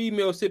do the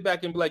females sit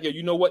back and be like, yo,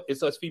 you know what?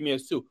 It's us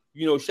females too.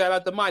 Shout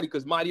out to Marty,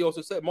 because Marty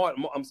also said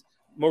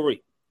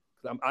Marie.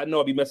 I know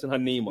I'll be messing her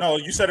name up. No,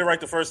 you said it right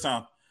the first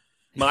time.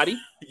 Marty?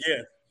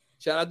 Yeah.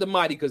 Shout out to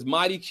Marty, because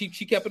Marty, she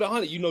kept it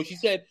 100. She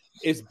said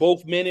it's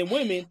both men and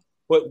women,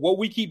 but what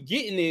we keep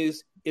getting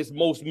is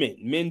most men.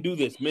 Men do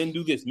this, men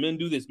do this, men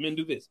do this, men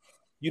do this.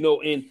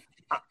 And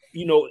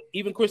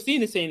even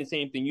Christine is saying the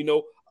same thing.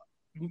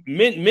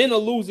 Men are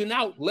losing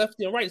out left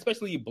and right,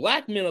 especially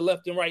black men are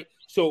left and right.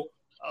 So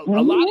a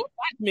lot of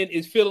black men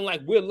is feeling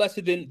like we're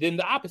lesser than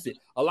the opposite.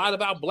 A lot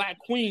of our black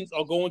queens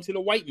are going to the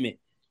white men.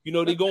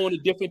 They're going to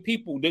different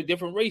people, they're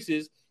different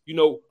races.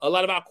 A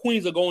lot of our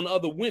queens are going to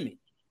other women.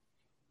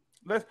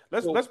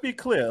 Let's be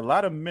clear. A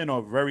lot of men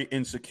are very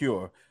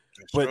insecure,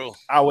 but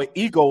our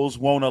egos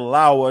won't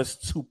allow us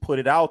to put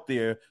it out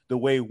there the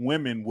way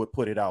women would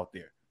put it out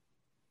there.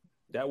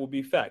 That would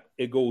be fact.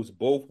 It goes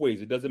both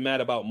ways. It doesn't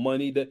matter about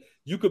money. That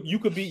you could be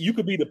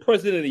the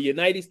president of the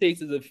United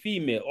States as a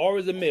female or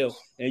as a male,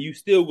 and you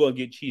still gonna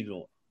get cheated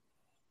on.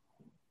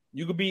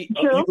 You could be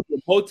a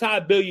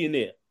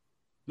multi-billionaire.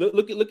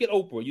 Look at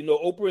Oprah.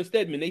 Oprah and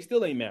Stedman, they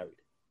still ain't married.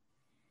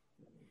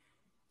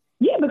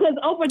 Yeah, because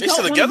Oprah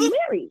don't want to be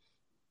married.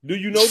 Do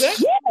you know that?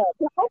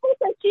 Yeah, Oprah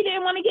said she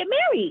didn't want to get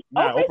married.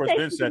 Nah, Oprah's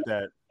been said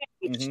that.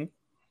 Mm-hmm.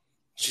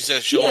 She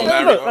said she won't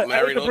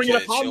marry no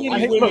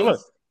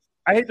kids.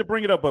 I hate to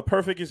bring it up, but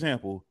perfect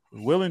example,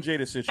 Will and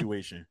Jada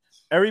situation.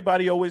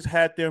 Everybody always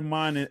had their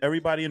mind, and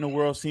everybody in the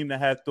world seemed to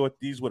have thought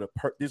this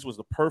was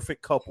the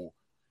perfect couple,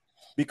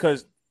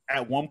 because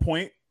at one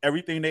point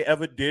everything they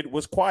ever did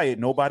was quiet.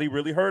 Nobody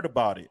really heard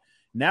about it.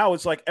 Now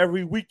it's like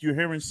every week you're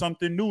hearing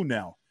something new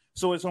now.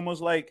 So it's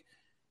almost like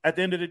at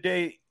the end of the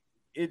day,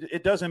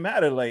 it doesn't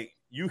matter. Like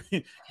you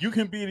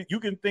can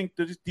think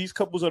that these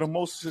couples are the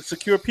most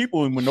secure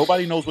people, and when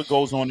nobody knows what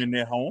goes on in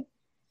their home.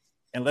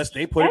 unless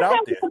they put it out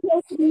there. That's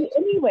supposed to be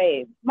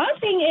anyway. My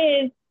thing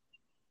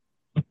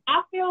is,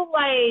 I feel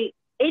like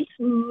it's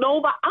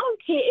nobody. I don't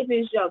care if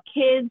it's your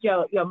kids,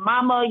 your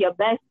mama, your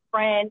best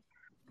friend.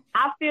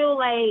 I feel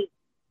like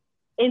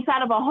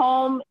inside of a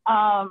home,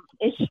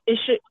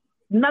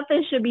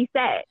 nothing should be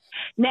said.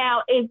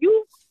 Now, if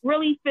you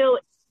really feel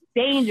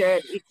danger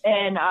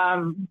and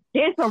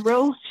there's some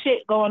real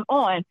shit going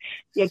on,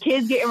 your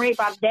kids getting raped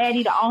by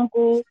daddy, the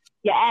uncle,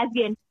 your ass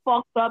getting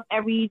fucked up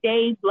every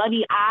day,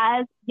 bloody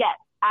eyes, yes,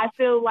 I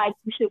feel like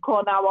you should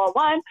call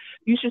 911.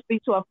 You should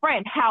speak to a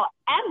friend.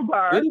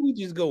 However, where did we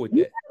just go with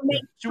that?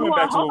 You went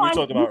back to what we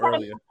talked about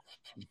earlier.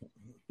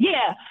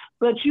 Yeah,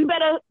 but you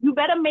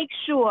better make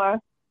sure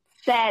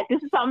that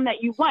this is something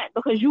that you want,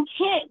 because you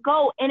can't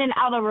go in and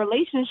out of a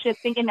relationship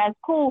thinking that's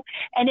cool,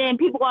 and then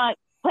people want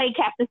to play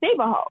Captain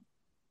Save-A-Hoe,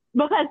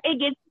 because it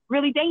gets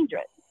really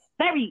dangerous,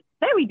 very,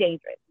 very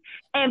dangerous,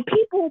 and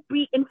people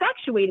be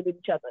infatuated with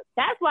each other.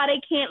 That's why they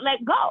can't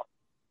let go.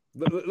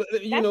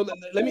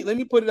 Let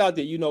me put it out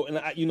there.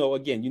 And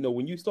again,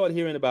 when you start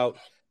hearing about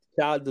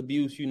child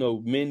abuse,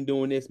 men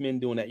doing this, men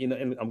doing that,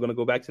 and I'm gonna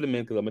go back to the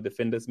men because I'm gonna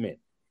defend us men.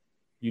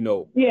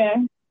 Yeah.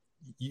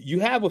 You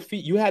had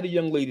a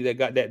young lady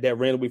that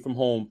ran away from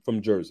home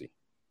from Jersey.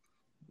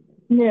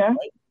 Yeah.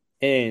 Right?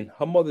 And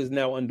her mother is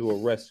now under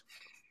arrest,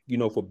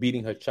 for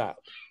beating her child.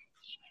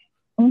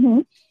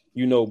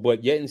 Mm-hmm.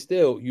 But yet and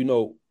still,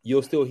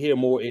 you'll still hear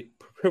more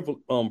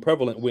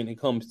prevalent when it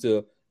comes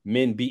to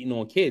men beating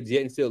on kids.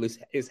 Yet and still,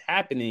 it's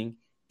happening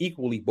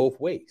equally both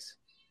ways.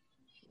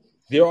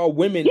 There are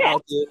women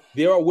out there.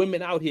 There are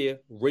women out here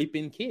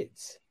raping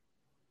kids.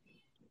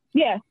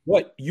 Yeah.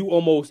 But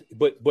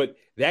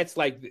that's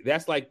like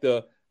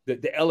the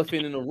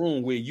elephant in the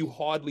room where you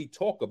hardly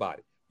talk about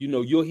it.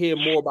 You'll hear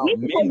more about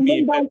men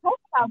being.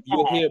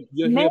 You'll hear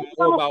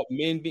more about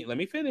men being. Let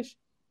me finish.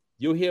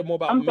 You'll hear more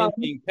about men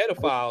being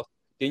pedophiles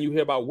than you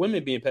hear about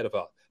women being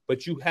pedophiles.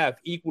 But you have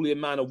equally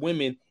amount of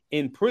women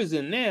in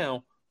prison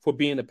now for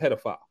being a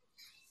pedophile.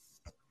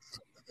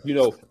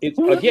 It's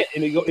again,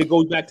 and it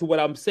goes back to what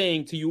I'm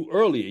saying to you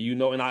earlier.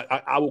 And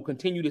I will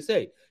continue to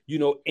say.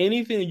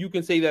 Anything you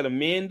can say that a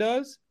man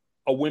does,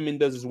 a woman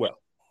does as well.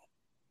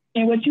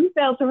 And what you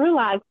fail to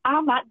realize,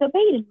 I'm not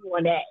debating you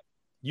on that.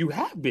 You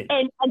have been.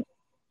 And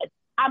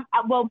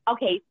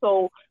okay,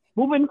 so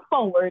moving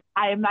forward,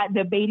 I am not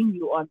debating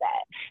you on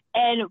that.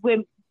 And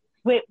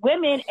with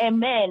women and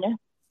men,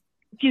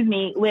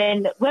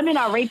 when women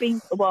are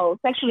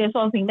sexually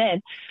assaulting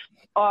men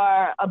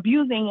or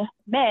abusing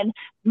men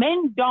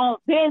don't,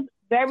 there's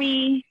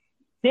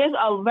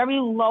a very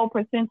low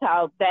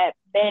percentile that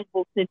men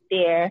will sit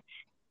there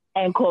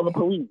and call the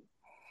police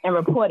and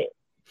report it.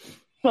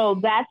 So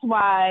that's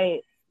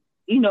why,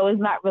 it's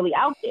not really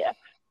out there.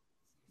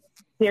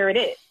 There it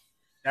is.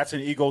 That's an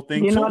ego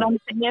thing, you too. You know what I'm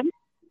saying?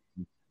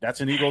 That's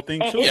an ego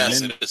thing, too.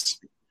 Yes, it is.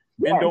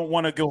 Men don't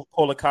want to go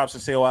call the cops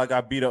and say, I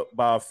got beat up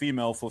by a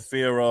female for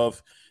fear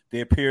of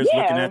their peers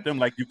looking at them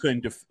like you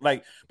couldn't.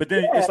 But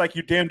then it's like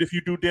you're damned if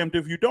you do, damned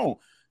if you don't.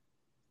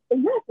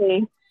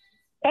 Exactly.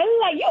 And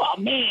like, you a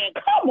man,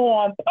 come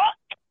on,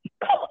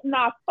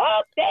 nah,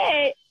 fuck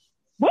that.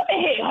 Women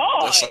hit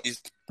hard.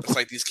 It's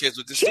like these kids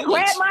with the She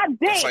grabbed my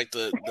dick. It's like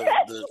the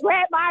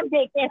grab my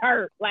dick, it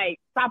hurt. Like,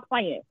 stop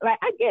playing. Like,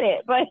 I get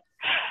it, but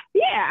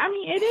yeah,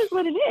 it is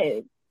what it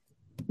is.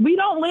 We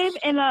live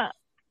in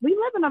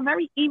a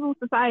very evil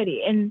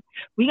society, and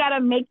we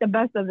gotta make the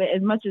best of it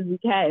as much as we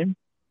can,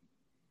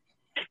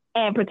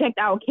 and protect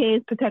our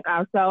kids, protect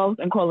ourselves,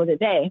 and call it a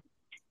day.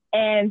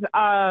 And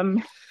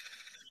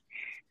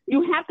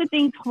you have to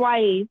think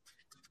twice.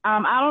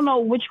 I don't know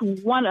which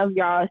one of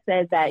y'all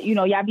says that,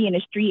 y'all be in the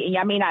street and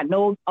y'all may not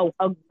know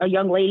a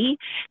young lady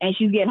and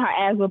she's getting her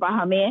ass whipped by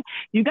her man.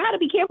 You got to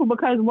be careful,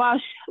 because while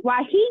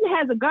he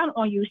has a gun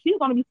on you, she's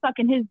going to be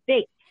sucking his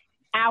dick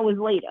hours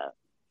later.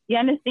 You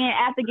understand?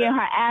 After getting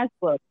her ass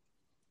whipped.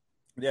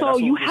 Yeah, so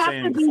you have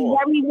to be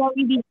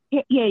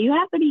you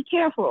have to be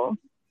careful.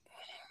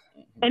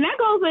 And that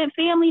goes with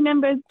family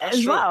members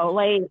as well.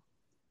 Like,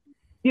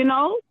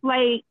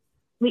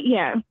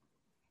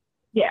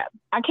 yeah,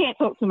 I can't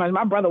talk too much.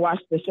 My brother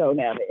watches the show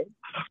nowadays,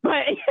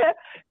 but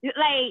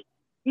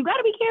you got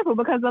to be careful,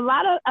 because a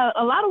lot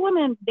of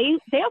women they'll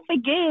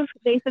forgive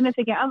their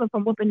significant other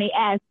from whooping their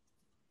ass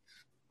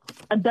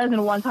a dozen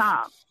at one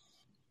time,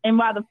 and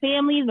while the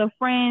family, the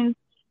friends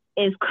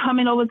is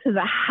coming over to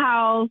the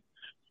house,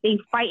 they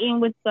fighting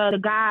with the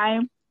guy,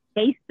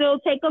 they still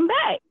take them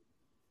back.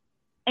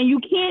 And you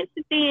can't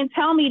sit there and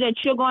tell me that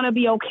you're going to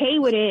be okay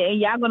with it and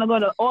y'all going to go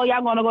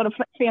to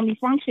family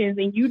functions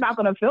and you're not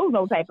going to feel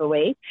no type of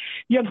way.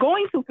 You're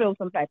going to feel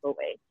some type of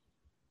way.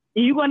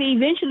 And you're going to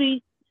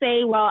eventually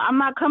say, well, I'm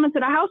not coming to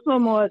the house no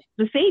more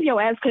to save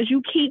your ass because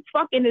you keep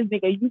fucking this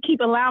nigga. You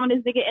keep allowing this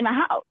nigga in the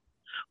house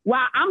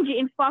while I'm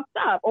getting fucked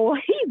up or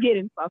he's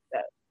getting fucked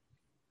up.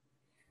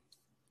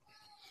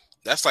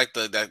 That's like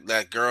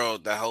that girl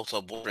that helped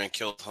her boyfriend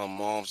killed her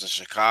moms in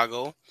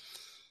Chicago.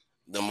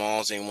 The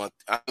moms ain't want.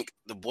 I think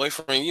the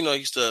boyfriend,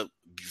 used to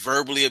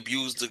verbally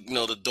abuse the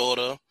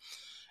daughter,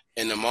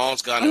 and the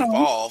moms got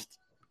involved.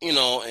 you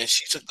know, and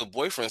she took the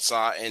boyfriend's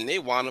side, and they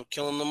wound up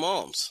killing the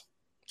moms.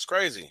 It's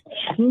crazy.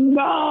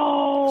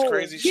 No, It's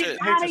crazy shit.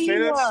 Out of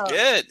here.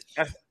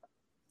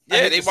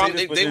 Yeah, they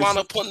wound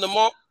up putting them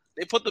on.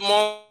 They put them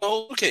on the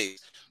whole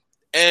case,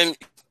 and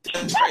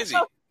it's crazy.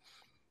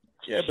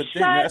 Yeah, but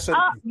then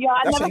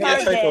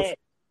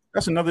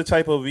that's another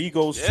type of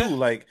egos too.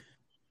 Like,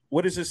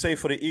 what does it say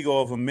for the ego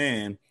of a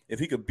man if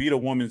he could beat a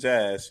woman's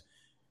ass,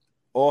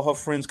 all her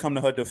friends come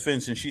to her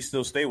defense, and she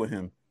still stay with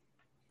him?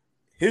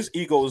 His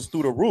ego is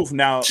through the roof.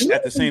 Now,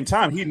 at the same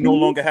time, he no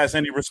longer has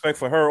any respect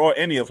for her or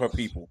any of her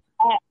people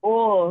at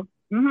all.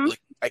 Mm-hmm.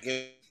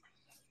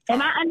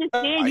 And I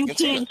understand you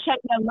can't check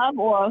their love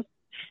off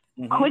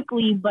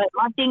quickly, but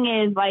my thing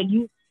is, like,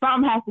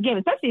 something has to give,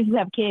 especially if you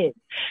have kids.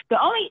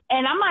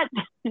 And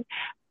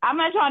I'm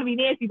not trying to be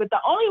nasty, but the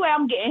only way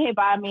I'm getting hit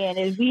by a man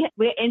is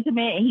we're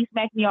intimate and he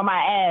smacks me on my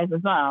ass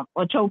or something,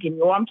 or choking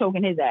me, or I'm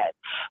choking his ass.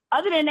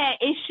 Other than that,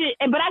 it should.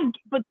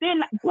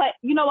 But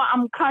you know what?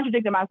 I'm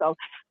contradicting myself.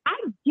 I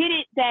get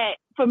it that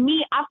for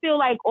me, I feel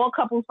like all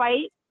couples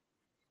fight,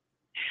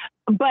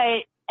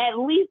 but at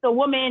least the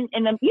woman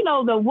and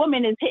the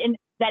woman is hitting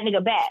that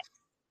nigga back.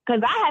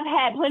 Because I have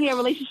had plenty of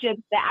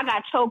relationships that I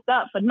got choked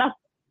up for nothing,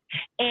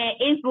 and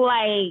it's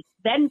like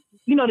then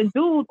the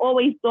dudes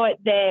always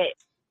thought that.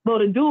 Well,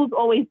 the dudes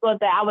always thought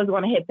that I was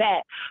going to hit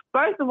back.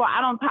 First of all,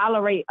 I don't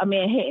tolerate a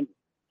man hitting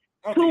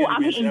me. Two,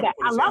 I'm hitting back.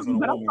 I love you,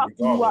 but I'm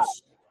fucking you up.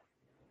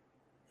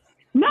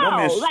 No,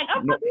 I'm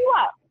fucking you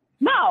up.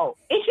 No,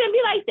 it shouldn't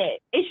be like that.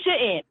 It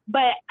shouldn't.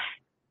 But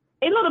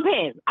it all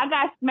depends. I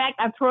got smacked.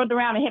 I twirled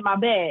around and hit my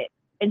bed,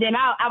 and then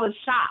I was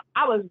shocked.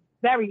 I was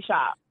very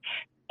shocked.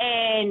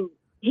 And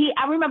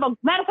I remember.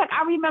 Matter of fact,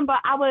 I remember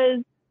I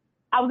was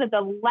at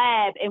the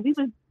lab, and we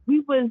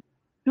was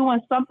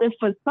doing something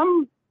for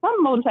some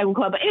motorcycle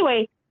club. But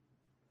anyway,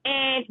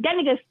 and that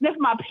nigga sniffed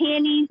my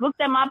panties, looked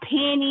at my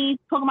panties,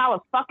 talking about I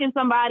was fucking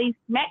somebody,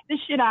 smacked the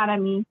shit out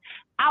of me.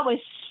 I was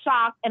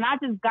shocked, and I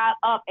just got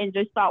up and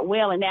just started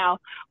wailing. Now,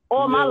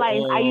 all my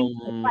life, I used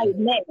to fight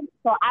men,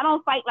 so I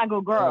don't fight like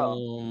a girl.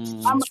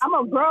 I'm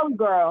a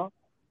girl,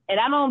 and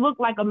I don't look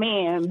like a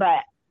man,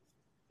 but,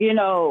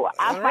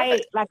 I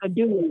fight like a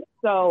dude.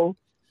 So,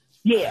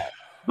 yeah.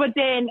 But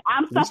then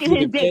I'm sucking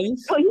his dick.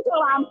 So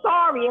I'm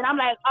sorry. And I'm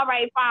like, all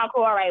right, fine,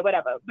 cool, all right,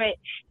 whatever. But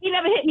he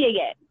never hit me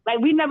again. Like,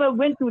 we never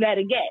went through that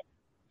again.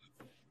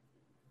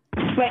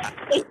 But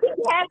it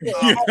didn't happen.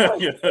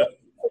 It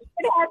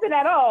didn't happen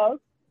at all.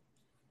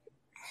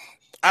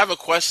 I have a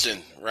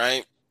question,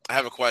 right?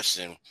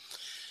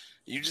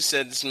 You just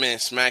said this man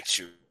smacked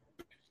you.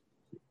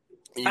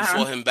 And you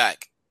fought him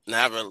back. And I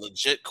have a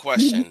legit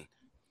question.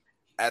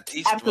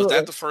 Was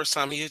that the first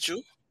time he hit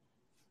you?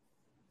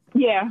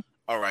 Yeah.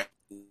 All right.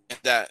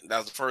 That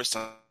was the first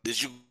time.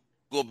 Did you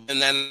go in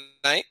that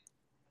night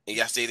and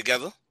y'all stay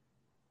together?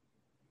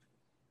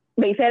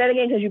 Wait, say that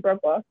again because you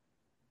broke off.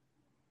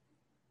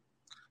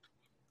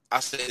 I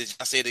said, did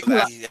y'all stay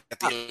together at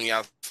the end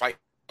y'all fight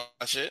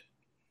that shit?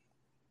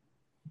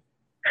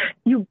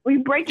 We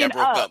breaking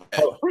up.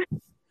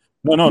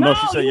 No.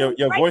 She said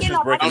your voice is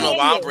breaking. I don't know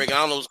why I'm breaking.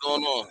 I don't know what's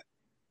going on.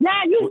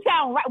 Nah, you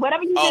sound right.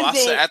 Whatever you just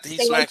did. Said after he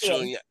smacked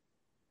you.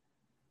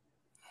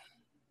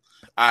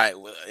 All right.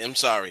 Well, I'm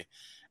sorry.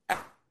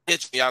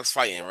 Y'all was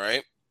fighting,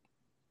 right?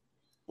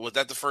 Was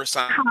that the first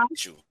time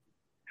you?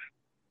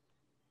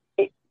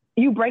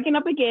 You breaking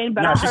up again,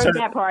 but I heard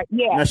that part.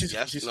 Yeah. No, she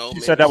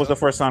said that was the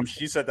first time.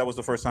 She said that was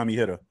the first time he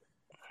hit her.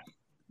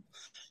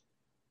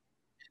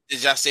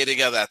 Did y'all stay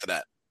together after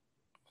that?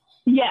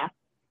 Yeah.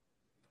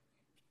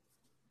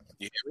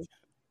 You hear me?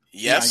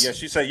 Yes. Yeah.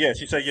 She said yeah.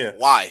 Yeah.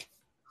 Why?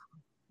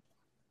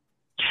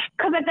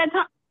 Because at that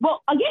time,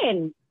 well,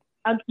 again,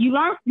 you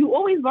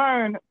always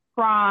learn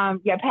from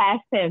your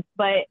past tense,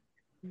 but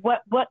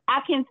what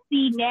I can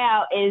see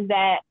now is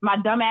that my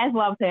dumb ass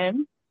loves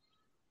him,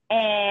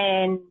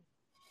 and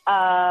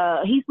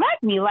he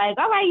smacked me. Like,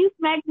 all right, you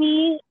smacked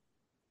me.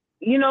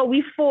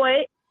 We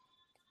fought,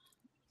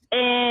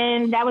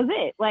 and that was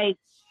it. Like,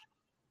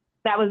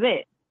 that was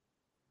it.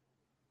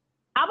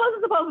 I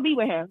wasn't supposed to be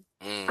with him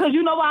because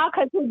you know why?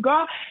 Because his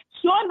girl,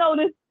 she'll know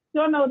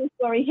this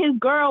story. His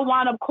girl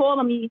wound up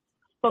calling me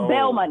for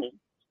bail money.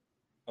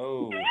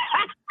 Oh.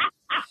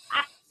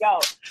 Yo.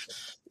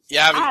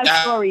 Yeah, I have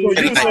stories.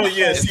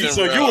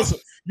 So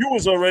you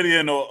was already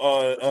in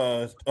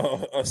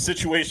a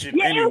situation.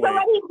 Yeah, anyway. It was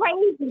already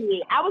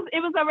crazy.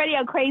 It was already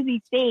a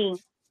crazy thing.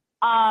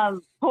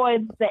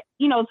 Towards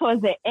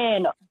the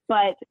end.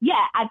 But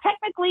yeah, I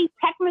technically,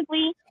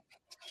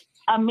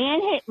 a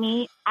man hit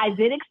me. I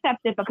did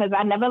accept it because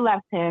I never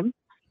left him.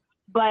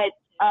 But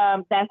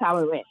that's how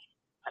it went.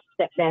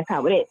 That's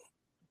how it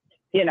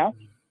is.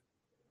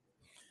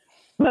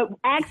 But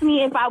ask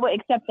me if I would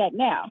accept that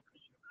now.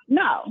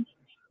 No.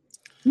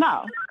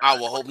 I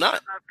will hope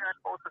not.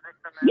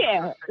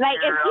 Yeah, like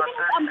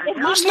if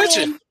my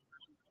snitching?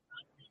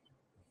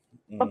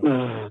 What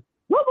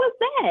was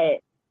that?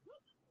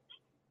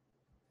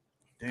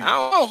 Damn. I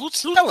don't know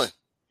who's telling.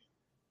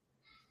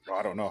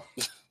 I don't know.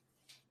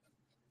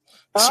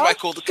 Somebody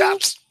called the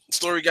cops. The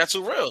story got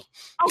too real.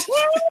 Okay,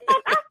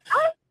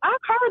 I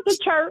I heard the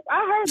chirp.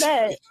 I heard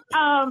that.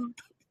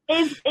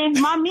 If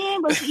my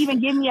man was to even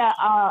give me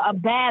a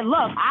bad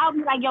look, I'll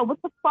be like, yo,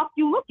 what the fuck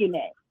you looking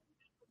at?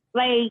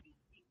 Like,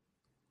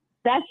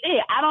 that's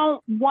it. I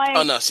don't want.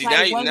 Oh no! See,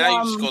 like,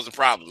 now you just causing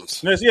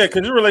problems. Yeah,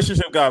 because your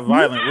relationship got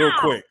violent real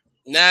quick.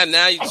 Now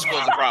you just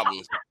causing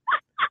problems.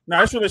 Now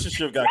this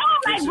relationship got.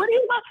 No, like, what do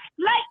you look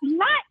like?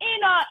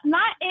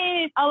 Not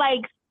in a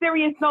like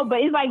serious note, but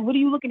it's like, what are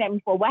you looking at me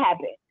for? What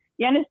happened?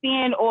 You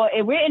understand? Or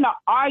if we're in an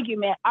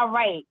argument, all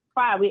right,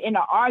 fine, we're in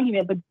an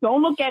argument, but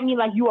don't look at me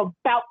like you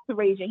about to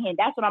raise your hand.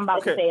 That's what I'm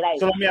about to say.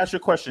 Like, so let me ask you a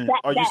question: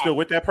 are you still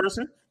with that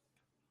person?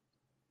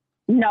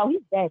 No,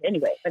 he's dead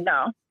anyway. But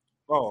no.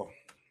 Oh.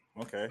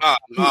 Okay.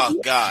 Oh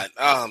God.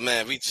 Oh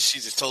man, she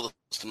just told us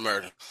to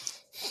murder.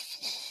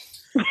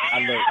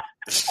 I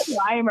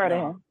ain't murder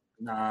him.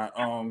 Nah.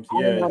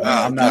 Yeah.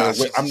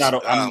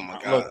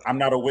 I'm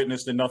not a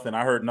witness to nothing.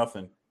 I heard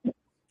nothing.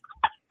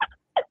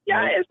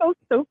 Yeah, it's so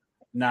stupid.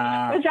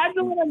 Nah. But y'all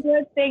doing a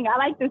good thing. I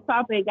like this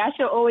topic. I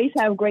should always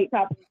have great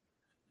topics.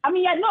 I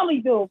mean, I normally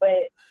do,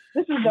 but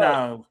this is dope.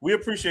 Nah, we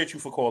appreciate you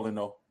for calling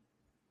though.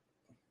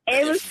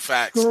 It was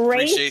facts.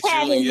 Great appreciate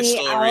you and your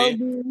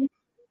story.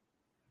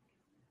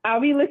 I'll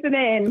be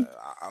listening.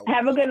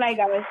 Have a good night,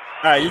 guys. All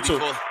right, you too.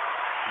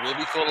 We'll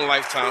be calling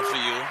Lifetime for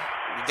you.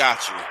 We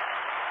got you.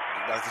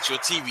 We got to get you a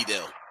TV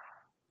deal.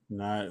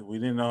 Nah, we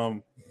didn't.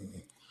 Like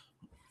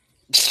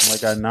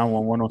got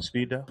 911 on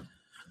speed dial.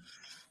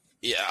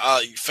 Yeah.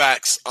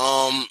 Facts.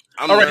 I'm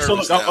all right. So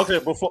look,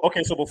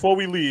 so before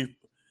we leave,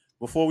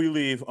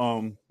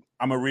 I'm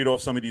gonna read off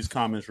some of these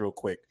comments real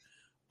quick.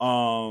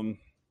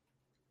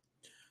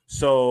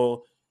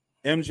 So.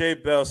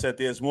 MJ Bell said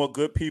there's more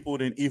good people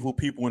than evil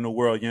people in the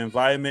world. Your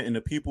environment and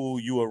the people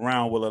you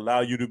around will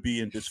allow you to be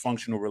in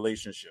dysfunctional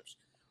relationships.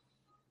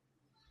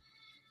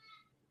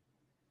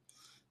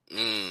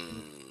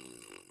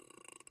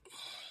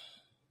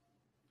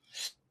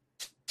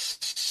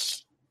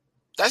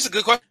 That's a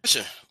good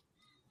question.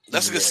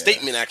 That's a good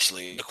statement,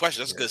 actually. The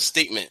question. That's a good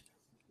statement.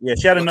 Yeah,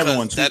 she had another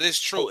one too. That is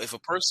true. If a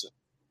person.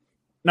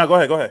 No, go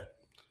ahead.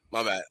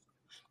 My bad.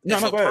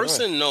 If a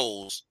person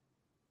knows.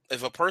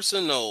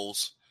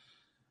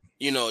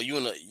 You know, you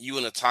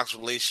in a toxic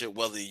relationship,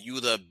 whether you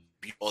the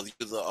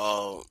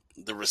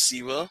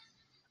receiver,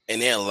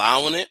 and they're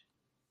allowing it,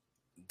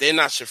 they're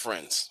not your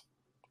friends.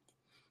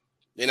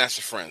 They're not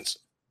your friends,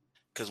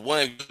 because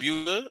one of you,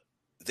 you're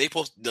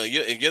supposed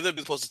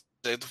to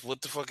say,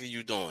 what the fuck are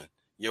you doing?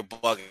 You're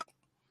bugging,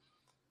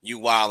 you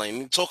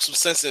wilding. Talk some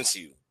sense into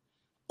you,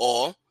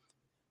 or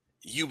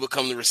you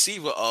become the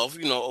receiver of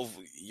of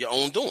your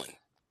own doing.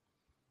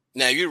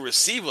 Now you're a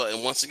receiver,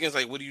 and once again, it's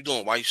like, what are you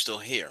doing? Why are you still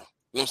here?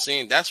 You know what I'm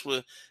saying? That's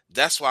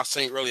why I was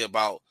saying earlier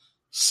about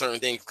certain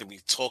things could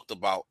be talked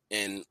about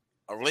in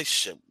a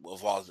relationship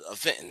of all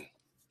venting.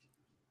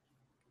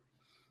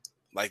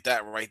 Like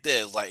that right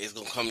there is like, it's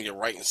gonna come to your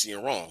right and see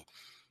you wrong.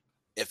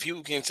 If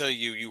people can't tell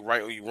you you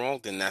right or you wrong,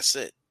 then that's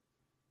it.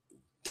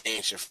 They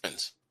ain't your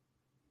friends.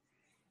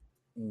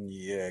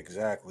 Yeah,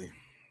 exactly.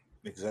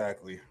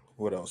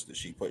 What else did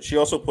she put? She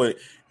also put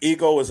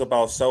ego is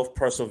about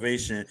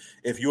self-preservation.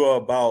 If you are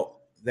about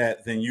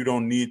that, then you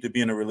don't need to be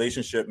in a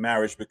relationship,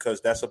 marriage,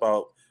 because that's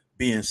about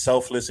being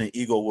selfless, and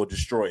ego will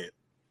destroy it.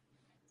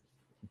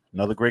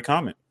 Another great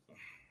comment.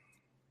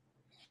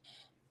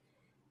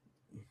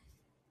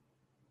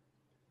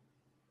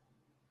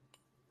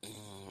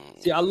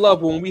 See, I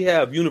love when we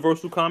have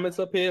universal comments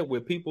up here where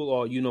people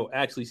are,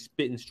 actually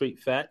spitting straight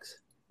facts.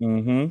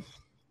 Mm-hmm.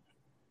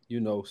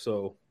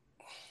 So.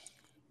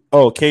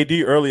 Oh,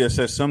 KD earlier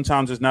says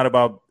sometimes it's not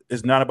about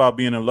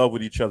being in love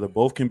with each other.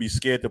 Both can be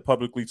scared to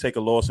publicly take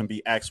a loss and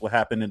be asked what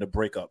happened in the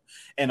breakup.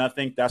 And I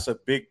think that's a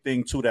big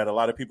thing too that a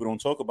lot of people don't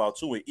talk about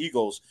too, with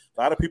egos.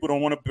 A lot of people don't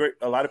want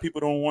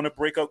to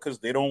break up because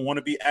they don't want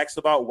to be asked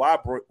about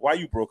why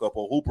you broke up,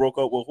 or who broke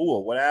up with who,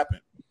 or what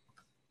happened.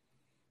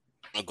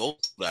 I go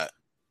through that.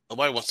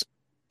 Nobody wants to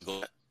go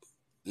that.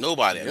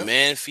 Nobody, Yep.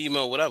 Man,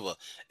 female, whatever.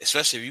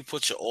 Especially if you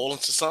put your all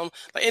into something.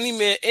 Like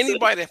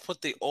anybody that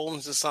put their all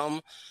into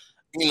something,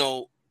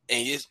 and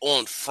it's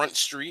on Front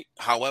Street,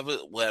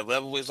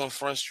 whatever is on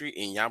Front Street,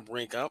 and y'all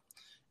break up,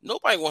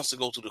 nobody wants to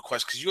go through the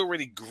question because you're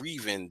already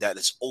grieving that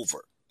it's over.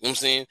 You know what I'm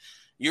saying?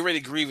 You're already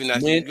grieving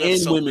that men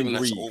and women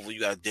that's grieve. over. You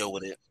got to deal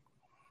with it.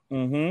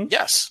 Mm-hmm.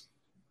 Yes.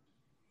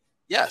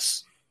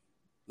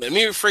 Let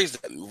me rephrase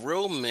that.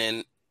 Real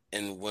men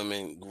and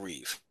women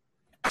grieve.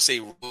 I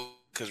say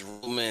because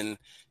real men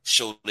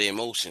show their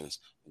emotions.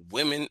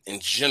 Women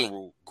in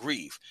general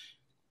grieve.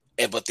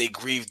 But they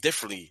grieve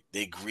differently.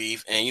 They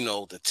grieve and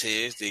the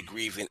tears. They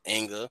grieve in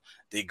anger.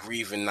 They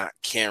grieve in not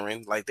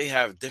caring. Like, they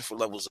have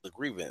different levels of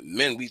grieving.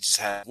 Men, we just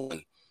have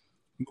one.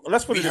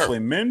 Let's put it this way,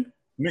 men,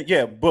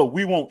 yeah, but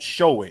we won't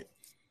show it.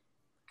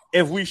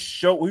 If we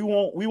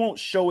won't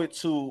show it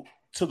to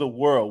the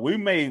world. We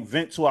may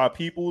vent to our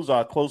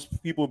close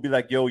people, be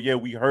like, yo, yeah,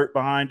 we hurt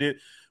behind it.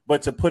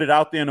 But to put it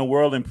out there in the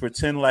world and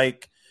pretend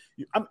like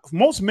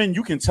most men,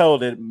 you can tell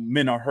that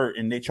men are hurt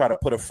and they try to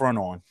put a front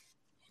on.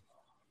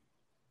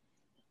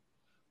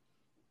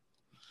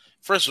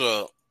 First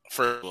of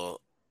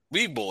all,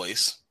 we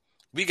boys,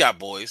 We got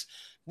boys.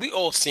 We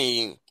all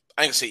seen,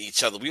 I ain't gonna say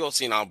each other, we all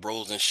seen our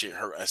bros and shit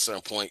hurt at a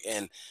certain point,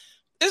 and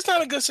it's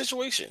not a good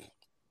situation.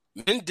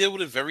 Men deal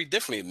with it very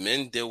differently.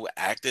 Men deal with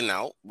acting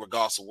out,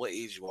 regardless of what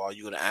age you are.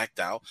 You're gonna act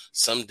out.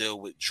 Some deal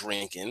with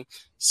drinking.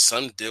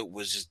 Some deal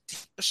with just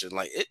depression.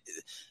 Like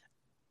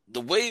the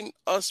way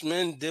us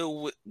men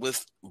deal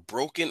with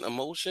broken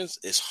emotions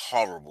is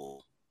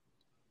horrible.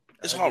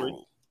 It's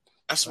horrible.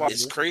 That's why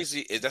it's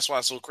crazy. That's why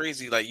it's so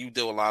crazy. Like men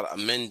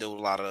deal with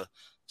a lot of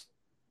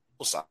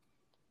suicide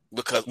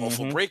because or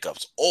for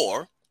breakups,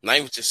 or not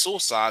even just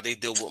suicide. They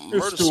deal with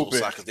murder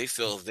suicide because they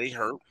feel if they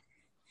hurt.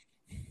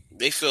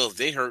 They feel if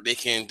they hurt, they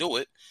can't do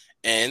it,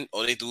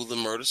 or they do the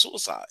murder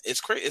suicide.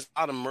 It's crazy. It's a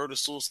lot of murder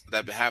suicide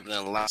that been happening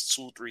in the last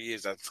 2-3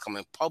 years that's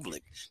coming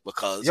public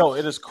because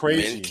it is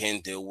crazy. Men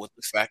can't deal with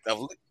the fact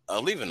of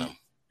leaving them.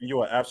 You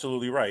are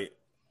absolutely right.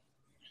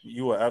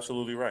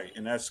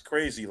 And that's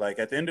crazy. Like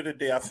at the end of the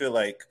day, I feel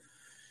like,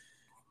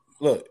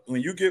 look,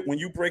 when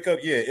you break up,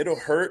 it'll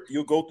hurt.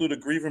 You'll go through the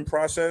grieving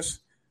process.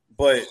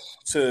 But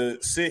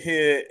to sit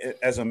here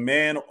as a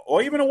man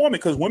or even a woman,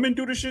 because women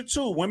do this shit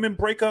too. Men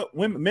break up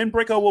with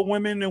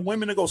women, and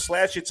women to go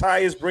slash your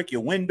tires, break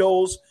your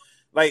windows,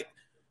 like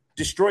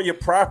destroy your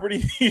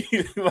property.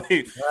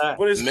 Like,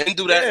 men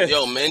do that.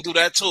 Yo, men do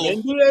that too.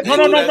 Men do that.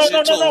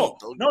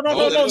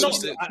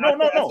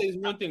 No. There's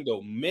one thing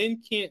though.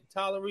 Men can't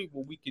tolerate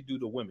what we could do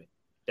to women.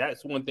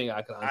 That's one thing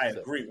I can understand.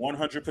 I agree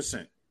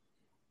 100%.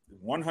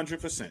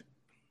 100%.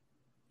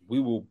 We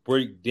will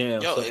break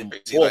down.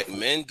 Like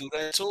men do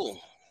that too.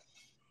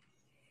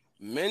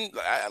 Men,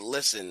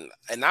 listen,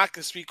 and I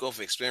can speak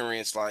off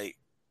experience, like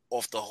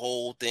off the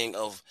whole thing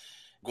of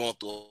going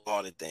through a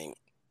hard thing.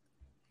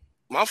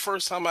 My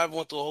first time I ever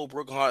went through a whole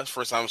broken heart,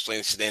 first time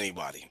explaining shit to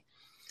anybody.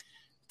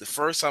 The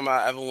first time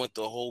I ever went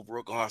through a whole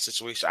broken heart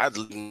situation, I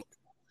didn't,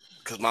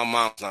 because my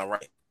mom's not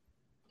right.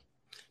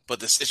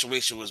 But the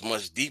situation was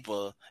much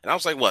deeper, and I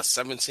was like,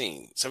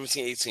 17,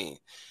 18,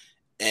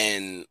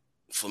 and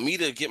for me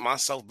to get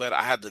myself better,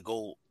 I had to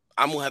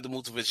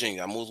move to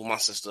Virginia. I moved with my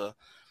sister.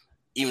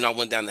 Even though I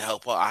went down to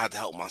help her, I had to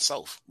help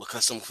myself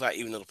because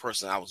even though the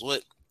person I was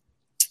with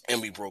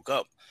and we broke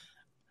up,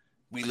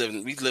 we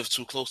lived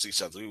too close to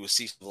each other. We would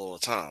see each other all the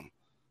time.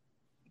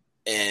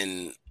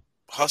 And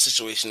her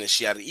situation is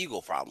she had an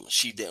ego problem.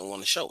 She didn't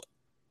want to show it.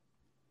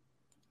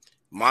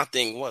 My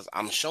thing was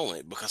I'm showing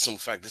it because in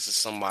fact this is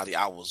somebody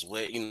I was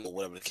with,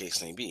 whatever the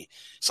case may be.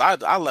 So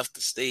I left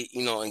the state,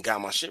 and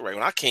got my shit right.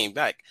 When I came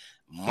back,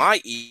 my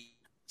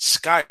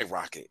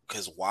skyrocketed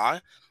because why?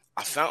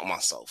 I found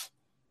myself.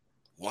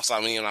 Once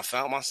I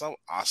found myself,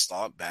 I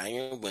started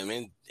banging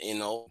women,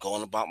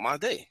 going about my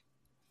day.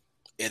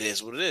 It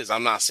is what it is.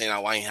 I'm not saying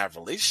I ain't have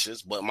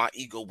relationships, but my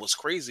ego was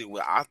crazy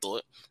where I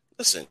thought,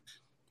 listen,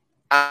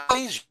 I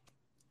need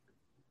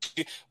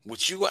you.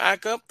 What you gonna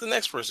act up, the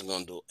next person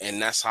gonna do.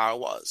 And that's how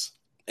it was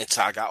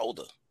until I got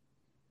older.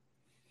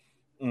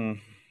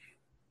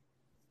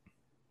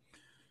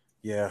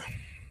 Yeah.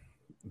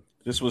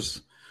 This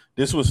was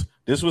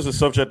a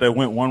subject that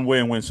went one way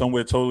and went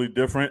somewhere totally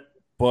different,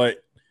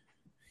 but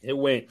it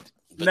went.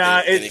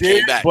 It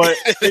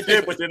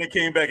did, but then it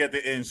came back at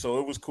the end, so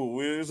it was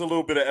cool. It was a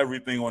little bit of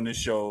everything on this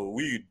show.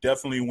 We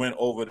definitely went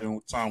over the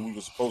time we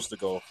were supposed to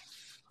go.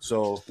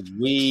 So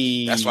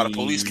that's why the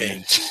police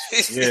came.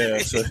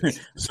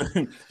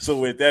 So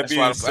with that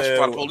being said, that's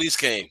why the police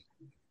came.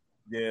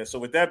 Yeah. So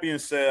with that being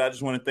said, I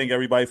just want to thank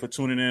everybody for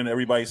tuning in.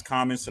 Everybody's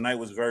comments tonight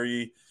was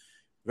very,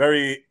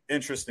 very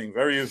interesting,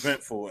 very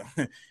eventful,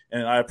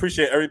 and I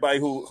appreciate everybody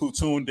who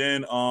tuned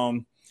in.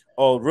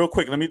 Real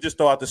quick, let me just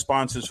throw out the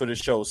sponsors for the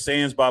show.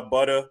 Sayings by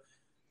Butter.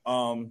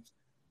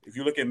 If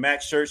you look at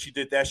Mac's shirt, she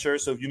did that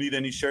shirt. So if you need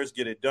any shirts,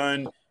 get it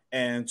done.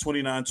 And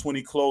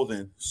 2920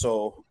 clothing.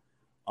 So,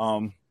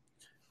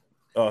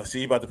 see,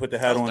 you about to put the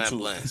hat on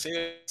too.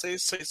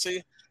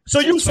 See. So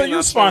you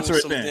sponsor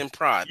it then.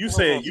 You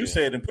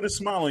say it and put a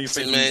smile on your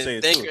face.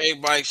 Man, thank you,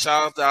 everybody.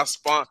 Shout out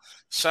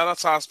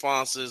to our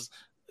sponsors.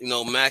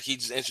 Mac, he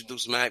just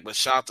introduced Mac, but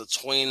shout out to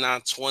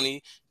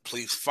 2920.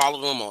 Please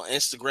follow them on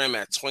Instagram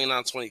at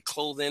 2920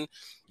 clothing.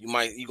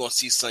 You're gonna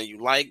see something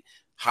you like.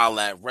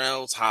 Holla at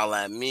Reynolds,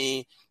 holla at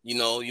me.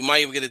 You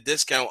might even get a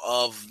discount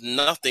of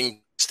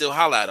nothing. Still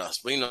holla at us,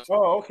 but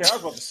Oh, okay. I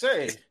was about to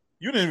say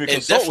you didn't even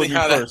consult with me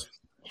first.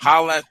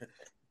 Holla at.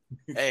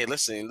 Hey,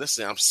 listen.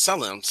 I'm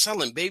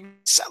selling, baby,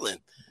 selling.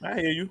 I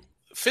hear you.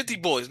 50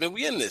 boys, man.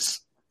 We in this.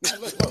 Man,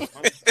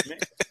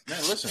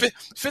 listen.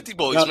 50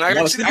 boys, man. I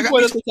thought y'all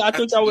was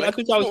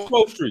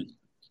 12th Street.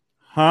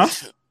 Huh?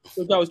 I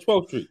thought that was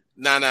 12th Street.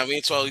 Nah, we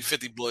ain't 12. We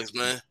 50 boys,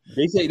 man.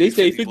 They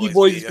say 50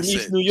 boys is from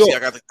East New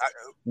York.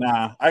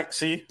 I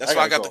see. That's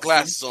why I got the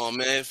glasses on,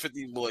 man.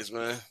 50 boys,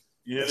 man.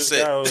 Yeah, this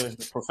guy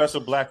was Professor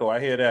Blacko. I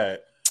hear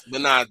that.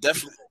 But nah,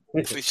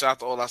 definitely shout out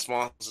to all our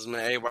sponsors,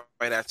 man. Everybody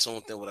that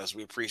tuned in with us,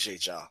 we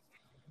appreciate y'all.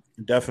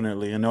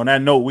 Definitely. And on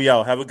that note, we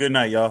out. Have a good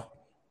night, y'all.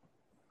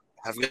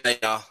 Have a good night,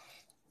 y'all.